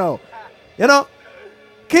world right now. You know?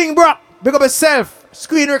 King Brock, big up yourself.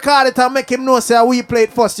 Screen record it and make him know say we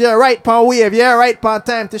played first. You're right pan wave, you're right pan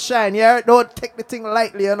time to shine. Yeah, don't take the thing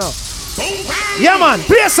lightly, you know. Yeah man,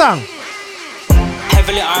 play a song.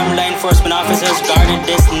 Heavily armed law enforcement officers guarded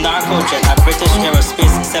this narco jet at British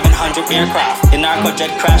Aerospace 700 aircraft. The narco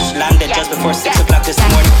jet crash landed just before 6 o'clock this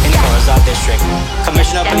morning in Corozal District.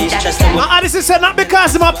 Commissioner of Police Chester this is not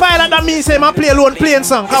because I'm a pilot that means I'm a play alone playing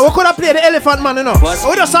song. Cause we could have played the Elephant Man, you know.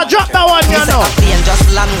 We just drop that one, you know. Plane just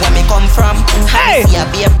land where me come from. Hey! Yeah,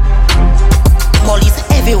 babe. Police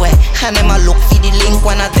everywhere. And them a look for the link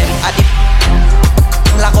when of them at the.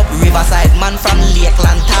 Lock up Riverside, man from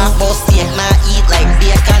Lakeland. Talk about steak, nah eat like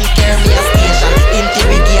bacon. Carry me a station,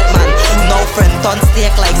 interrogate man. No friend turn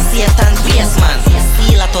steak like Satan face man.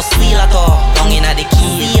 Steal at down inna the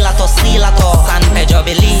key. Steal at San Pedro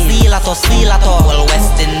Belize. Steal at well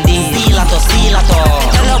West Indies. Steal at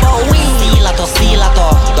tell about we. Steal at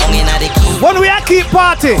down inna the key. When we a keep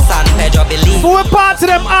party, San Pedro Belize. who we party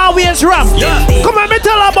them always ram. Yeah. Come on, me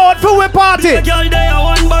tell about who we party. Girl, they are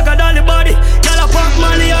one bag of dolly body. Girl, a pack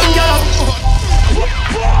money and girl.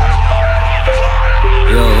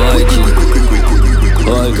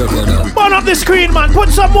 Burn up the screen, man. Put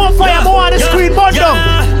some more fire more on the screen. Burn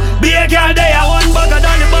down. Be a girl, they are one bag of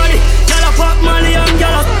dolly body. Girl, a pack money and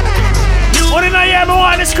girl. What in the year me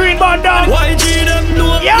want the screen burn down? YG them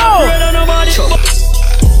know. Yo!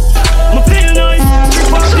 Me feel nice.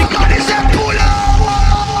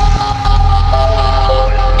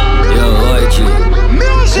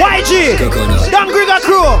 YG! Don Grigger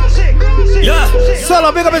Crew! Yeah!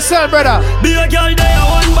 Solo, big up yourself, brother. Be a girl, they are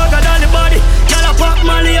one bag of dolly body. Girl, a pack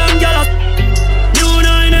money and girl. You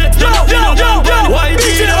know it. Yo!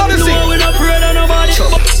 YG them know we not afraid of nobody.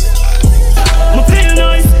 Me feel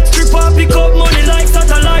nice. Strip up, pick up money like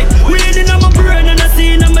satellite. Weed in my brain and I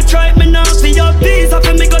see in my tribe. Me now see your visa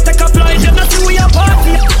for me go take a flight. You not see we a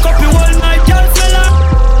party. Copy all night, girl fella.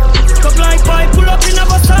 Cup like pipe, pull up in a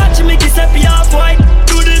Versace. Me kiss up half white.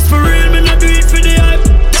 Do this for real, me not do it for the hype.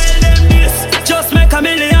 Tell them this, just make $1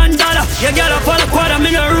 million. You get up on a quarter,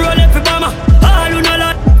 me no roll every bomber. All who know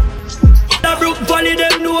that. The Brook Valley,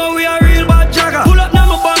 them know we a real bad jagger. Pull up now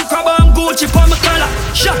my bank crab and Gucci for my collar.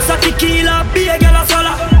 Shots at tequila, be a girl a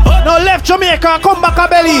swallow. No left Jamaica, come back a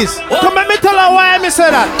Belize. Come let me tell her why me say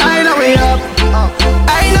that. I know we up.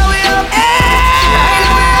 I know we up.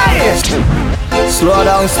 Hey! Slow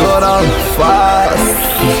down, fast.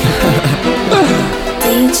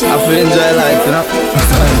 I feel enjoy life, you know.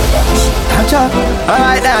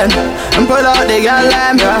 Alright then, and pull out the gun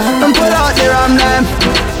lamb, yeah. And pull out the ram lamb.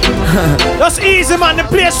 That's easy, man. The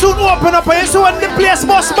place soon open up, and so when the place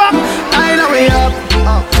bust back. I know we up.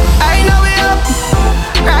 I know we up.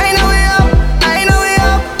 I know we up. I know we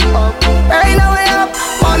up. I know we up.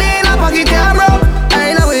 Money in a pocket, can't broke.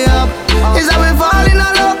 I know we up. Is that we falling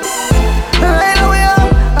on love? I know we up.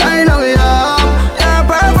 I know we up. Yeah,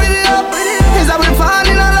 perfectly up. Is that we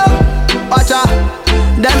falling on love? Watch out.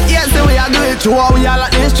 Them yes, we are doing it. We are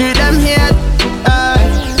like the street, them here.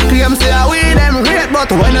 Claim say we them great,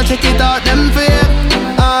 but when you check it out, them fake.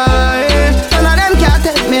 None of them can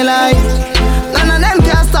take me life. None of them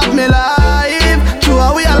can stop me life. True,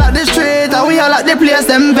 we are like the street, and we are like the place,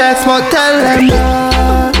 them vex, but tell them.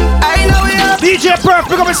 I know we up. DJ Perf,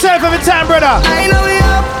 pick up yourself every time, brother. I know we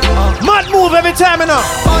up. Mad move every time, you know.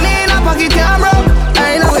 Money in a pocket, can't broke.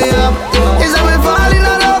 I know we up. Is that we falling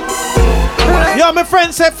on up? Yo, my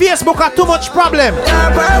friend said Facebook had too much problem.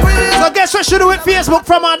 So guess what should do with Facebook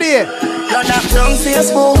from our day? You're not on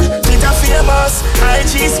Facebook, Twitter famous,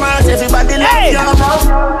 IG smart, everybody love you.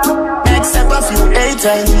 Except a few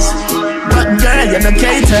haters, but girl, you're not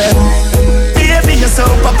catered. Baby, you're so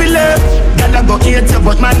popular. Gotta go hate you,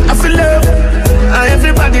 but man, I feel love.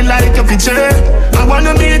 Everybody like your picture. I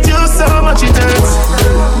wanna meet you so much it hurts.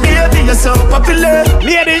 Baby, you're so popular.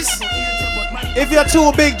 Ladies, if you're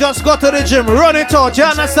too big, just go to the gym. Run it out, you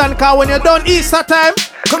understand? Cause when you're done Easter time,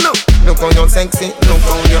 come now. Look how you sexy, look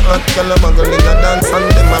how you hot. Girl, I'm a girl in a dance and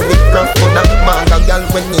them a big crap. Coulda manga girl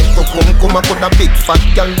when you come a coulda big fat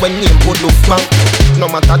girl when you put look back. No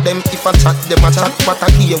matter them if I chat, them a chat. But I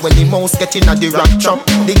hear when the mouse get in a the rap trap.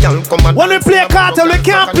 The girl come and when we play cartel, we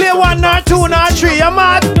can't play 1 nor 2 nor 3. You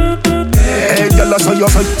mad? Hey, girl, so you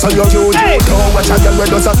cute. Hey, don't watch a girl where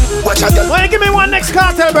does a watch a girl. Why you give me one next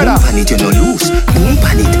cartel, brother? Boom pan it, you no lose. Boom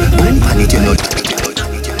pan it, you no.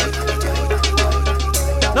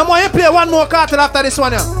 No more, you play one more cartel after this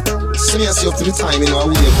one, yeah. Smears you up to the time, you know,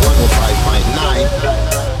 we have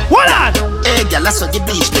 105.9. Hold on! Hey, girl, I saw the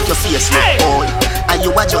beach, make your face look old. And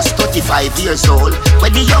you are just 35 years old.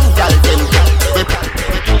 When the young girl them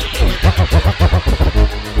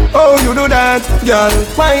oh, you do that, girl.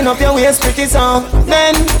 Wind up your waist pretty so.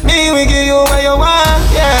 Then me will give you what you want,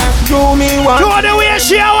 yeah. Do me one. Do the way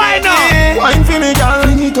she a wine now. Wine for me, girl.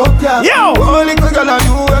 Bring it up, yeah. Yo. Oh, little girl,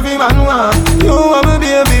 you every man want. You want me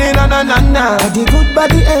baby, na na na na. The good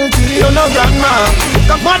body healthy, you no grandma.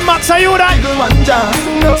 Man, Max, are you that?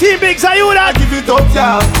 T-Bigs, are you that? Give it up,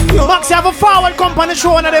 yeah. Max, you have a forward company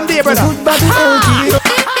show one of them day, brother. Good body healthy.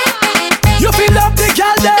 You feel up the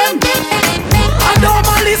girl them. I don't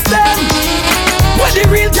want list them. When the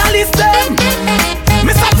real girl is them.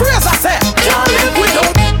 Mr. Fraser say, can't live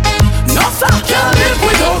without. No sir, can't live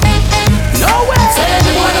without. No way. Say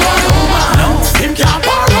anyone want a woman. No, him can't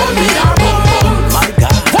borrow me or boom. My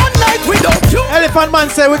God. One night without you. Elephant Man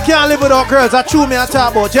say we can't live without girls. That's true me I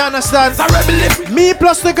talk about. You understand? Me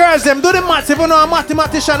plus the girls them. Do the maths if you know a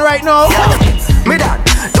mathematician right now. Me dad,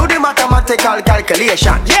 do the mathematical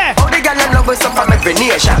calculation. Yeah. All the girls in love with some from every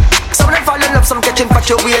nation. Some of them fall in love, some catch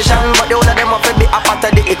infatuation. But the one of them up to be a part of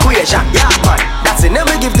the equation. Yeah, man, that's it.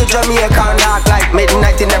 Never give the Jamaican dark like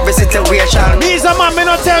midnight in every situation. Me's a man, me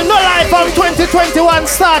not tell no lie from 2021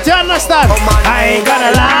 start. You understand? Oh, man, I ain't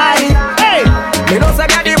gonna lie. Hey, we don't say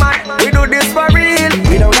the man. We do this for real.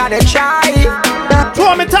 We don't gotta try.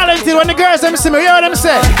 Throw me talented when the girls them see me. You hear them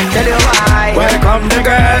say? Tell you why. Welcome the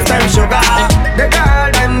girls, them sugar. The girl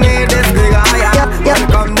them need this big eye.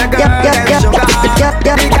 Welcome the girls, them sugar. The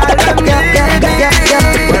girl them need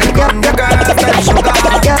this. Welcome the girls, them sugar.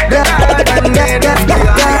 The girl them need this big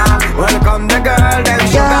eye. Welcome the girl, them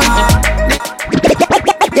sugar.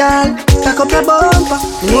 Girl, cock up your bumper.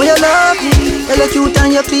 You know you love me. You look cute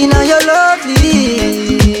and you clean and you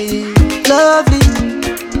lovely. Lovely.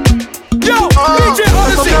 Yo, DJ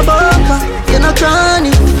cock up your bumper. You're not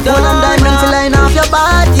crying. Gold and diamonds line off your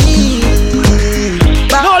body.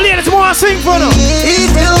 No, ladies, more sing for them.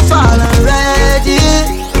 If you fall already,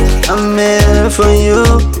 I'm here for you.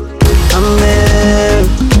 I'm here.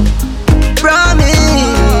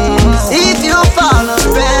 Promise. If you fall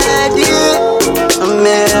already, I'm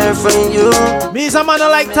here for you. Me as a man I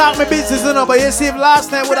like talk my business, you know, but you see if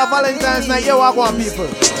last night with a Valentine's night, you walk on people.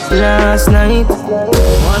 Last night,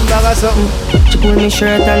 one bag of something. She pulled me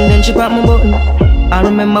shirt and then she popped my button. I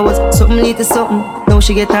remember was something little something. Now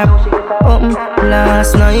she get her open.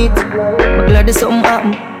 Last night, I'm glad there's something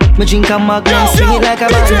happened. Me drink a magnum, sing it like a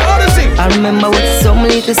band. I remember was something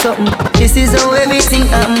little something. This is how everything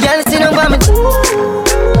happened. Girl, sit down by me.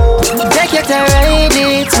 Take your time, ride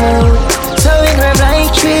it smooth. So in her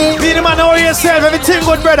like tree. Be the man over yourself, everything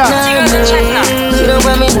good, brother. Sit down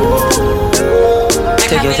by me.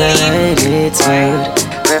 Take your time, ride it smooth.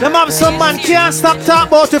 Them have some man can't stop talk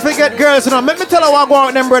about if you get girls, you know. Let me tell her what go on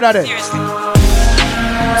with them brother there.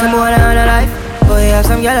 Some boy on a life, boy have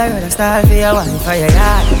some girl I got a style for your wife for your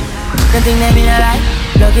yard. Don't think them in a life,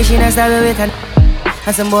 lucky she not start with and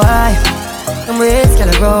some boy, some ways girl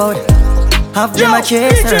a road. Half them a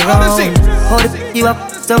chase her around. Hold you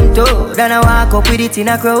up some toe, then I walk up with it in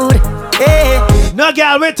a crowd. Hey, no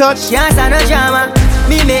girl we touch. Can't stand no drama.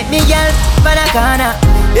 Me make me girl for the corner.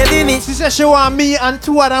 Baby me. She said she want me and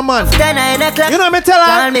two other man. After 9 o'clock, you know me tell her.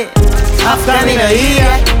 Call me. After me no hear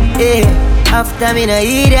that, yeah. After me no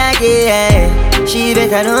hear that, yeah. She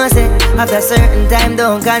better know say after certain time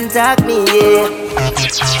don't contact me, yeah.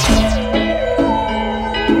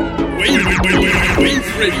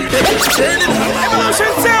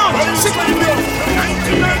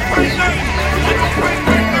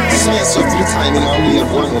 Yes, up to the time in our wave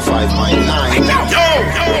 105.9. Yo,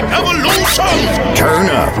 Evolution! Turn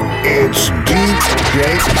up, it's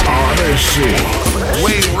DJ Odyssey.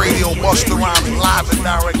 Wave Radio Buster Rhymes live and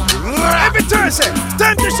direct. Every Thursday,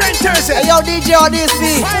 10 to 10 Thursday. Hey, yo, DJ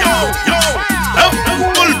Odyssey.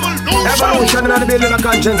 Evolution in the building of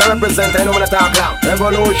conscience, I represent, I know when I talk loud.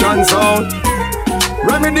 Evolution sound.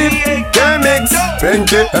 Remedy, K-Mix,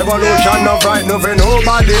 Pinky. Evolution no right, no for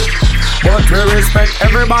nobody, but we respect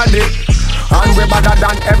everybody. And we better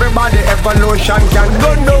than everybody. Evolution can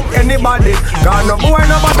go no anybody. Cause no boy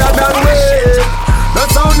no better than we. No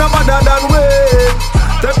sound no better than we.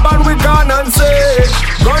 Step on we gone and say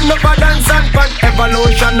run up a dance and pan.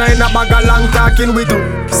 Evolution in a bag of long talking. We do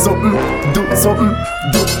something, do something,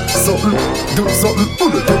 do something, do something, do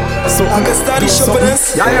something. I can start this show for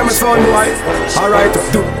this. Yeah, I'm a son boy. Alright,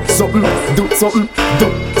 do something, do something, do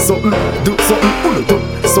something, do something,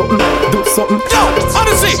 do something, do something. Yo,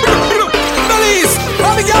 Odyssey, Belize,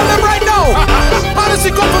 all the girls them right now. Odyssey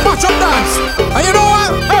come for match up dance. And you know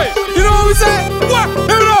what? Hey, you know what we say? What?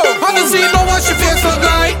 You know? Odyssey don't wash your face up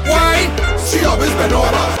like why? She always been over.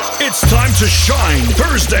 It's time to shine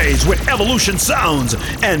Thursdays with Evolution Sounds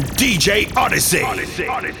and DJ Odyssey.